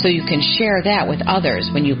first, so you can share that with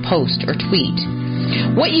others when you post or tweet.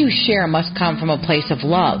 What you share must come from a place of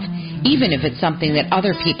love, even if it's something that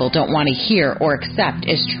other people don't want to hear or accept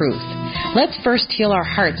as truth. Let's first heal our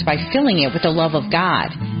hearts by filling it with the love of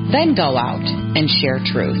God, then go out and share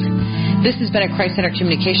truth. This has been a Christ-centered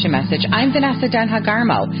communication message. I'm Vanessa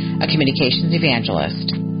Denha-Garmo, a communications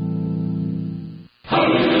evangelist.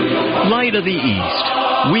 Light of the East,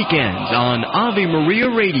 weekends on Ave Maria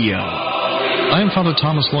Radio. I am Father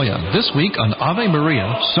Thomas Loya. This week on Ave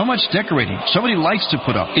Maria, so much decorating, so many lights to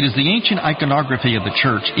put up. It is the ancient iconography of the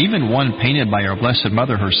church, even one painted by our Blessed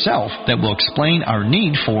Mother herself, that will explain our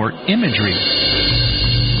need for imagery.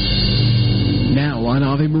 now on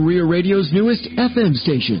Ave Maria Radio's newest FM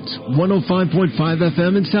stations, 105.5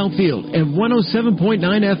 FM in Southfield and 107.9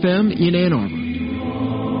 FM in Ann Arbor.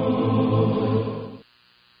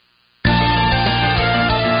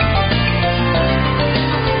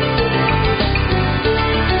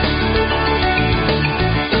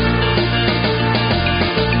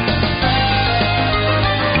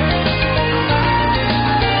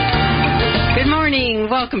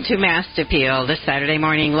 Welcome to Mast Appeal, the Saturday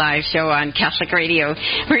morning live show on Catholic Radio,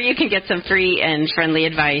 where you can get some free and friendly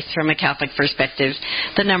advice from a Catholic perspective.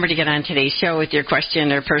 The number to get on today's show with your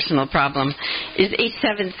question or personal problem is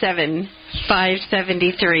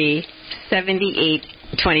 877-573-7825.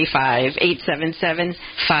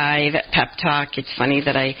 877-5-PEP-TALK. It's funny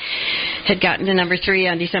that I had gotten to number 3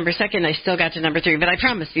 on December 2nd. I still got to number 3, but I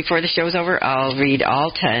promise before the show's over, I'll read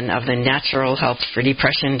all 10 of the natural helps for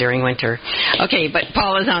depression during winter. Okay, but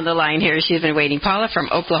Paula's on the line here. She's been waiting. Paula from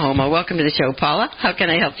Oklahoma. Welcome to the show, Paula. How can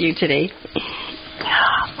I help you today?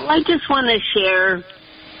 Well, I just want to share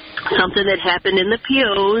something that happened in the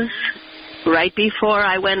pews right before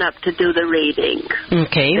I went up to do the reading.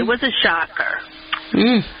 Okay. It was a shocker.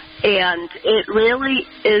 And it really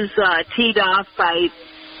is teed off by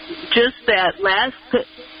just that last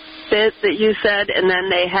bit that you said, and then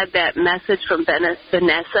they had that message from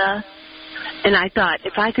Vanessa. And I thought,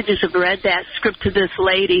 if I could just have read that script to this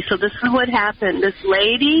lady. So this is what happened. This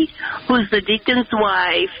lady, who's the deacon's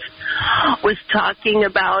wife, was talking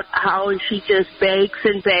about how she just bakes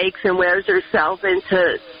and wears herself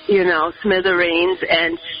into, smithereens.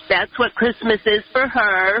 And that's what Christmas is for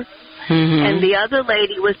her. Mm-hmm. And the other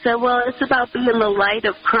lady was saying, well, it's about being the light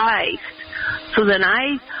of Christ. So then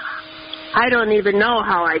I don't even know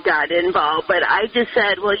how I got involved, but I just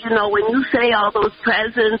said, well, when you say all those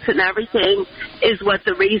presents and everything is what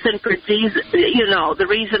the reason for Jesus, the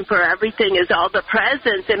reason for everything is all the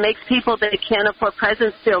presents, it makes people that can't afford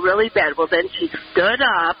presents feel really bad. Well, then she stood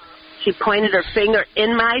up, she pointed her finger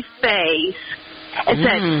in my face, and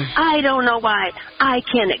said, I don't know why I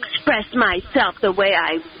can't express myself the way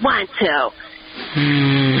I want to.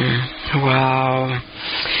 Wow.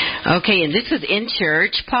 Okay, and this was in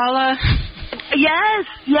church, Paula? Yes.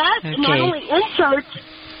 Okay. Not only in church,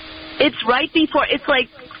 it's right before, it's like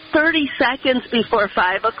 30 seconds before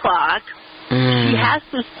 5 o'clock. She has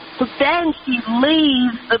to, but then she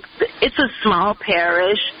leaves. It's a small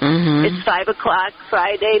parish. It's 5 o'clock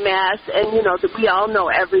Friday Mass, and we all know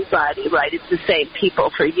everybody, right? It's the same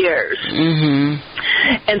people for years.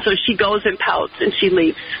 And so she goes and pouts, and she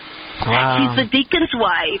leaves. Wow. She's the deacon's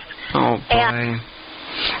wife. Oh boy.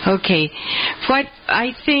 Okay. What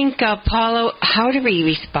I think, Paula, how do we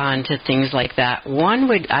respond to things like that?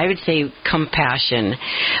 I would say compassion.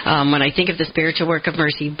 When I think of the spiritual work of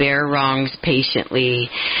mercy, bear wrongs patiently,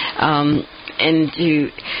 and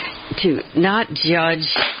to not judge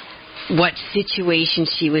what situation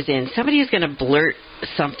she was in. Somebody who's going to blurt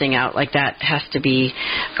something out like that has to be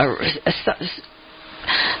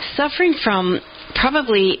suffering from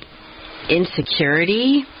probably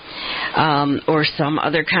insecurity, or some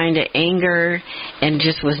other kind of anger, and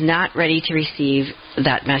just was not ready to receive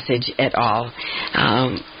that message at all.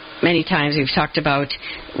 Many times we've talked about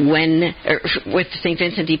with St.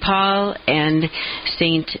 Vincent de Paul and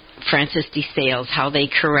St. Francis de Sales, how they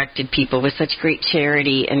corrected people with such great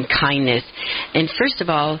charity and kindness. And first of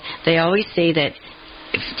all, they always say that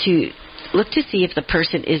to look to see if the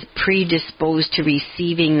person is predisposed to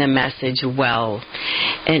receiving the message well.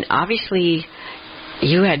 And obviously,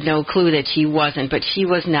 you had no clue that she wasn't, but she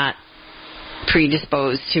was not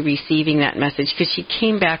predisposed to receiving that message because she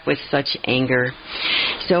came back with such anger.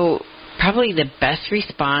 So probably the best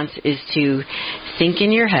response is to think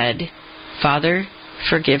in your head, Father,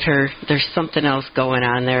 forgive her. There's something else going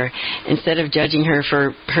on there. Instead of judging her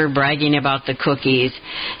for her bragging about the cookies,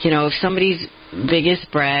 if somebody's biggest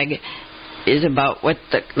brag is about what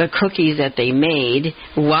the cookies that they made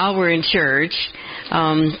while we're in church,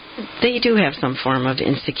 they do have some form of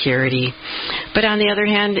insecurity. But on the other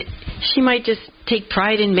hand, she might just take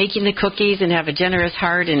pride in making the cookies and have a generous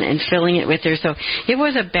heart and filling it with her. So it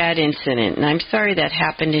was a bad incident, and I'm sorry that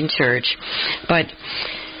happened in church. But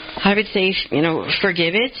I would say,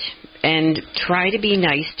 forgive it and try to be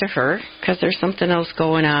nice to her, because there's something else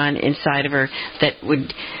going on inside of her that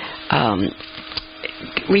would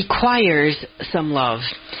requires some love.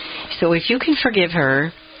 So if you can forgive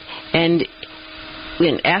her and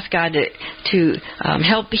ask God to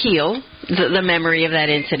help heal the memory of that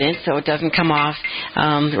incident so it doesn't come off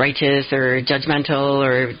righteous or judgmental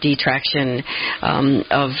or detraction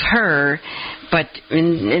of her, but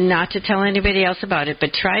and not to tell anybody else about it,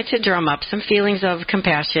 but try to drum up some feelings of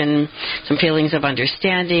compassion, some feelings of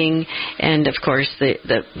understanding, and of course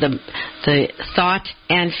the thought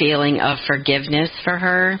and feeling of forgiveness for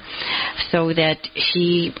her, so that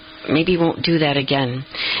she maybe won't do that again.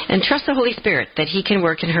 And trust the Holy Spirit that He can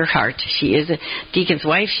work in her heart. She is a deacon's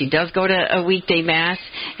wife. She does go to a weekday Mass,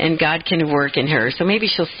 and God can work in her. So maybe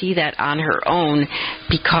she'll see that on her own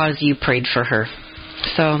because you prayed for her.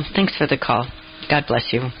 So thanks for the call. God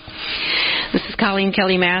bless you. This is Coleen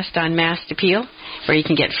Kelly Mast on Mast Appeal, where you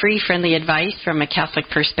can get free, friendly advice from a Catholic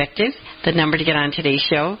perspective. The number to get on today's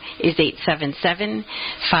show is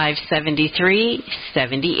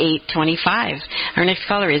 877-573-7825. Our next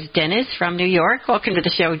caller is Dennis from New York. Welcome to the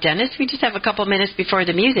show, Dennis. We just have a couple minutes before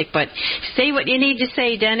the music, but say what you need to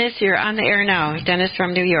say, Dennis. You're on the air now. Dennis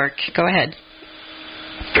from New York. Go ahead.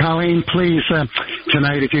 Colleen, please,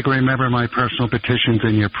 tonight, if you can remember my personal petitions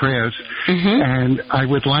in your prayers. And I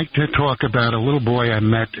would like to talk about a little boy I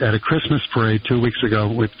met at a Christmas parade 2 weeks ago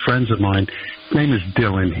with friends of mine. His name is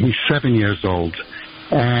Dylan. He's 7 years old.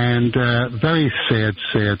 And very sad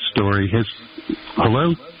story.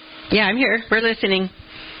 Hello? Yeah, I'm here. We're listening.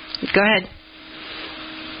 Go ahead.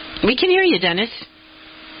 We can hear you, Dennis.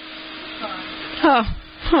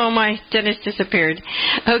 Oh, my. Dennis disappeared.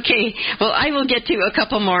 Okay. Well, I will get to a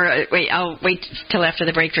couple more. I'll wait till after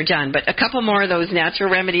the break for John. But a couple more of those natural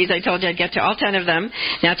remedies. I told you I'd get to all 10 of them.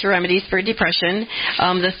 Natural remedies for depression.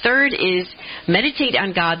 The third is meditate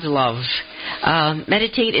on God's love.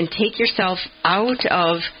 Meditate and take yourself out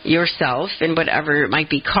of yourself and whatever might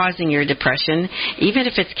be causing your depression, even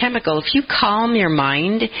if it's chemical. If you calm your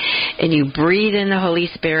mind and you breathe in the Holy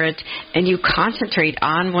Spirit and you concentrate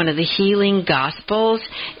on one of the healing gospels,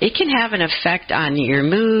 it can have an effect on your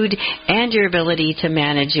mood and your ability to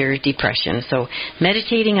manage your depression. So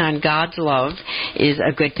meditating on God's love is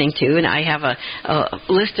a good thing too. And I have a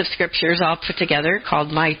list of scriptures all put together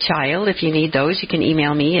called My Child. If you need those, you can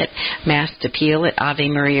email me at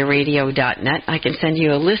mastappeal@avemariaradio.net. I can send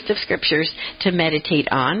you a list of scriptures to meditate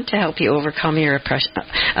on to help you overcome your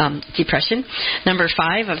depression. Number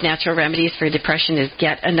 5 of natural remedies for depression is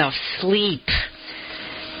get enough sleep.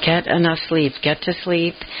 Get enough sleep. Get to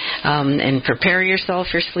sleep and prepare yourself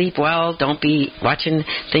for sleep well. Don't be watching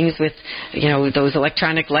things with, those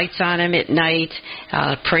electronic lights on them at night.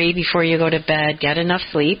 Pray before you go to bed. Get enough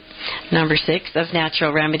sleep. Number 6 of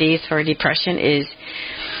natural remedies for depression is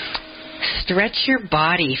stretch your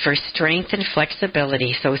body for strength and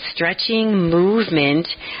flexibility. So stretching, movement,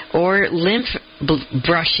 or lymph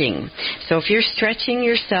brushing. So if you're stretching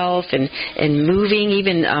yourself and moving,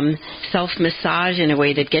 even self-massage in a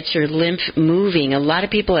way that gets your lymph moving. A lot of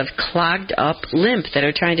people have clogged up lymph that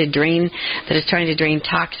is trying to drain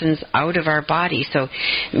toxins out of our body. So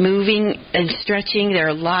moving and stretching, there are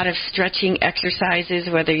a lot of stretching exercises,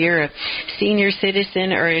 whether you're a senior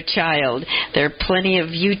citizen or a child. There are plenty of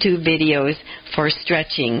YouTube videos for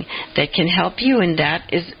stretching that can help you, and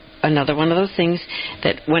that is another one of those things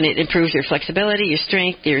that when it improves your flexibility, your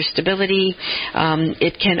strength, your stability,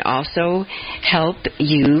 it can also help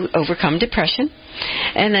you overcome depression.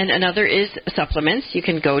 And then another is supplements. You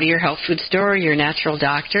can go to your health food store or your natural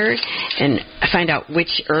doctor and find out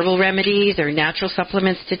which herbal remedies or natural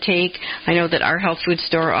supplements to take. I know that our health food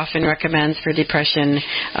store often recommends for depression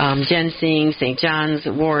ginseng, St. John's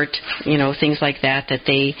wort, things like that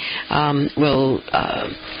they will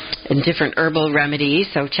and different herbal remedies,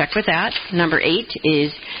 so check with that. Number 8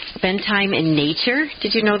 is spend time in nature.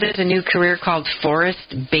 Did you know there's a new career called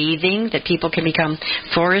forest bathing, that people can become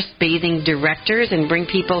forest bathing directors and bring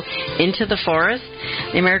people into the forest?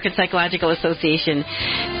 The American Psychological Association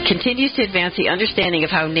continues to advance the understanding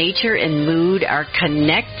of how nature and mood are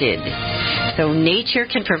connected. So nature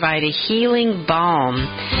can provide a healing balm,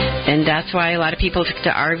 and that's why a lot of people took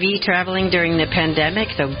to RV traveling during the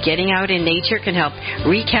pandemic. So getting out in nature can help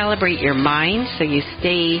recalibrate your mind so you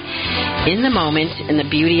stay in the moment in the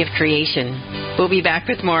beauty of creation. We'll be back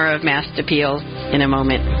with more of Mast Appeal in a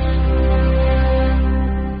moment.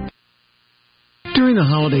 During the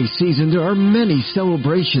holiday season, there are many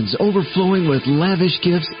celebrations overflowing with lavish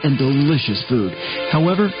gifts and delicious food.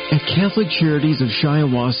 However, at Catholic Charities of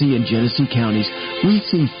Shiawassee and Genesee counties, we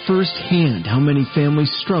see firsthand how many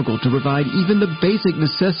families struggle to provide even the basic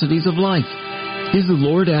necessities of life. Is the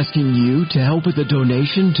Lord asking you to help with a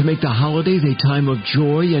donation to make the holidays a time of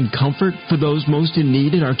joy and comfort for those most in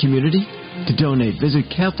need in our community? To donate,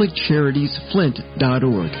 visit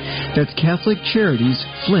CatholicCharitiesFlint.org. That's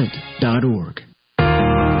CatholicCharitiesFlint.org.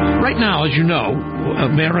 Right now, as you know,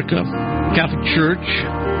 America, Catholic Church,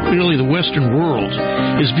 really the Western world,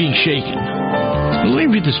 is being shaken. Let me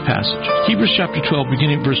read this passage. Hebrews chapter 12,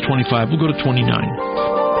 beginning at verse 25. We'll go to 29.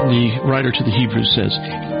 The writer to the Hebrews says,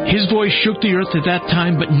 His voice shook the earth at that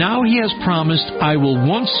time, but now He has promised, I will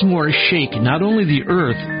once more shake not only the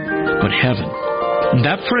earth, but heaven. And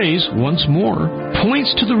that phrase, once more,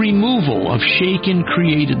 points to the removal of shaken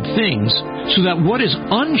created things so that what is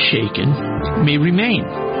unshaken may remain.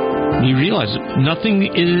 We realize that nothing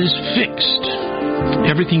is fixed.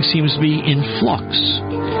 Everything seems to be in flux.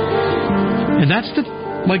 And that's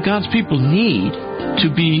what God's people need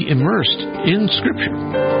to be immersed in Scripture.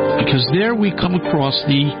 Because there we come across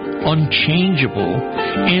the unchangeable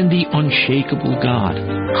and the unshakable God.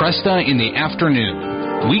 Cresta in the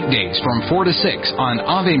afternoon. Weekdays from 4 to 6 on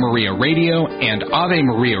Ave Maria Radio and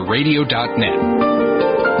AveMariaRadio.net.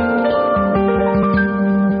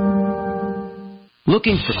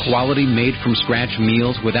 Looking for quality made-from-scratch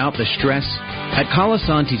meals without the stress? At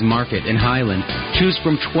Colasanti's Market in Highland, choose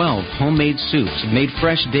from 12 homemade soups made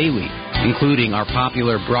fresh daily, including our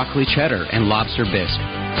popular broccoli cheddar and lobster bisque.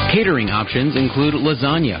 Catering options include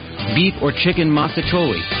lasagna, beef or chicken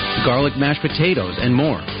massacholi, garlic mashed potatoes, and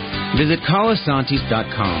more. Visit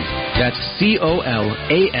colasantis.com. That's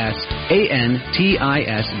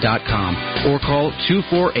COLASANTIS.com or call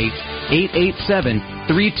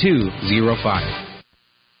 248-887-3205.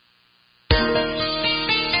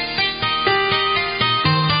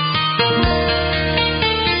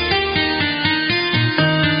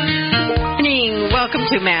 Welcome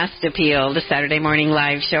to Mast Appeal, the Saturday morning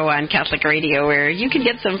live show on Catholic Radio, where you can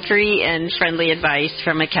get some free and friendly advice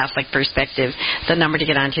from a Catholic perspective. The number to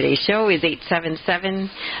get on today's show is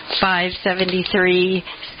 877-573-7825,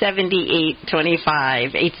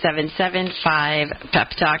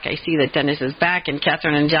 877-5-PEP-TALK. I see that Dennis is back, and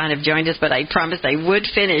Catherine and John have joined us, but I promised I would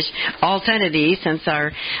finish all 10 of these since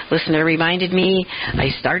our listener reminded me.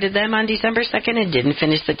 I started them on December 2nd and didn't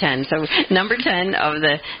finish the 10. So number 10 of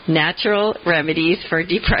the natural remedies for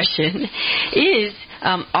depression is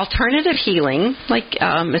alternative healing, like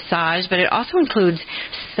massage, but it also includes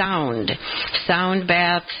sound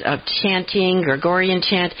baths, chanting, Gregorian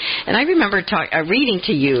chant. And I remember reading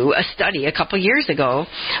to you a study a couple years ago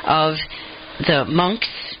of the monks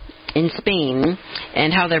in Spain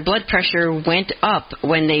and how their blood pressure went up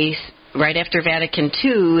when they, right after Vatican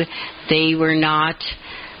II, they were not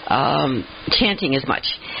chanting as much.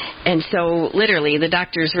 And so literally the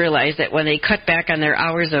doctors realized that when they cut back on their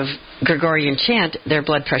hours of Gregorian chant, their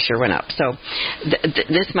blood pressure went up. So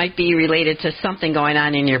this might be related to something going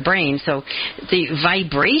on in your brain. So the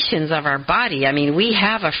vibrations of our body, I mean, we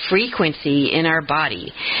have a frequency in our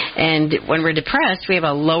body. And when we're depressed, we have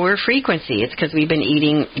a lower frequency. It's because we've been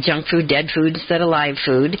eating junk food, dead food instead of live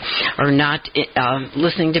food, or not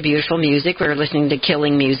listening to beautiful music. We're listening to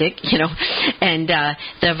killing music, And the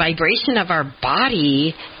vibration of our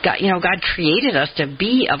body, God created us to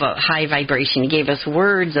be of a high vibration. He gave us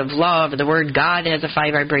words of love. The word God has a high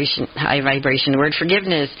vibration. The word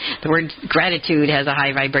forgiveness, the word gratitude has a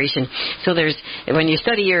high vibration. So when you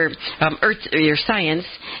study your earth or your science,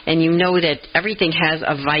 and you know that everything has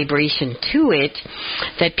a vibration to it,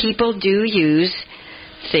 that people do use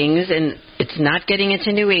things, and it's not getting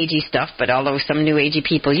into New Agey stuff, but although some New Agey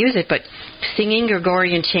people use it, but singing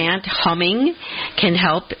Gregorian chant, humming can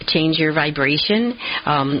help change your vibration.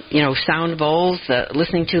 Sound bowls,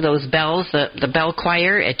 listening to those bells, the bell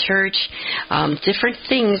choir at church, different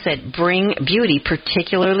things that bring beauty,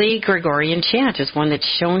 particularly Gregorian chant is one that's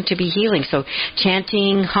shown to be healing. So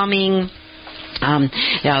chanting, humming,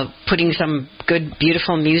 putting some good,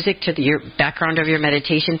 beautiful music to your background of your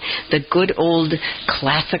meditation. The good old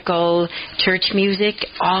classical church music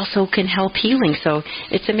also can help healing. So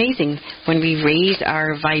it's amazing when we raise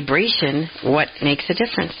our vibration, what makes a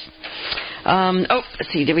difference. Let's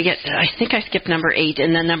see, I think I skipped number 8,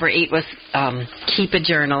 and then number 8 was keep a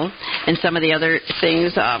journal, and some of the other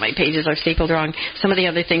things, my pages are stapled wrong, some of the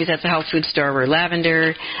other things at the health food store were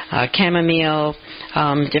lavender, chamomile,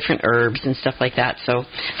 different herbs and stuff like that. So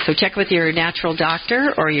check with your natural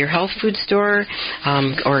doctor or your health food store,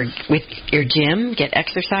 or with your gym, get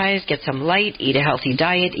exercise, get some light, eat a healthy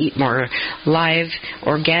diet, eat more live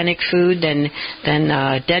organic food than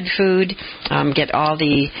dead food, get all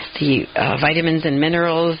the vitamins and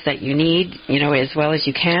minerals that you need, as well as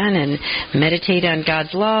you can, and meditate on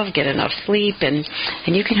God's love, get enough sleep, and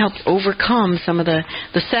you can help overcome some of the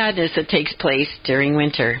sadness that takes place during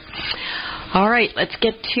winter. All right, let's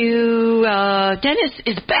get to Dennis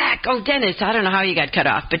is back. Oh, Dennis, I don't know how you got cut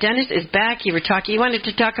off, but Dennis is back. You wanted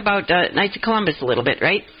to talk about Knights of Columbus a little bit,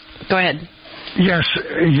 right? Go ahead.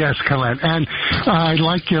 Yes, Colette. And I'd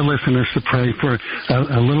like your listeners to pray for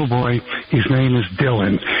a little boy. His name is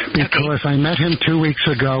Dylan, because I met him 2 weeks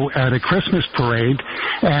ago at a Christmas parade,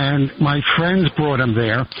 and my friends brought him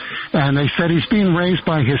there, and they said he's being raised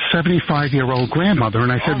by his 75-year-old grandmother.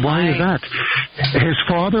 And I said, why is that? His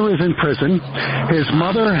father is in prison. His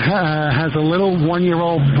mother has a little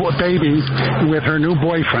 1-year-old baby with her new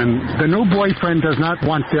boyfriend. The new boyfriend does not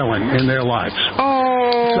want Dylan in their lives.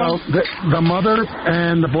 So the mother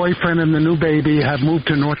and the boyfriend and the new baby have moved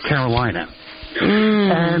to North Carolina.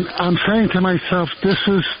 And I'm saying to myself, this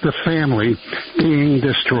is the family being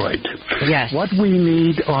destroyed. Yes. What we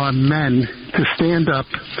need are men to stand up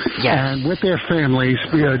and with their families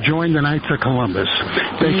join the Knights of Columbus.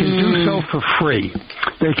 They can do so for free.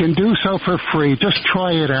 They can do so for free. Just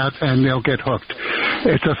try it out and they'll get hooked.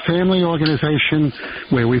 It's a family organization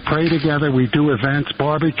where we pray together, we do events,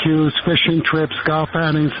 barbecues, fishing trips, golf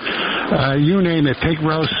outings, you name it, pig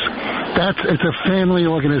roasts. It's a family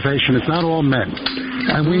organization. It's not all men.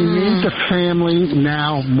 And we need the family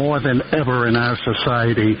now more than ever in our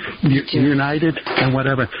society, united and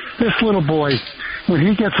whatever. This little boy, when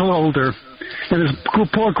he gets a little older, and his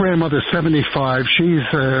poor grandmother's 75, she's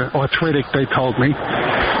arthritic, they told me,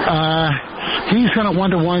 he's going to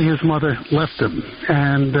wonder why his mother left him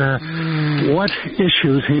and what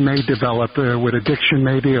issues he may develop with addiction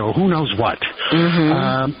maybe, or who knows what.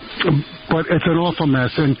 But it's an awful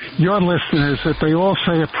mess. And your listeners, if they all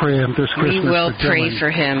say a prayer this Christmas, we will pray for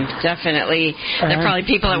him, definitely. There are probably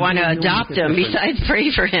people that want to adopt him besides pray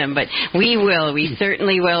for him, but we will. We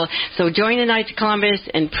certainly will. So join the Knights of Columbus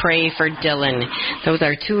and pray for Dylan. Those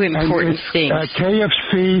are two important things.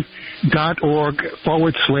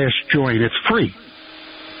 KFC.org/join. It's free.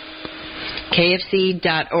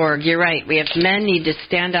 KFC.org. You're right. We have men need to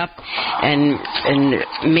stand up and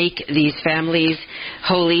make these families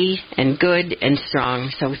holy and good and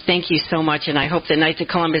strong. So thank you so much, and I hope the Knights of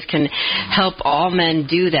Columbus can help all men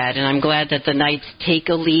do that. And I'm glad that the Knights take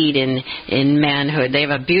a lead in manhood. They have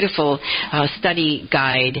a beautiful study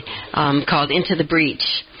guide called Into the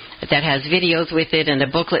Breach that has videos with it and a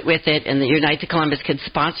booklet with it, and the Knights of Columbus could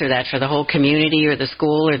sponsor that for the whole community or the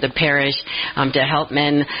school or the parish to help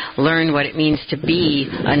men learn what it means to be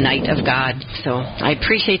a Knight of God. So I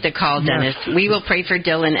appreciate the call, Dennis. We will pray for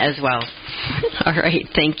Dylan as well. All right,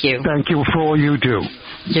 thank you. Thank you for all you do.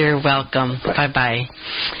 You're welcome. Bye-bye.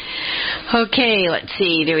 Okay, let's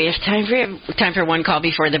see. Do we have time for one call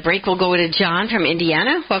before the break? We'll go to John from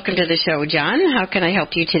Indiana. Welcome to the show, John. How can I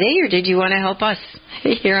help you today, or did you want to help us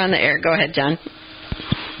here on the air? Go ahead, John.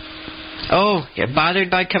 Oh, you're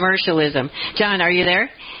bothered by commercialism. John, are you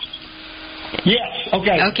there? Yes.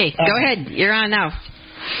 Okay. Okay, go ahead. You're on now.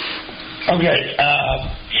 Okay.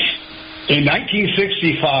 In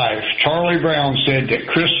 1965, Charlie Brown said that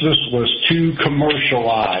Christmas was too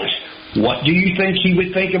commercialized. What do you think he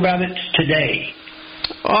would think about it today?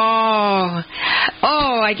 Oh,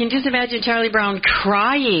 I can just imagine Charlie Brown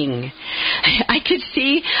crying. I could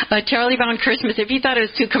see a Charlie Brown Christmas, if he thought it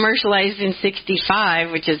was too commercialized in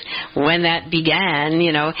 65, which is when that began,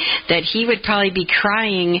 that he would probably be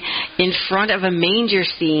crying in front of a manger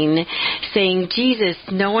scene saying, Jesus,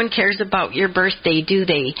 no one cares about your birthday, do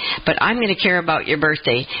they? But I'm going to care about your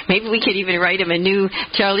birthday. Maybe we could even write him a new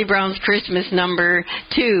Charlie Brown's Christmas number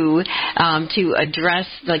 2 to address,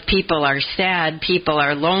 like, people are sad, people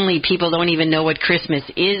are lonely, people don't even know what Christmas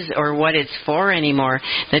is or what it's for anymore.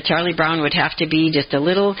 That Charlie Brown would have to be just a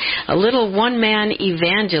little one-man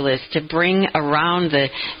evangelist to bring around the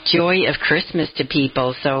joy of Christmas to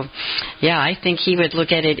people. So, yeah, I think he would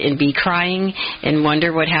look at it and be crying and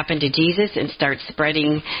wonder what happened to Jesus and start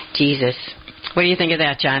spreading Jesus. What do you think of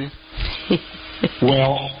that, John?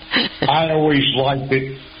 Well, I always liked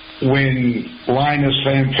it when Linus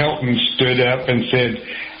Van Pelton stood up and said,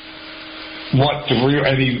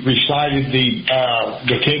 and he recited the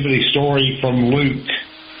nativity story from Luke.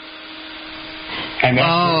 And that's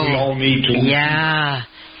what we all need to learn.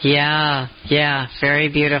 Yeah, very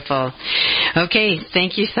beautiful. Okay,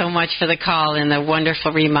 thank you so much for the call and the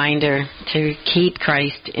wonderful reminder to keep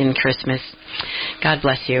Christ in Christmas. God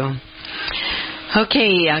bless you.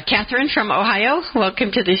 Okay, Catherine from Ohio,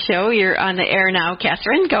 welcome to the show. You're on the air now,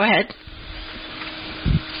 Catherine. Go ahead.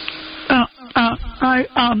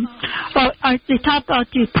 They talk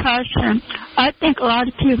about depression. I think a lot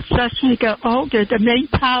of people, especially get older, the main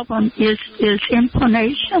problem is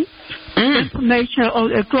inflammation. Inflammation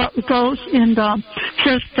it goes in the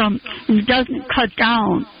system and it doesn't cut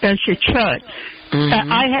down as it should.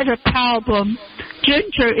 I had a problem.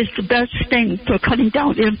 Ginger is the best thing for cutting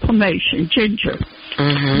down inflammation. Ginger.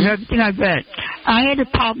 And everything I read. I had a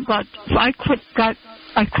problem, but I got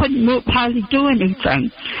I couldn't move, hardly do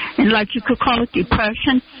anything. And like you could call it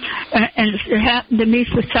depression. And it happened to me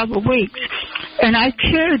for several weeks. And I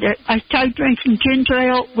cured it. I started drinking ginger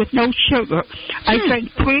ale with no sugar. I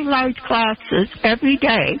drank 3 large glasses every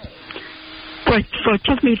day. It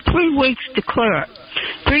took me 3 weeks to clear it.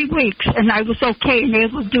 3 weeks, and I was okay and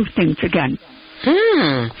able to do things again.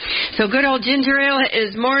 So good old ginger ale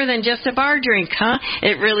is more than just a bar drink, huh?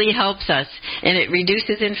 It really helps us, and it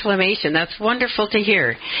reduces inflammation. That's wonderful to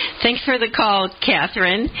hear. Thanks for the call,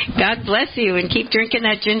 Catherine. God bless you, and keep drinking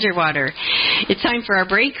that ginger water. It's time for our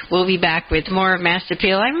break. We'll be back with more of Mast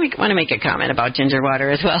Appeal. I want to make a comment about ginger water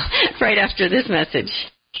as well right after this message.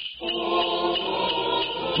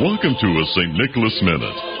 Welcome to a St. Nicholas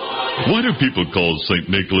Minute. Why do people call St.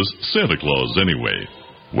 Nicholas Santa Claus anyway?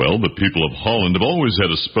 Well, the people of Holland have always had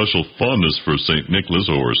a special fondness for St. Nicholas,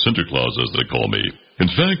 or Sinterklaas as they call me. In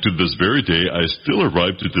fact, to this very day, I still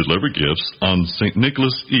arrive to deliver gifts on St.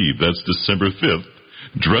 Nicholas Eve, that's December 5th,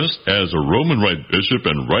 dressed as a Roman Rite bishop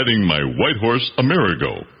and riding my white horse,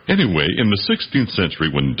 Amerigo. Anyway, in the 16th century,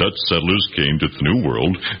 when Dutch settlers came to the New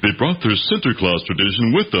World, they brought their Sinterklaas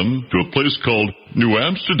tradition with them to a place called New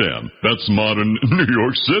Amsterdam. That's modern New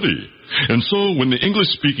York City. And so, when the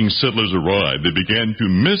English-speaking settlers arrived, they began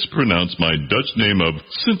to mispronounce my Dutch name of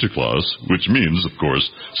Sinterklaas, which means, of course,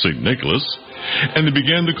 St. Nicholas, and they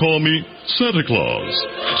began to call me Santa Claus.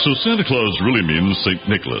 So Santa Claus really means St.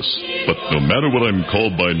 Nicholas. But no matter what I'm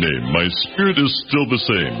called by name, my spirit is still the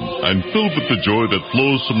same. I'm filled with the joy that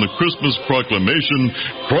flows from the Christmas proclamation,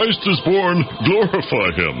 Christ is born,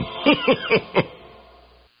 glorify Him.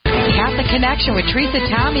 Catholic Connection with Teresa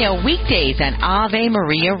Tomeo, weekdays on Ave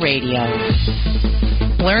Maria Radio.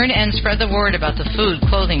 Learn and spread the word about the food,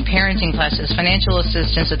 clothing, parenting classes, financial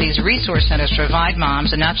assistance that these resource centers provide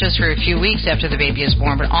moms, and not just for a few weeks after the baby is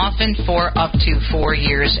born, but often for up to 4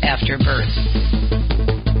 years after birth.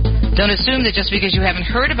 Don't assume that just because you haven't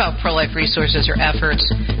heard about pro-life resources or efforts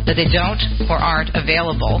that they don't or aren't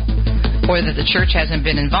available, or that the church hasn't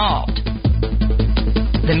been involved.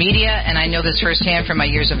 The media, and I know this firsthand from my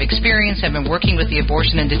years of experience, have been working with the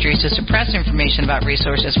abortion industries to suppress information about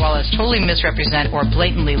resources, as well as totally misrepresent or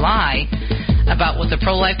blatantly lie about what the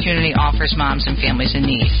pro-life community offers moms and families in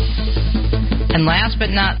need. And last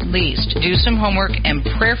but not least, do some homework and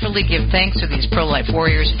prayerfully give thanks to these pro-life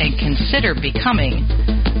warriors and consider becoming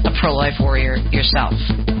a pro-life warrior yourself.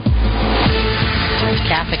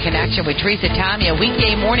 Catholic Connection with Teresa Tomeo,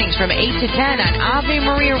 weekday mornings from 8 to 10 on Ave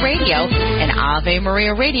Maria Radio and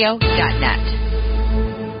AveMariaRadio.net.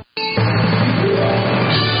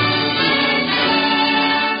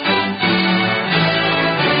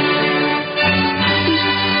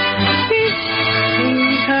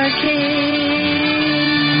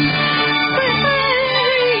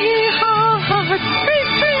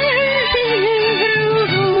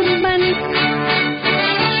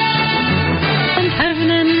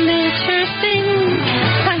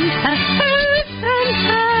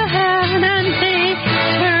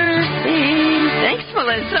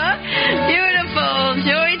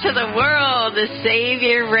 The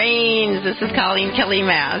Savior reigns. This is Coleen Kelly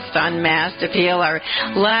Mast on Mast Appeal, our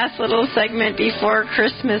last little segment before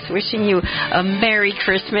Christmas, wishing you a Merry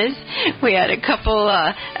Christmas. We had a couple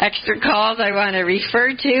extra calls I want to refer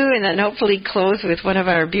to and then hopefully close with one of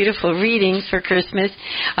our beautiful readings for Christmas.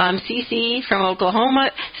 Cece from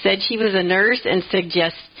Oklahoma said she was a nurse and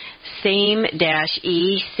suggests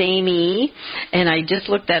same-E, and I just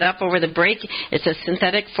looked that up over the break. It's a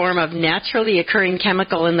synthetic form of naturally occurring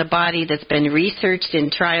chemical in the body that's been researched in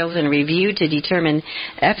trials and reviewed to determine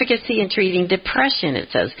efficacy in treating depression, it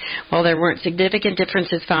says. While there weren't significant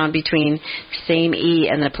differences found between same-E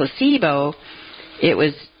and the placebo, it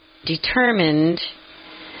was determined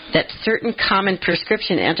that certain common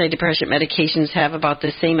prescription antidepressant medications have about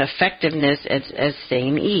the same effectiveness as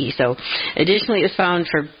same-E. So, additionally, it was found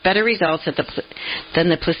for better results than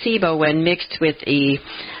the placebo when mixed with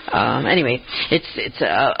anyway, it's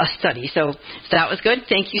a study. So that was good.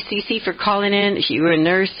 Thank you, Cece, for calling in. You were a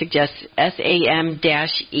nurse, suggests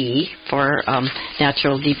SAM-E for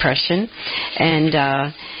natural depression. And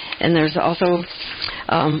there's also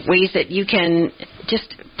ways that you can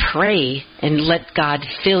just pray and let God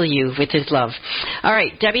fill you with His love. All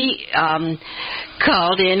right, Debbie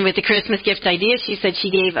called in with the Christmas gift idea. She said she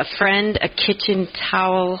gave a friend a kitchen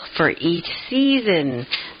towel for each season.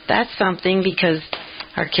 That's something, because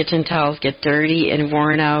our kitchen towels get dirty and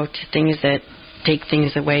worn out, things that take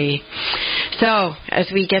things away. So, as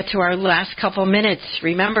we get to our last couple minutes,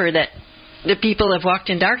 remember that the people have walked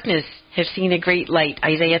in darkness have seen a great light.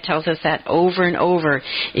 Isaiah tells us that over and over.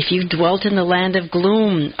 If you dwelt in the land of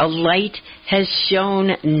gloom, a light has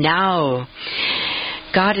shone now.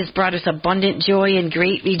 God has brought us abundant joy and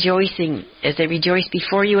great rejoicing as they rejoice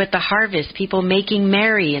before you at the harvest, people making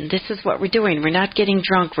merry. And this is what we're doing. We're not getting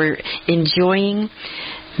drunk. We're enjoying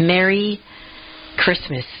merry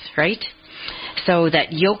Christmas, right? So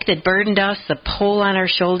that yoke that burdened us, the pole on our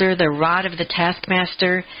shoulder, the rod of the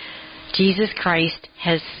taskmaster, Jesus Christ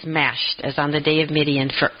has smashed, as on the day of Midian.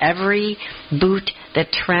 For every boot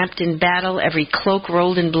that tramped in battle, every cloak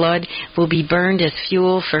rolled in blood, will be burned as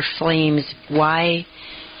fuel for flames. Why?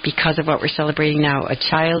 Because of what we're celebrating now. A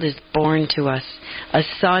child is born to us. A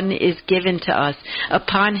son is given to us.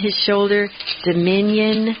 Upon his shoulder,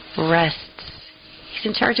 dominion rests. He's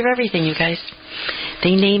in charge of everything, you guys.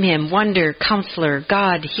 They name him Wonder, Counselor,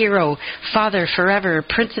 God, Hero, Father, Forever,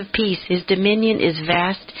 Prince of Peace. His dominion is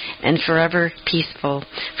vast and forever peaceful.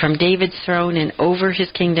 From David's throne and over his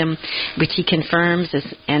kingdom, which he confirms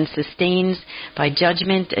and sustains by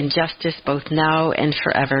judgment and justice both now and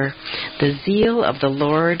forever. The zeal of the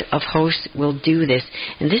Lord of hosts will do this.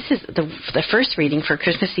 And this is the first reading for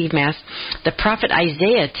Christmas Eve Mass. The prophet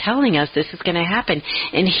Isaiah telling us this is going to happen.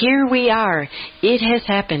 And here we are. It has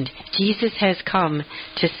happened. Jesus has come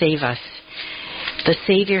to save us. The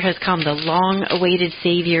Savior has come. The long-awaited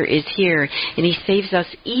Savior is here, and he saves us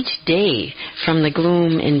each day from the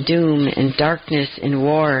gloom and doom and darkness and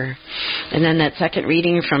war. And then that second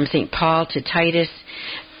reading from St. Paul to Titus,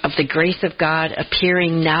 of the grace of God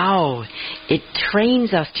appearing now. It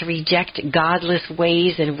trains us to reject godless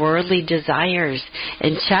ways and worldly desires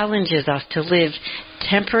and challenges us to live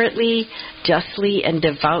temperately, justly, and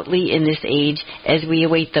devoutly in this age as we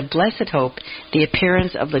await the blessed hope, the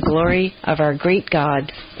appearance of the glory of our great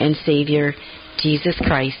God and Savior, Jesus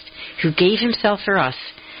Christ, who gave himself for us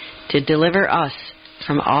to deliver us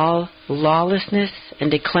from all lawlessness and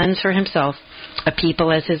to cleanse for himself a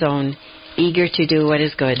people as his own, eager to do what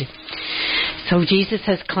is good. So Jesus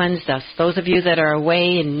has cleansed us. Those of you that are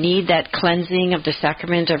away and need that cleansing of the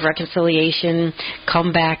sacrament of reconciliation,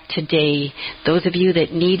 come back today. Those of you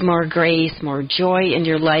that need more grace, more joy in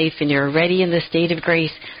your life, and you're already in the state of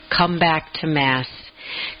grace, come back to Mass.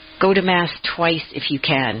 Go to Mass twice if you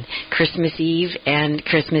can, Christmas Eve and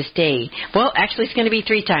Christmas Day. Well, actually it's going to be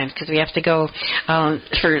 3 times because we have to go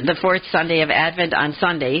for the 4th Sunday of Advent on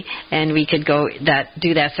Sunday, and we could do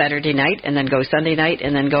that Saturday night and then go Sunday night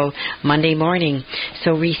and then go Monday morning.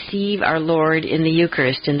 So receive our Lord in the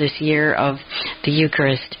Eucharist in this year of the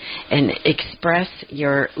Eucharist and express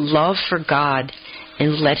your love for God,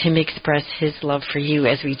 and let him express his love for you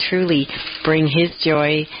as we truly bring his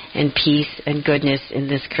joy and peace and goodness in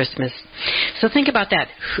this Christmas. So think about that.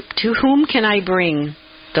 To whom can I bring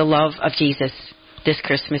the love of Jesus this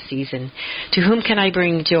Christmas season? To whom can I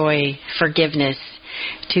bring joy, forgiveness?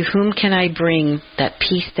 To whom can I bring that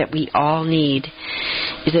peace that we all need?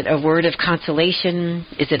 Is it a word of consolation?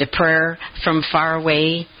 Is it a prayer from far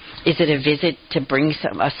away? Is it a visit to bring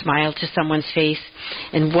a smile to someone's face?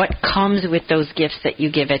 And what comes with those gifts that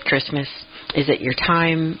you give at Christmas? Is it your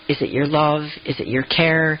time? Is it your love? Is it your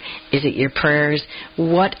care? Is it your prayers?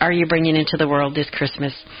 What are you bringing into the world this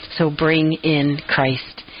Christmas? So bring in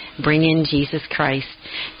Christ. Bring in Jesus Christ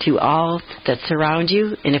to all that surround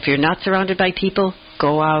you. And if you're not surrounded by people,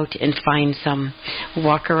 go out and find some.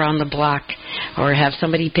 Walk around the block or have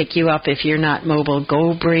somebody pick you up if you're not mobile.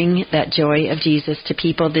 Go bring that joy of Jesus to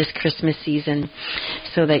people this Christmas season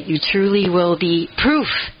so that you truly will be proof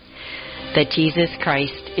that Jesus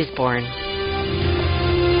Christ is born.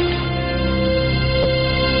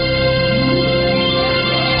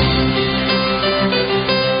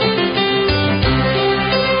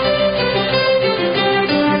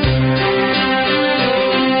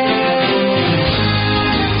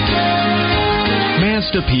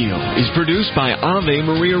 Mast Appeal is produced by Ave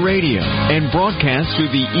Maria Radio and broadcast through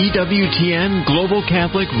the EWTN Global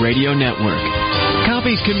Catholic Radio Network.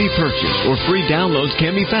 Copies can be purchased or free downloads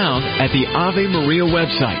can be found at the Ave Maria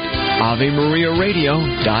website,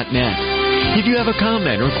 AveMariaRadio.net. If you have a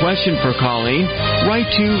comment or question for Coleen, write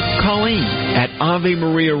to Coleen at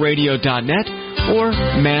AveMariaRadio.net or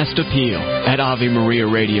Mast Appeal at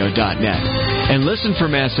AveMariaRadio.net. And listen for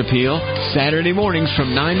Mass Appeal Saturday mornings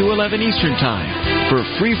from 9 to 11 Eastern Time for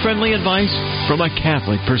free, friendly advice from a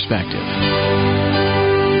Catholic perspective.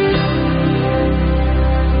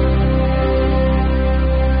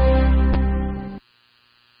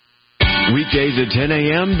 Weekdays at 10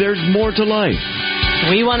 a.m., there's more to life.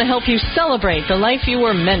 We want to help you celebrate the life you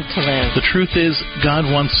were meant to live. The truth is, God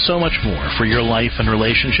wants so much more for your life and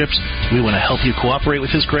relationships. We want to help you cooperate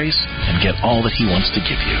with His grace and get all that He wants to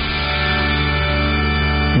give you.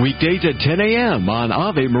 Weekdays at 10 a.m. on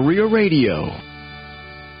Ave Maria Radio.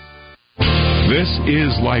 This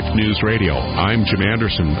is Life News Radio. I'm Jim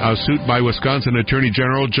Anderson. A suit by Wisconsin Attorney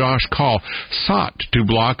General Josh Kaul sought to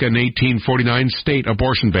block an 1849 state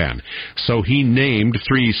abortion ban. So he named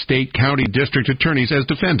 3 state county district attorneys as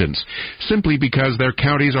defendants, simply because their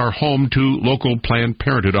counties are home to local Planned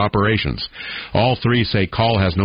Parenthood operations. All 3 say Kaul has no